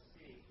wonderful to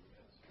see.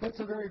 That's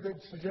a very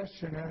good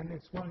suggestion, and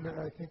it's one that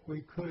I think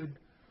we could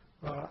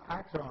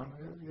act on,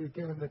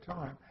 given the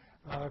time,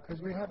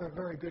 because we have a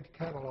very good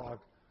catalog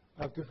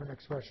of different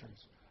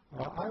expressions.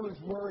 I was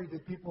worried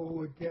that people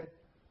would get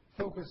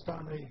focused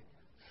on the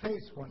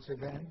face once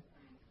again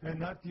and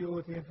not deal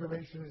with the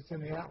information that's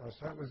in the atlas.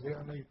 That was the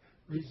only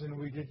reason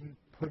we didn't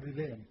put it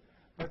in.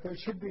 But there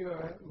should be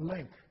a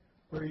link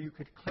where you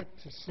could click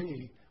to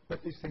see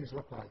what these things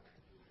look like.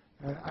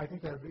 I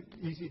think that would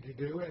be easy to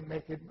do and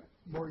make it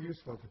more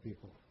useful to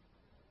people.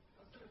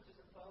 Also, just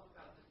a follow-up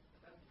about this.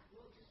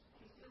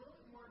 Can you say a little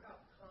bit more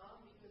about calm?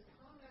 Because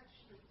calm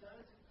actually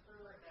does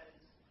occur as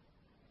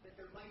that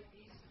there might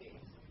be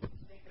space.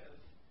 Think of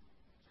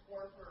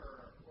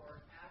torpor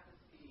or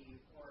apathy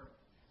or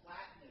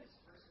flatness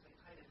versus a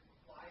kind of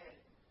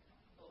quiet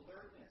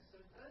alertness.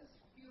 So it does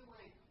feel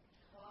like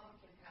calm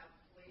can have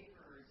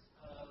flavors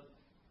of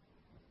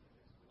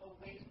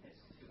awakeness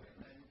to it.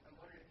 And I'm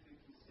wondering if you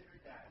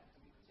considered that,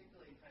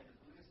 particularly in kind of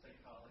Buddhist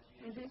psychology,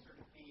 and just sort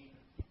of being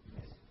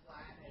this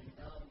flat and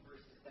numb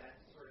versus that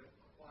sort of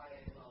quiet,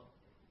 well.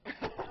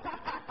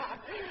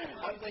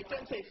 I was like,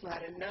 don't say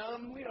flat and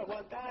numb. We don't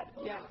want that.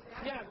 Well, Yeah.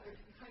 Exactly. Yeah. There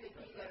can kind of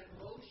be that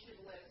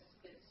emotionless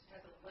that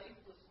has a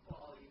lifeless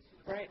quality to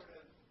it, Right.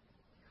 sort of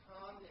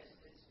calmness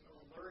that's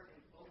alert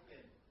and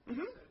open.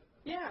 Mm-hmm.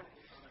 Yeah.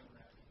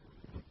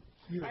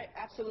 You.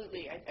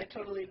 Absolutely. I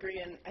totally agree.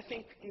 And I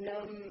think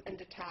numb and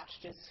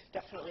detached is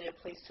definitely a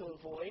place to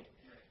avoid.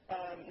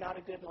 Not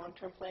a good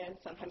long-term plan.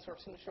 Sometimes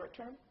works in the short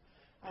term.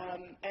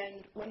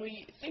 And when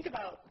we think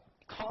about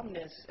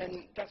calmness,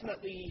 and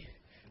definitely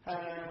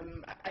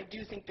I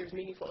do think there's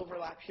meaningful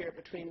overlap here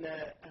between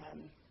the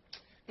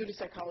Buddhist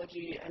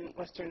psychology and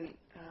Western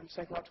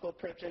psychological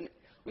approach. And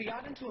We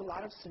got into a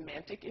lot of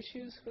semantic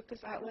issues with this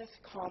atlas.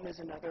 Calm is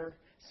another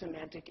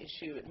semantic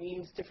issue. It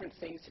means different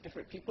things to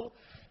different people.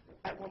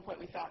 At one point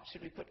we thought,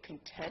 should we put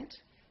content?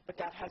 But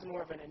that has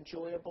more of an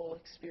enjoyable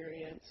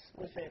experience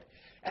with it.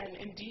 And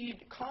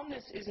indeed,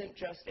 calmness isn't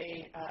just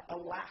a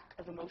lack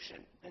of emotion.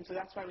 And so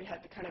that's why we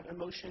had the kind of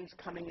emotions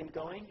coming and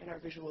going in our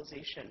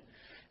visualization.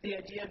 The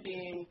idea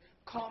being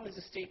calm is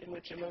a state in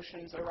which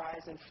emotions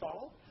arise and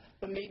fall,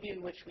 but maybe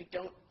in which we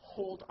don't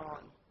hold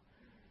on.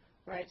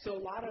 Right? So a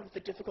lot of the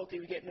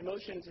difficulty we get in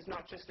emotions is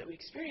not just that we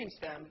experience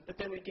them, but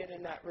then we get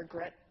in that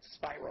regret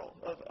spiral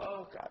of,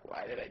 oh, God,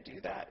 why did I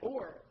do that?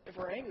 Or if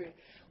we're angry,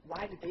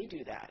 why did they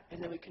do that?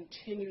 And then we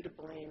continue to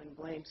blame and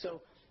blame.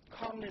 So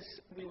calmness,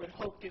 we would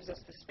hope, gives us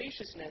the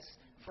spaciousness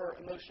for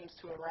emotions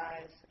to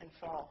arise and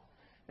fall.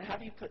 Now, how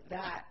do you put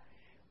that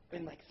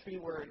in like 3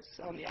 words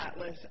on the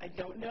atlas? I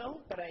don't know,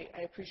 but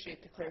I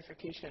appreciate the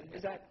clarification.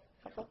 Is that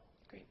helpful?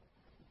 Great.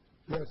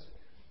 Yes.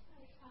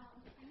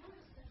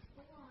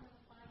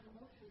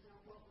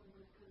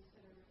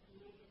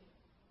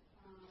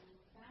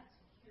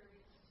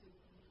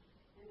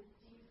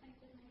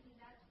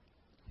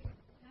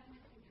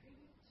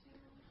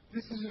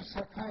 This is a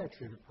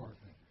psychiatry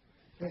department.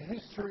 The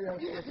history of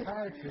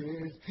psychiatry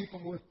is people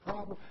with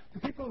problems. The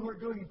people who are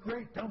doing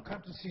great don't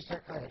come to see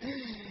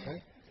psychiatrists.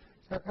 Okay?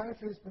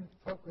 Psychiatry has been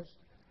focused,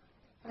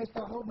 as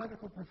the whole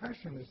medical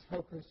profession is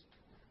focused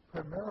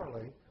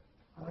primarily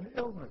on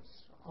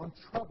illness, on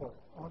trouble,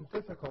 on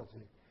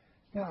difficulty.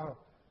 Now,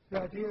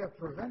 the idea of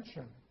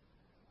prevention,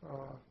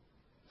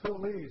 Phil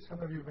Lee,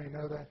 some of you may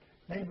know that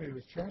name, he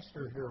was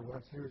chancellor here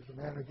once. He was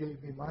the man who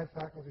gave me my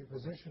faculty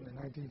position in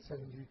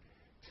 1972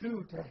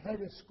 to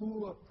head a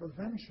school of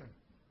prevention.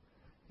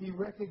 He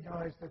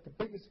recognized that the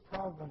biggest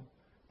problem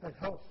that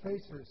health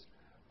faces,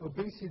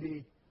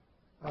 obesity,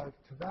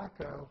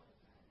 tobacco,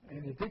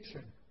 and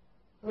addiction,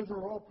 those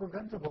are all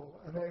preventable,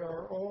 and they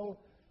are all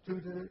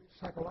due to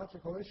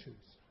psychological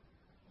issues.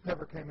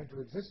 Never came into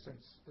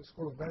existence. The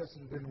School of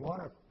Medicine didn't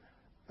want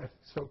a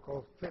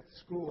so-called 5th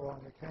school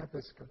on the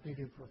campus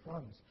competing for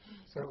funds,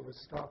 so it was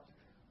stopped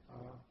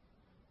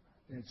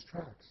in its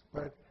tracks.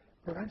 But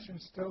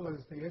prevention still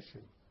is the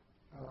issue.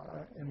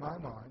 In my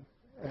mind,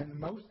 and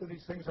most of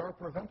these things are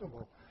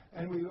preventable.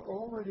 And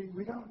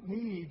we don't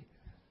need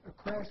a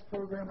crash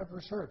program of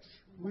research.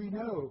 We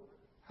know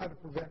how to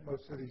prevent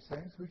most of these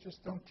things. We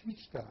just don't teach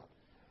that.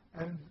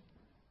 And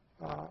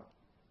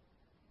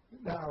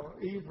now,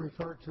 Eve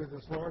referred to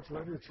this large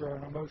literature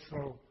on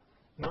emotional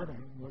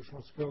learning,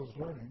 emotional skills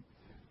learning.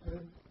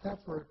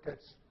 That's where it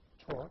gets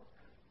taught.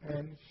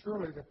 And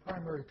surely the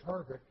primary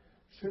target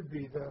should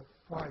be the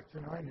 5 to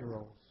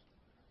 9-year-olds.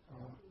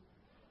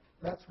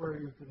 That's where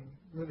you can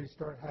really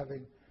start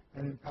having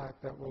an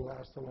impact that will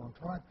last a long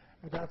time.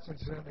 And that's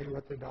incidentally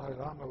what the Dalai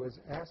Lama was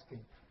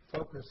asking.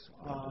 Focus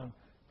on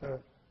the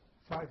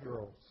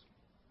 5-year-olds.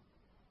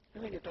 I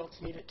think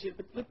adults need it too.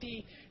 But with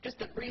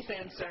just a brief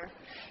answer,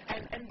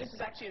 and this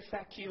is actually a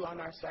FAQ on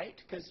our site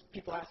because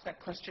people ask that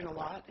question a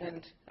lot.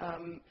 And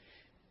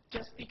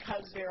just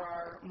because there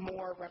are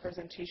more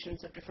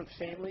representations of different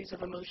families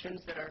of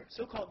emotions that are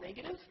so-called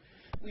negative,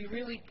 we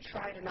really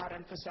try to not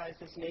emphasize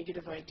this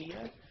negative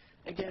idea.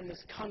 Again,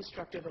 this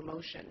constructive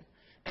emotion.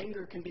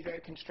 Anger can be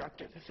very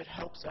constructive if it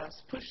helps us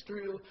push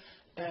through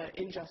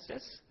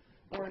injustice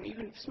or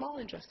even small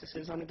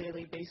injustices on a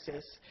daily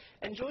basis.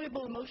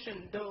 Enjoyable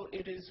emotion, though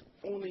it is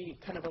only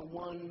kind of a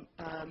one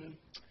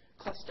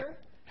cluster,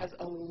 has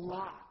a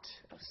lot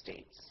of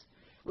states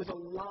with a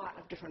lot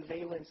of different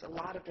valence, a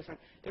lot of different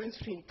difference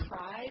between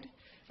pride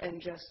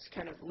and just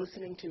kind of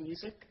listening to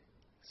music.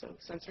 So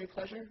sensory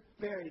pleasure,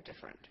 very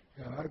different.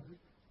 Yeah,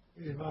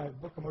 in my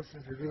book,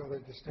 Emotions Revealed,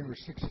 I distinguish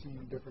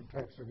 16 different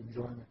types of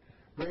enjoyment,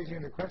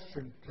 raising the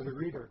question to the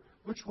reader,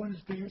 which ones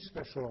do you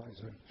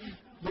specialize in?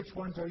 Which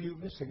ones are you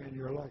missing in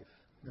your life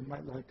and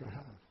might like to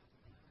have?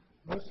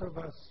 Most of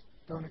us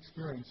don't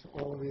experience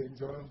all the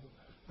enjoyable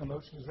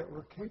emotions that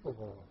we're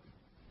capable of.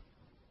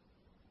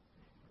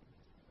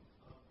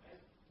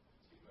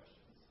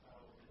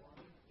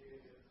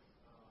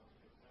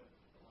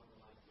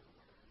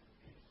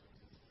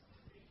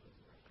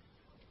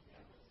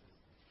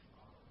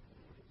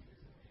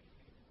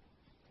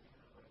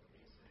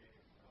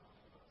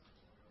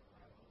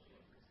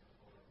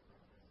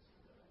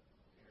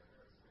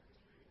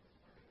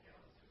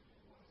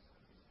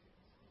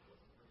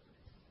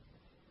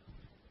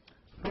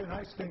 A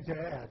nice thing to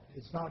add.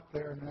 It's not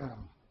there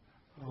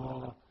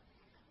now.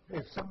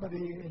 If somebody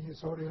in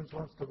this audience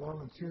wants to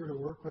volunteer to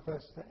work with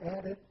us to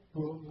add it,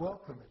 we'll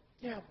welcome it.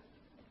 Yeah.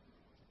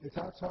 It's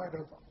outside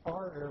of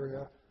our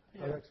area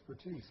of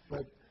expertise,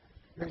 but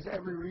there's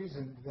every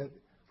reason that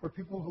for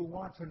people who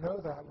want to know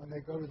that when they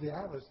go to the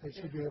atlas, they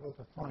should be able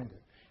to find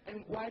it.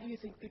 And why do you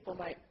think people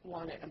might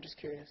want it? I'm just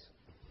curious.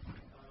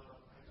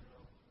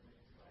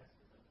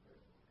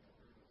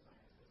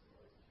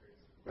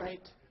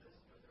 Right.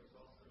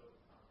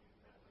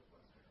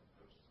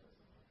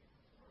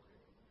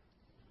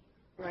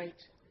 Right.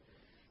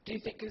 Do you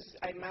think, because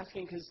I'm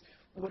asking because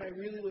what I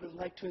really would have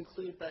liked to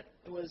include but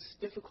it was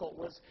difficult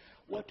was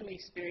what do we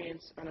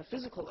experience on a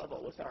physical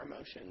level with our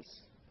emotions?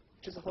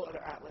 which is a whole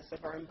other atlas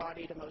of our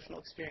embodied emotional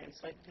experience.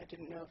 I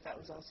didn't know if that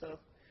was also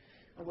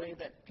a way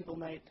that people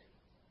might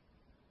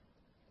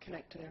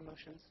connect to their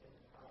emotions.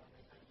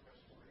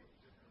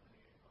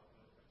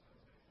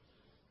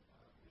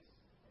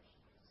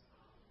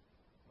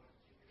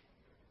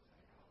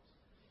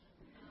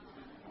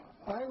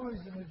 I was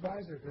an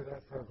advisor to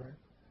that program,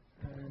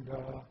 and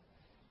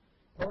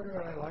part of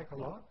it I like a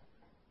lot.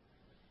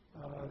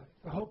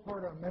 The whole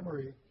part on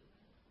memory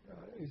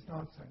is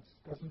nonsense.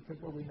 Doesn't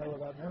fit what we know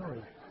about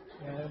memory.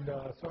 And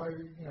so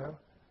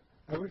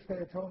I wish they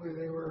had told me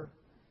they were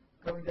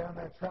going down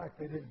that track.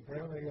 They didn't.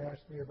 They only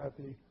asked me about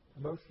the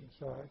emotion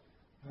side,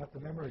 not the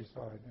memory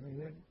side. I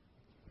mean,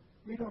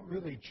 we don't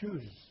really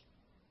choose.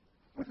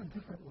 What a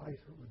different life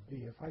it would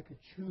be if I could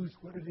choose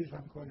what it is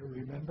I'm going to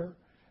remember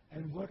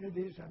and what it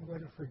is I'm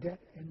going to forget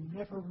and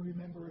never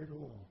remember at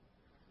all.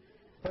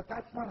 But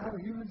that's not how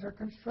humans are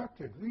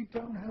constructed. We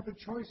don't have a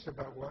choice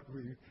about what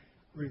we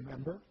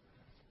remember.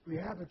 We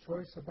have a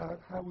choice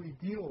about how we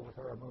deal with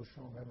our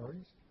emotional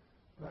memories,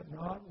 but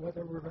not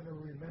whether we're going to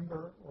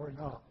remember or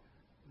not.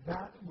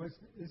 That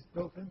is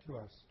built into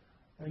us.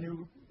 And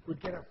you would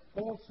get a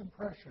false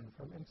impression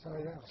from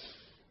inside out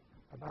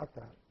about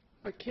that.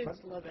 But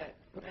kids love it,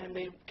 and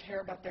they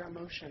care about their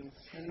emotions,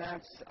 and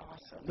that's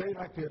awesome. They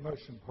like the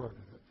emotion part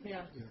of it.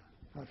 Yeah.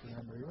 Not the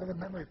memory. Well, the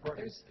memory part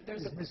is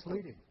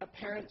misleading. A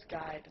parent's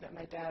guide that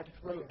my dad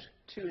wrote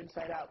to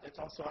Inside Out that's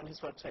also on his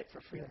website for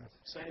free. Yes.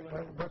 So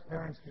anyone what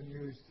parents can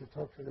use to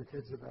talk to their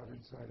kids about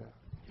Inside Out.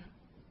 Yeah.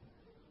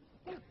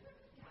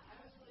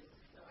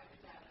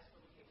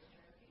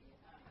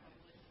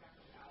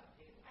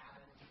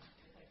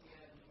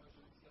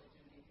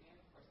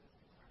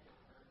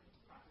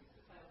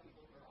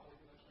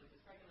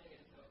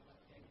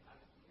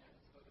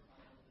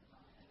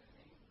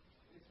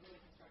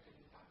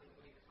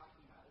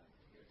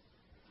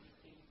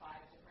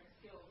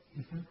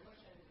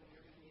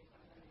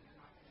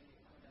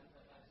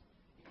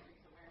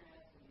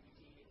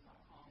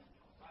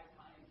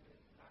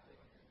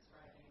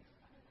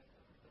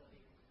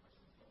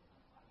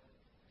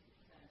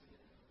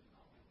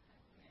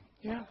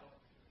 Yeah.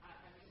 I'm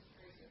just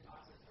curious your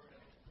thoughts on sort of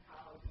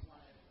how you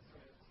want to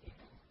sort of take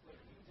what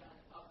you've done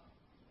up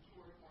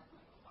toward more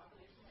clinical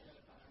population. I know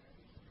it's not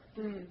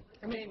an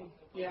I mean,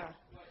 yeah.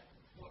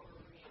 What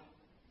we're bringing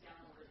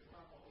downward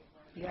from what we've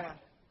learned. Yeah.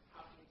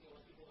 How can we deal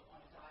with people that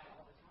want to die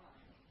all the time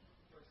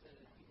versus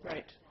people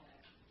Right. that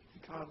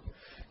want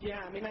to.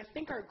 Yeah, I mean, I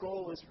think our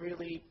goal was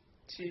really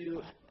to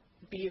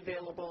be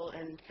available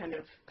and kind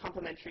of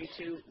complementary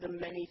to the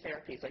many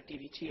therapies like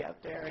DBT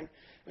out there. And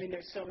I mean,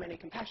 there's so many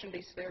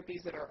compassion-based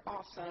therapies that are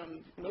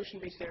awesome,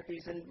 emotion-based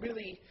therapies, and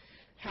really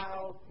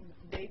how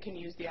they can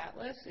use the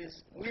Atlas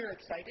is we're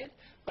excited,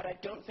 but I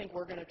don't think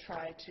we're going to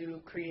try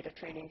to create a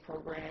training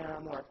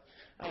program or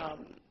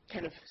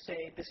kind of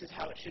say this is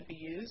how it should be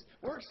used.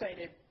 We're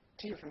excited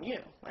to hear from you.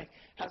 Like,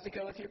 how's it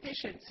go with your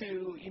patients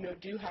who,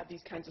 do have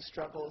these kinds of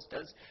struggles?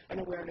 Does an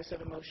awareness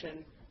of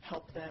emotion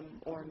help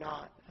them or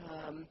not?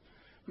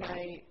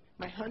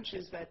 My hunch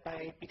is that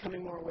by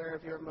becoming more aware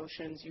of your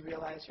emotions, you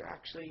realize you're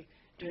actually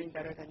doing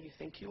better than you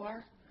think you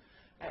are.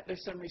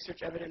 There's some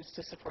research evidence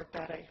to support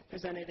that. I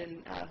presented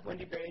in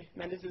Wendy Bray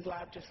Mendez's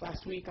lab just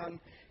last week on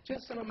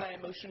just some of my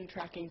emotion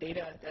tracking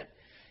data that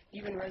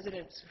even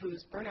residents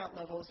whose burnout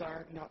levels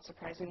are not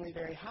surprisingly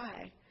very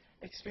high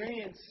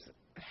experience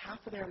half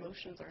of their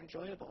emotions are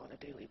enjoyable on a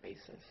daily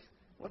basis.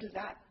 What's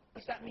that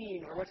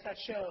mean, or what's that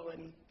show?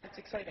 And it's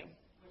exciting.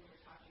 When you're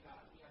talking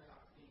about ER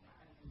docs being,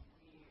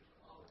 we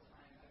all the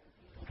time,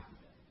 people ask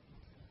us,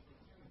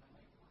 I'm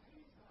like, why are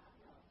you so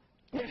happy?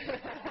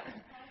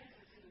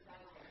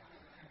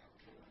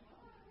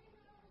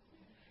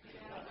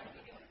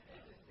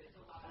 It's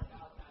a lot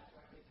about that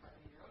directly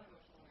targeting your own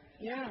emotional awareness.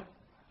 Yeah.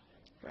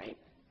 Right.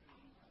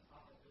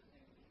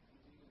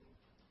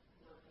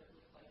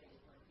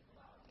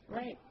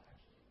 Right.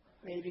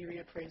 Maybe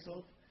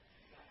reappraisal.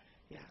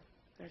 Yeah.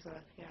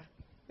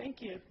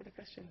 Thank you for the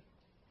question.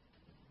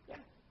 Yeah.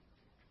 In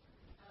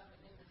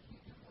the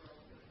future world,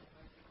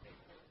 I think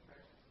the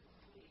expressions is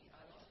sweet.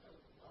 I also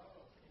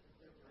love in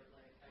the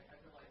liver, like I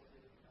realize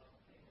that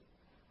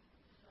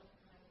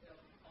sometimes there'll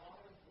be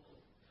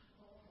audible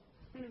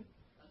tones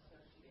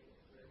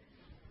associated with.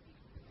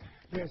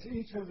 Yes,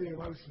 each of the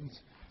emotions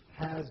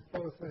has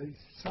both a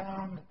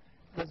sound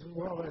as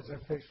well as a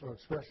facial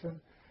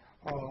expression.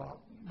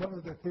 One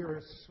of the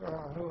theorists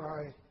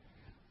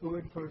who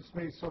influenced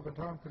me, Sylvan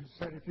Tompkins,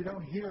 said if you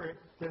don't hear it,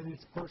 then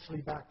it's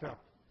partially backed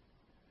up.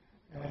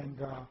 And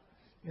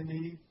in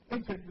the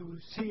infant, you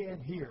see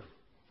and hear.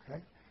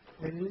 Okay,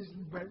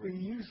 but we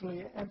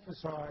usually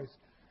emphasize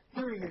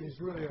hearing it is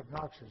really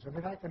obnoxious. I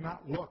mean, I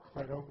cannot look if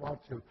I don't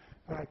want to,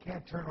 but I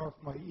can't turn off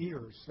my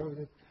ears. So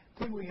the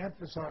thing we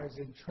emphasize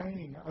in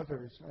training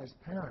others as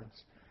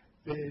parents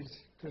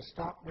is to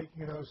stop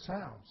making those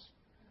sounds.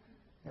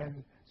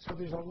 And so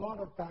there's a lot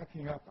of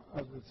backing up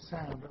of the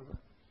sound of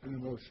an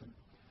emotion.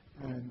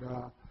 And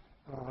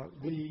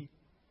we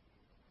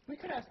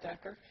could ask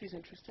Decker if he's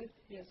interested.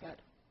 He has that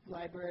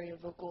library of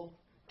vocal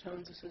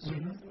tones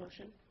associated with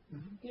emotion.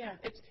 Yeah,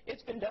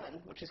 it's been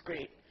done, which is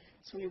great.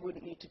 So we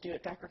wouldn't need to do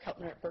it. Dr.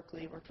 Keltner at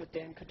Berkeley worked with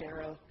Dan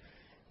Codero.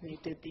 They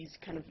did these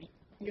kind of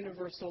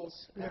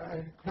universals. Yeah,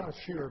 and Klaus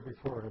Scheer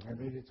before him. I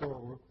mean, it's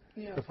all,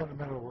 the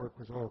fundamental work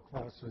was all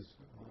Klaus's,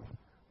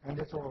 and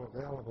it's all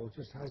available. It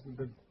just hasn't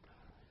been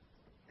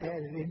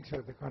added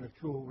into the kind of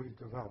tool we've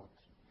developed.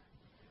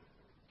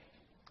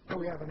 But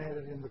we haven't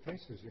added in the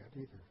faces yet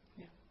either.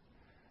 Yeah.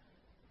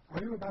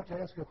 Are you about to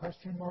ask a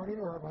question, Marty,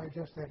 or am I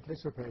just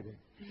anticipating?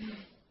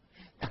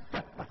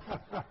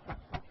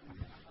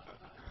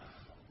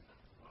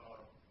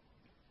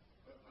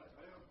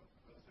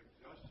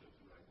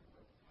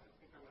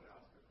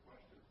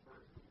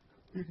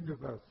 You can do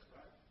both.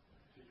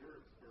 To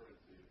your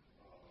experience,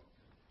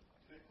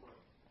 take what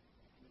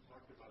you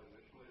talked about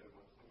initially and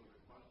what some of the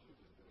questions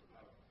have been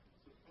about.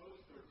 Suppose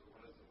there's a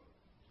resident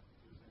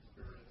who's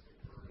experiencing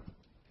burnout,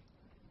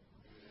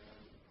 and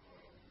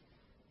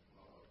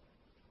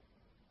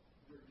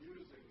you're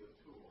using the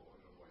tool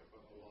in a way,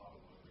 but a lot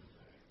of other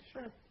things.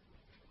 Sure.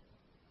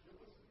 Give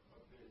us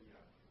a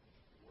vignette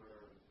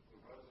where the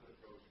resident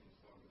goes from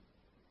some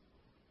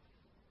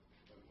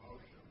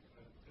emotion,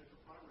 and take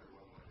a primary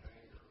one like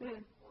anger.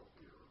 Or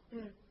fear,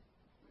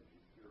 maybe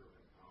fear of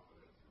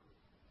incompetence or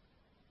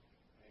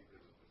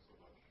anger that there's so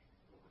much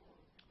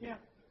overload.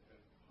 Yeah. And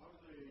how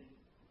do they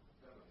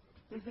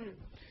benefit?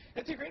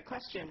 That's a great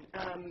question.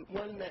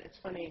 One that it's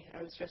funny.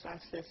 I was just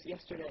asked this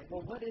yesterday.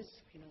 Well, what is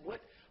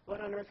what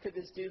on earth could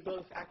this do?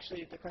 Both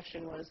actually, the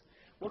question was,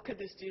 what could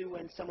this do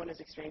when someone is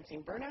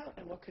experiencing burnout,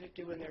 and what could it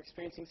do when they're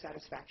experiencing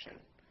satisfaction?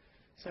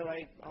 So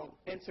I'll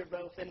answer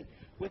both. And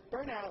with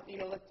burnout,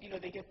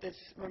 they get this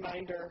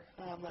reminder,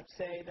 let's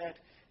say, that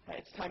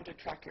it's time to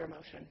track your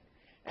emotion.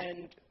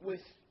 And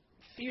with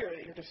fear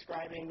that you're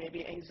describing,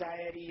 maybe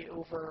anxiety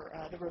over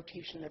the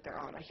rotation that they're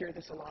on. I hear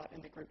this a lot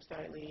in the groups that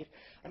I lead.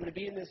 I'm going to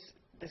be in this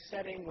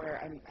setting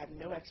where I have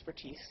no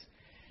expertise.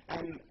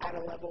 I'm at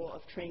a level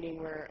of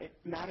training where it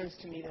matters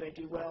to me that I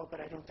do well,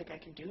 but I don't think I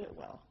can do it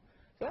well.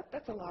 So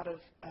that's a lot of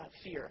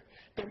fear.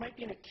 There might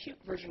be an acute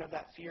version of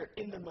that fear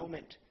in the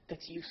moment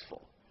that's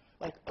useful.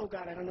 Like, oh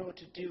God, I don't know what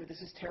to do.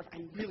 This is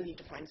terrifying. I really need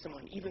to find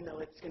someone, even though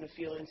it's going to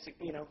feel,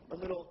 a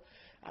little,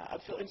 I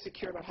feel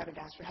insecure about having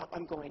to ask for help.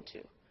 I'm going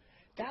to.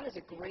 That is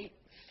a great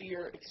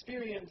fear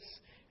experience,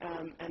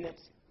 and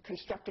it's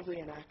constructively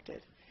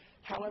enacted.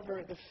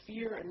 However, the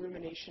fear and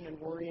rumination and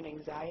worry and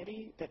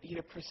anxiety that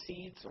either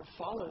precedes or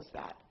follows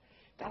that,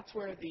 that's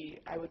where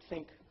I would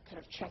think, kind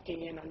of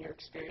checking in on your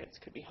experience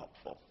could be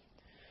helpful.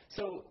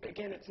 So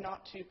again, it's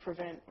not to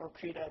prevent or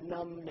create a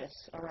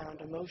numbness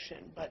around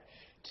emotion, but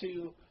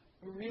to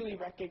really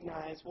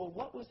recognize, well,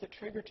 what was the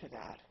trigger to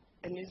that?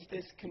 And is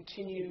this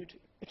continued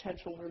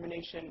potential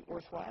rumination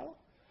worthwhile?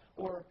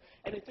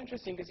 And it's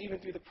interesting because even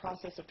through the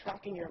process of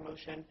tracking your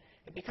emotion,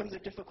 it becomes a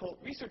difficult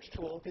research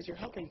tool because you're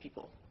helping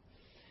people,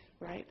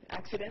 right?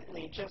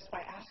 Accidentally, just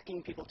by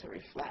asking people to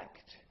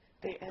reflect,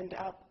 they end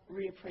up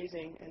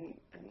reappraising and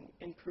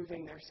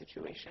improving their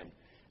situation.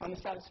 On the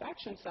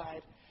satisfaction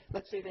side,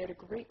 let's say they had a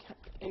great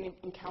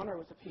encounter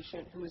with a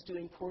patient who was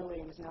doing poorly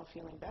and was now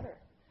feeling better.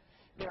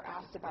 They're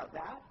asked about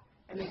that,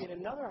 and they get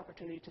another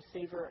opportunity to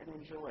savor and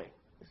enjoy.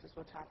 This is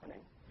what's happening.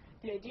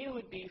 The idea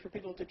would be for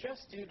people to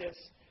just do this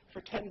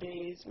for 10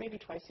 days, maybe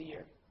twice a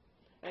year.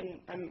 And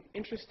I'm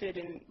interested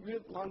in real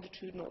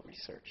longitudinal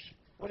research.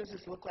 What does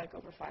this look like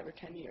over 5 or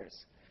 10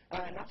 years?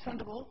 Not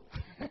fundable,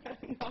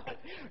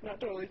 not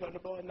totally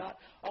fundable, and not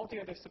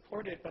altogether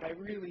supported, but I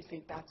really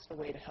think that's the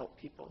way to help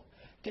people.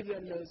 Give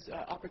them those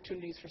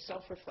opportunities for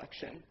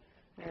self-reflection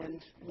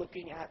and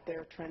looking at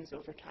their trends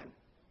over time.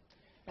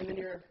 And then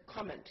your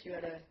comment. You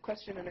had a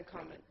question and a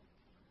comment.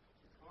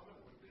 The comment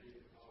would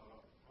be,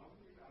 on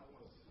the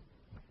atlas,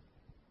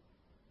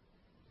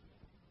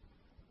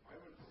 I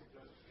would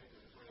suggest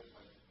taking a phrase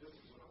like, this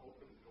is an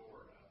open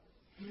door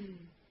atlas. Meaning,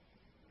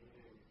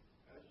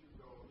 as you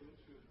go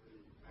into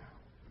the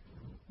map,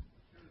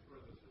 here's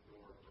where there's a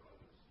door for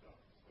other stuff.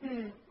 So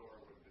the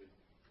door would be,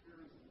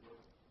 here's what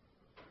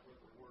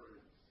the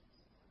words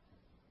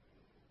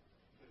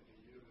can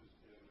be used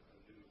in a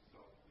new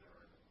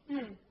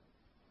self-narrative.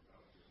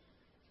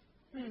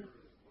 Here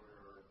is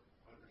where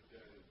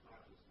understanding is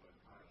not just my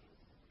conscious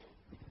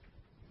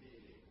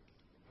meaning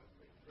that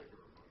may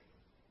trigger emotion.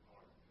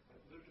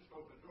 They're just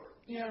open doors.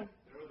 Yeah.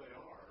 There they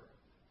are,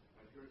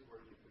 and here's where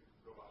you could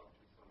go out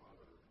to some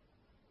other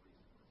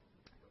resource.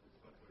 But it's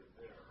not right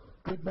there.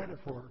 Good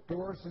metaphor.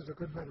 Doors is a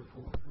good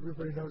metaphor.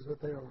 Everybody knows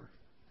what they are,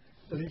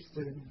 at least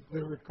in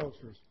literate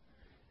cultures.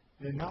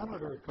 In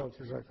non-literate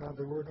cultures, I found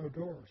there were no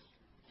doors.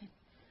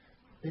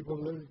 People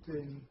lived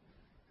in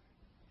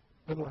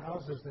little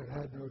houses that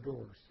had no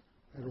doors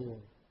at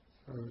all.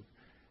 So you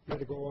had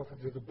to go off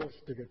into the bush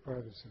to get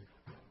privacy.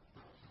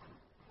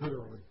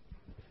 Literally.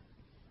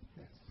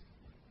 Yes.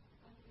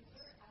 Is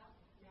your app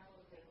now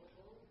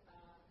available?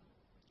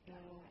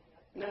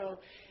 No.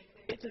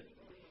 It's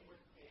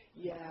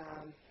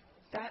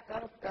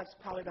that's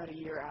probably about a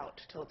year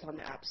out till it's on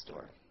the App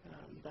Store.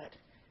 But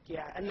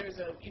yeah, and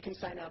you can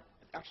sign up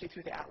actually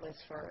through the Atlas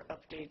for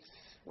updates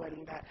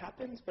when that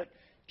happens, but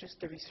just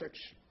the research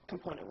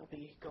component will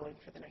be going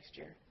for the next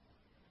year.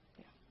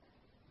 Yeah.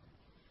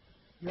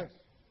 Yes.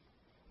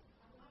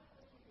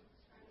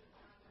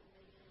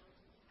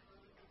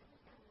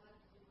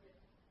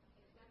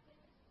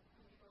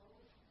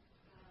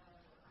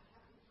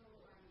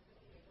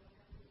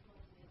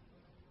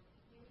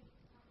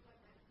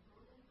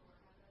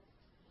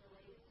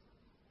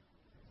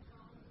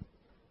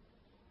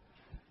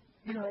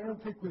 You know, I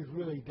don't think we've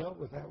really dealt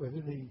with that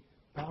within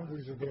the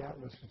boundaries of the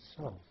atlas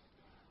itself.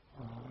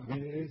 I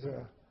mean, it is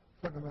a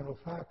fundamental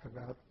fact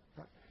about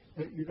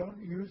that you don't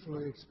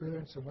usually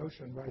experience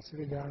emotion by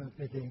sitting down and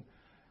thinking,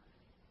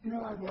 you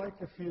know, I'd like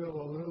to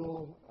feel a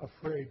little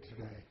afraid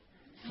today.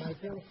 Can I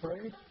feel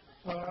afraid?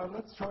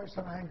 Let's try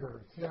some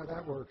anger. See how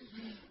that works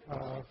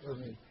for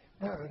me.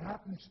 No, it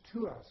happens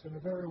to us, and the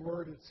very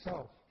word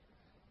itself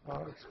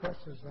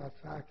expresses that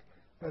fact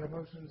that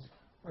emotions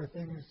are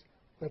things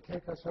that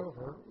take us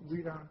over.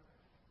 We don't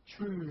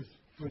choose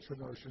which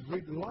emotions.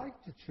 We'd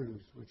like to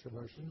choose which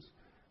emotions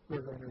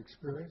we're going to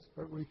experience,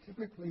 but we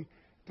typically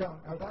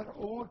don't. Now, that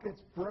all gets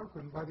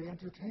broken by the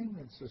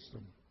entertainment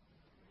system,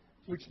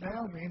 which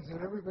now means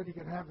that everybody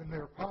can have in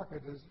their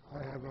pocket is,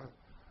 I have a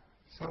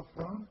cell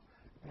phone,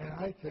 and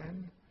I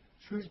can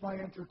choose my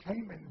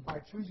entertainment. By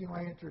choosing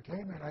my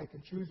entertainment, I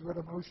can choose what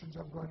emotions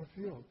I'm going to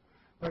feel.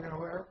 Am I going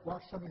to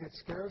watch something that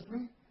scares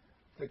me,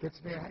 that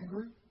gets me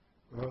angry?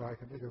 Well, I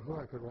can think of who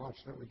I could watch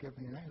that would get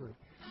me angry.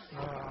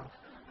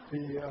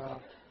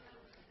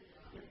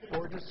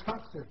 Or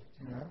disgusted,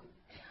 you know.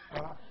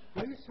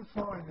 I used to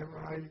find that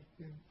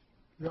in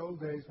the old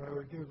days when I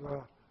would give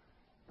a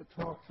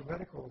talk to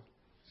medical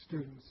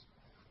students,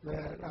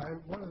 that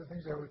one of the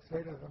things I would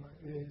say to them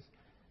is,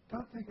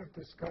 don't think of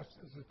disgust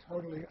as a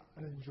totally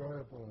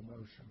unenjoyable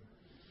emotion.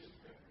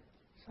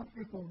 Some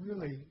people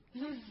really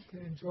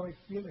can enjoy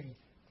feeling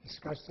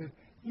disgusted,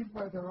 even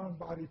by their own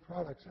body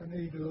products, and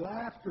the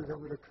laughter that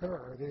would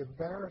occur, the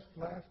embarrassed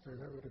laughter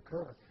that would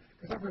occur,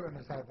 because everyone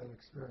has had that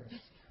experience,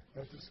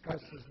 that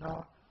disgust is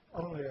not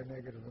only a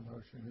negative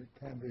emotion, it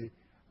can be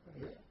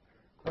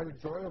quite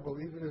enjoyable,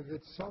 even if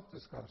it's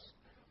self-disgust,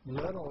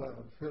 let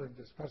alone feeling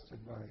disgusted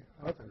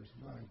by others.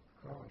 My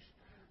gosh,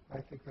 I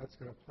think that's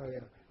going to play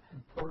an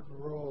important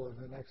role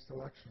in the next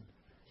election,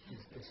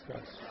 is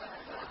disgust.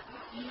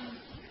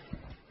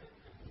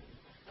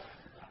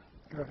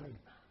 Go ahead.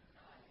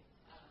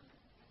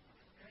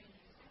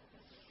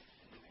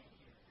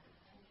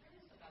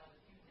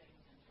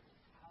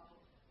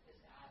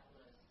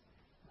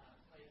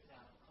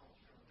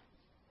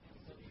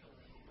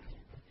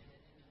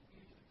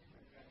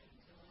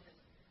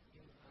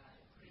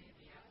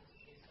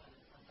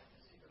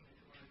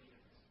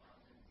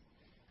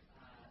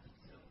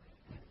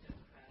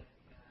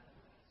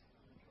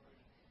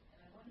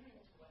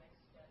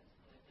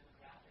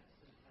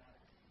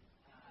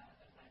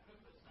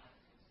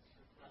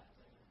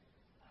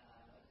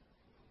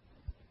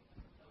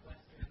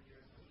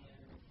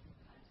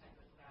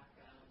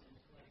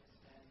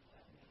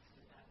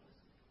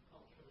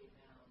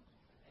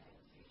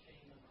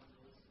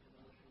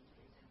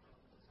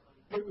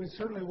 It was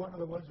certainly one of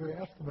the ones we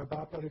asked them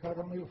about, but it got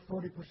only a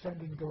 40%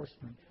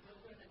 endorsement.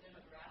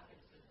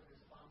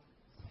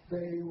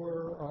 They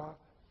were,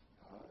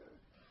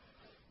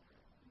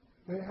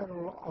 they had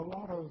a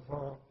lot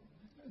of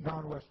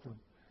non-Western.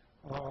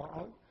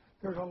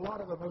 There's a lot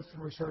of emotion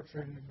research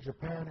in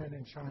Japan and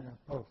in China,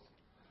 both.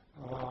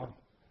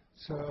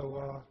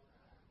 So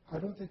I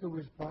don't think it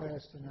was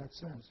biased in that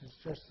sense. It's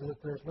just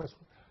that there's less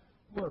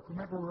work.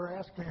 Remember, we're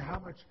asking how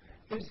much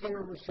is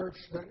there research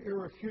that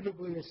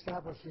irrefutably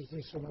establishes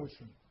this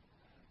emotion?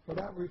 Well,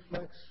 that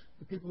reflects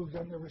the people who've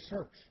done the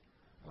research.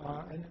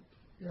 And,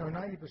 you know,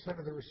 90%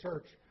 of the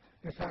research,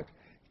 in fact,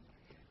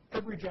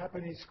 every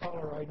Japanese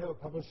scholar I know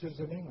publishes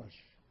in English.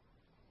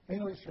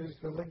 English is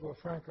the lingua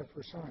franca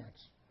for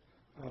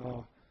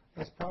science.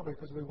 That's probably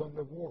because we won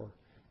the war.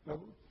 But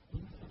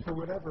for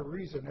whatever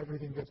reason,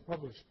 everything gets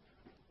published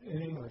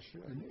in English,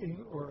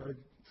 or a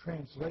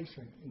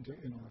translation into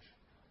English.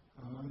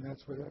 And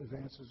that's where the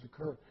advances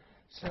occur.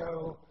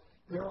 So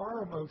there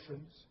are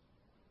emotions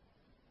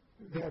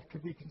that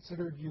could be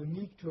considered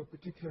unique to a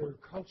particular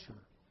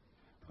culture.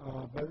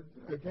 But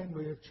again,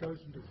 we have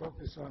chosen to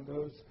focus on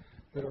those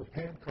that are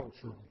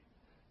pan-cultural.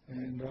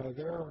 And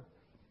there are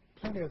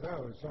plenty of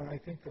those. And I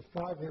think the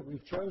 5 that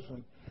we've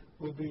chosen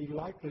will be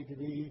likely to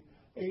be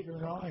 8 or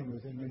 9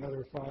 within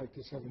another 5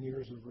 to 7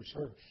 years of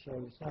research.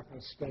 So it's not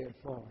going to stay at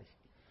 5.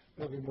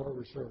 There'll be more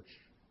research.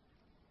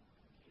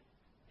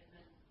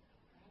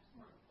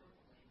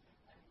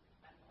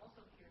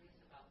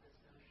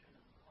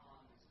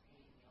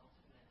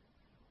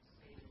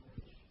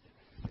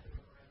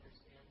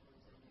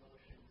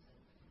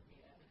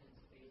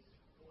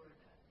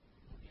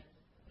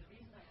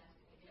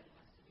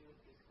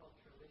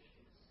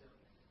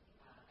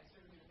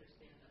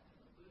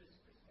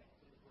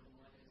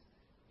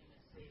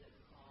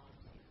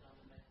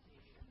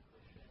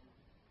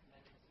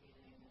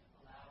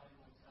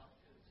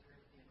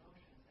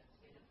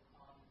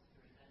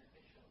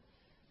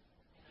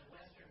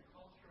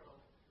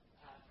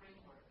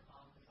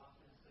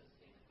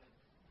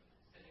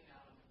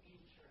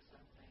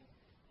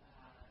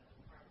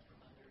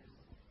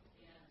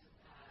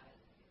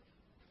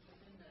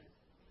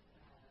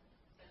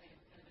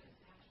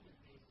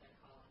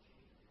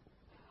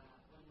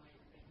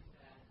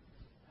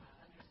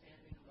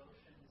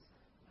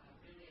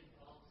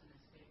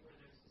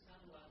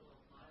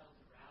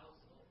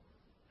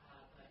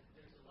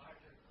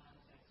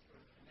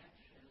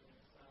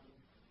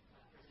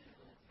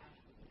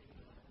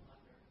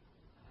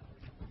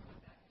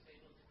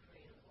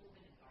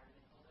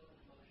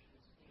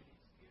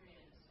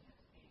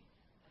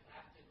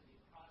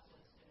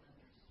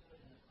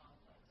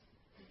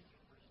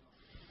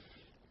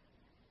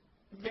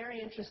 very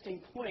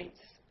interesting points.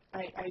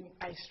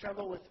 I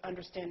struggle with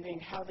understanding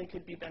how they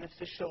could be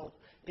beneficial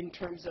in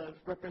terms of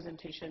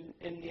representation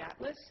in the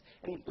atlas.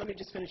 And let me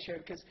just finish here,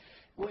 because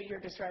what you're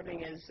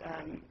describing is,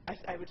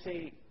 I would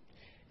say,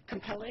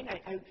 compelling.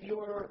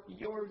 Your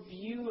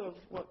view of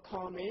what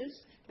calm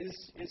is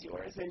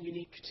yours and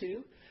unique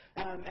too.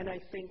 And I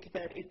think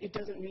that it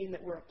doesn't mean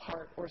that we're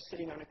apart or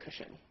sitting on a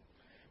cushion,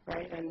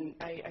 right? And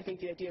I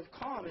think the idea of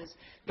calm is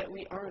that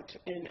we aren't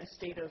in a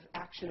state of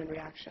action and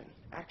reaction,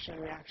 action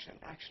and reaction,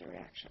 action and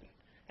reaction.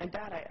 And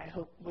that, I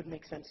hope, would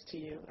make sense to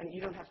you. And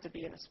you don't have to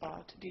be in a spa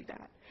to do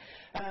that.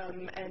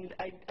 And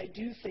I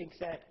do think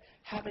that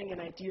having an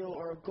ideal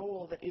or a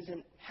goal that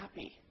isn't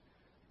happy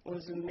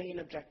was the main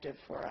objective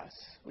for us.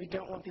 We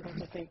don't want people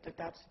to think that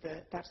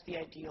that's the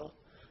ideal.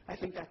 I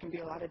think that can be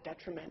a lot of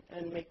detriment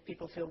and make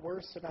people feel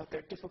worse about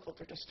their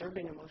difficult or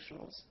disturbing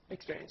emotional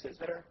experiences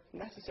that are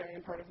necessary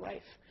and part of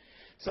life.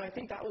 So I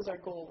think that was our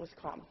goal with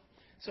calm.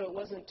 So it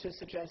wasn't to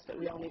suggest that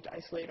we all need to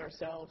isolate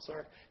ourselves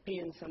or be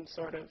in some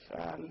sort of,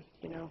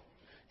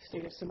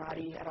 state of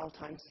samadhi at all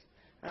times.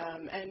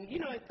 And,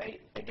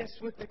 I guess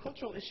with the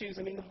cultural issues,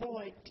 I mean, the whole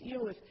idea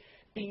with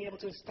being able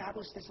to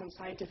establish this on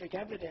scientific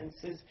evidence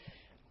is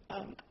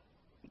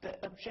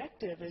the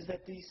objective is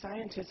that these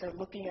scientists are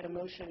looking at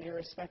emotion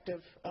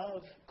irrespective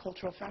of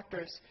cultural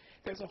factors.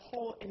 There's a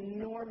whole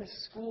enormous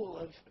school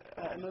of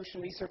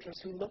emotion researchers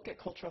who look at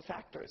cultural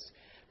factors.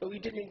 But we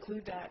didn't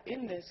include that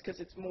in this because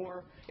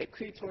it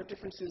creates more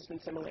differences than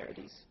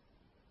similarities.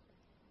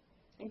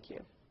 Thank you.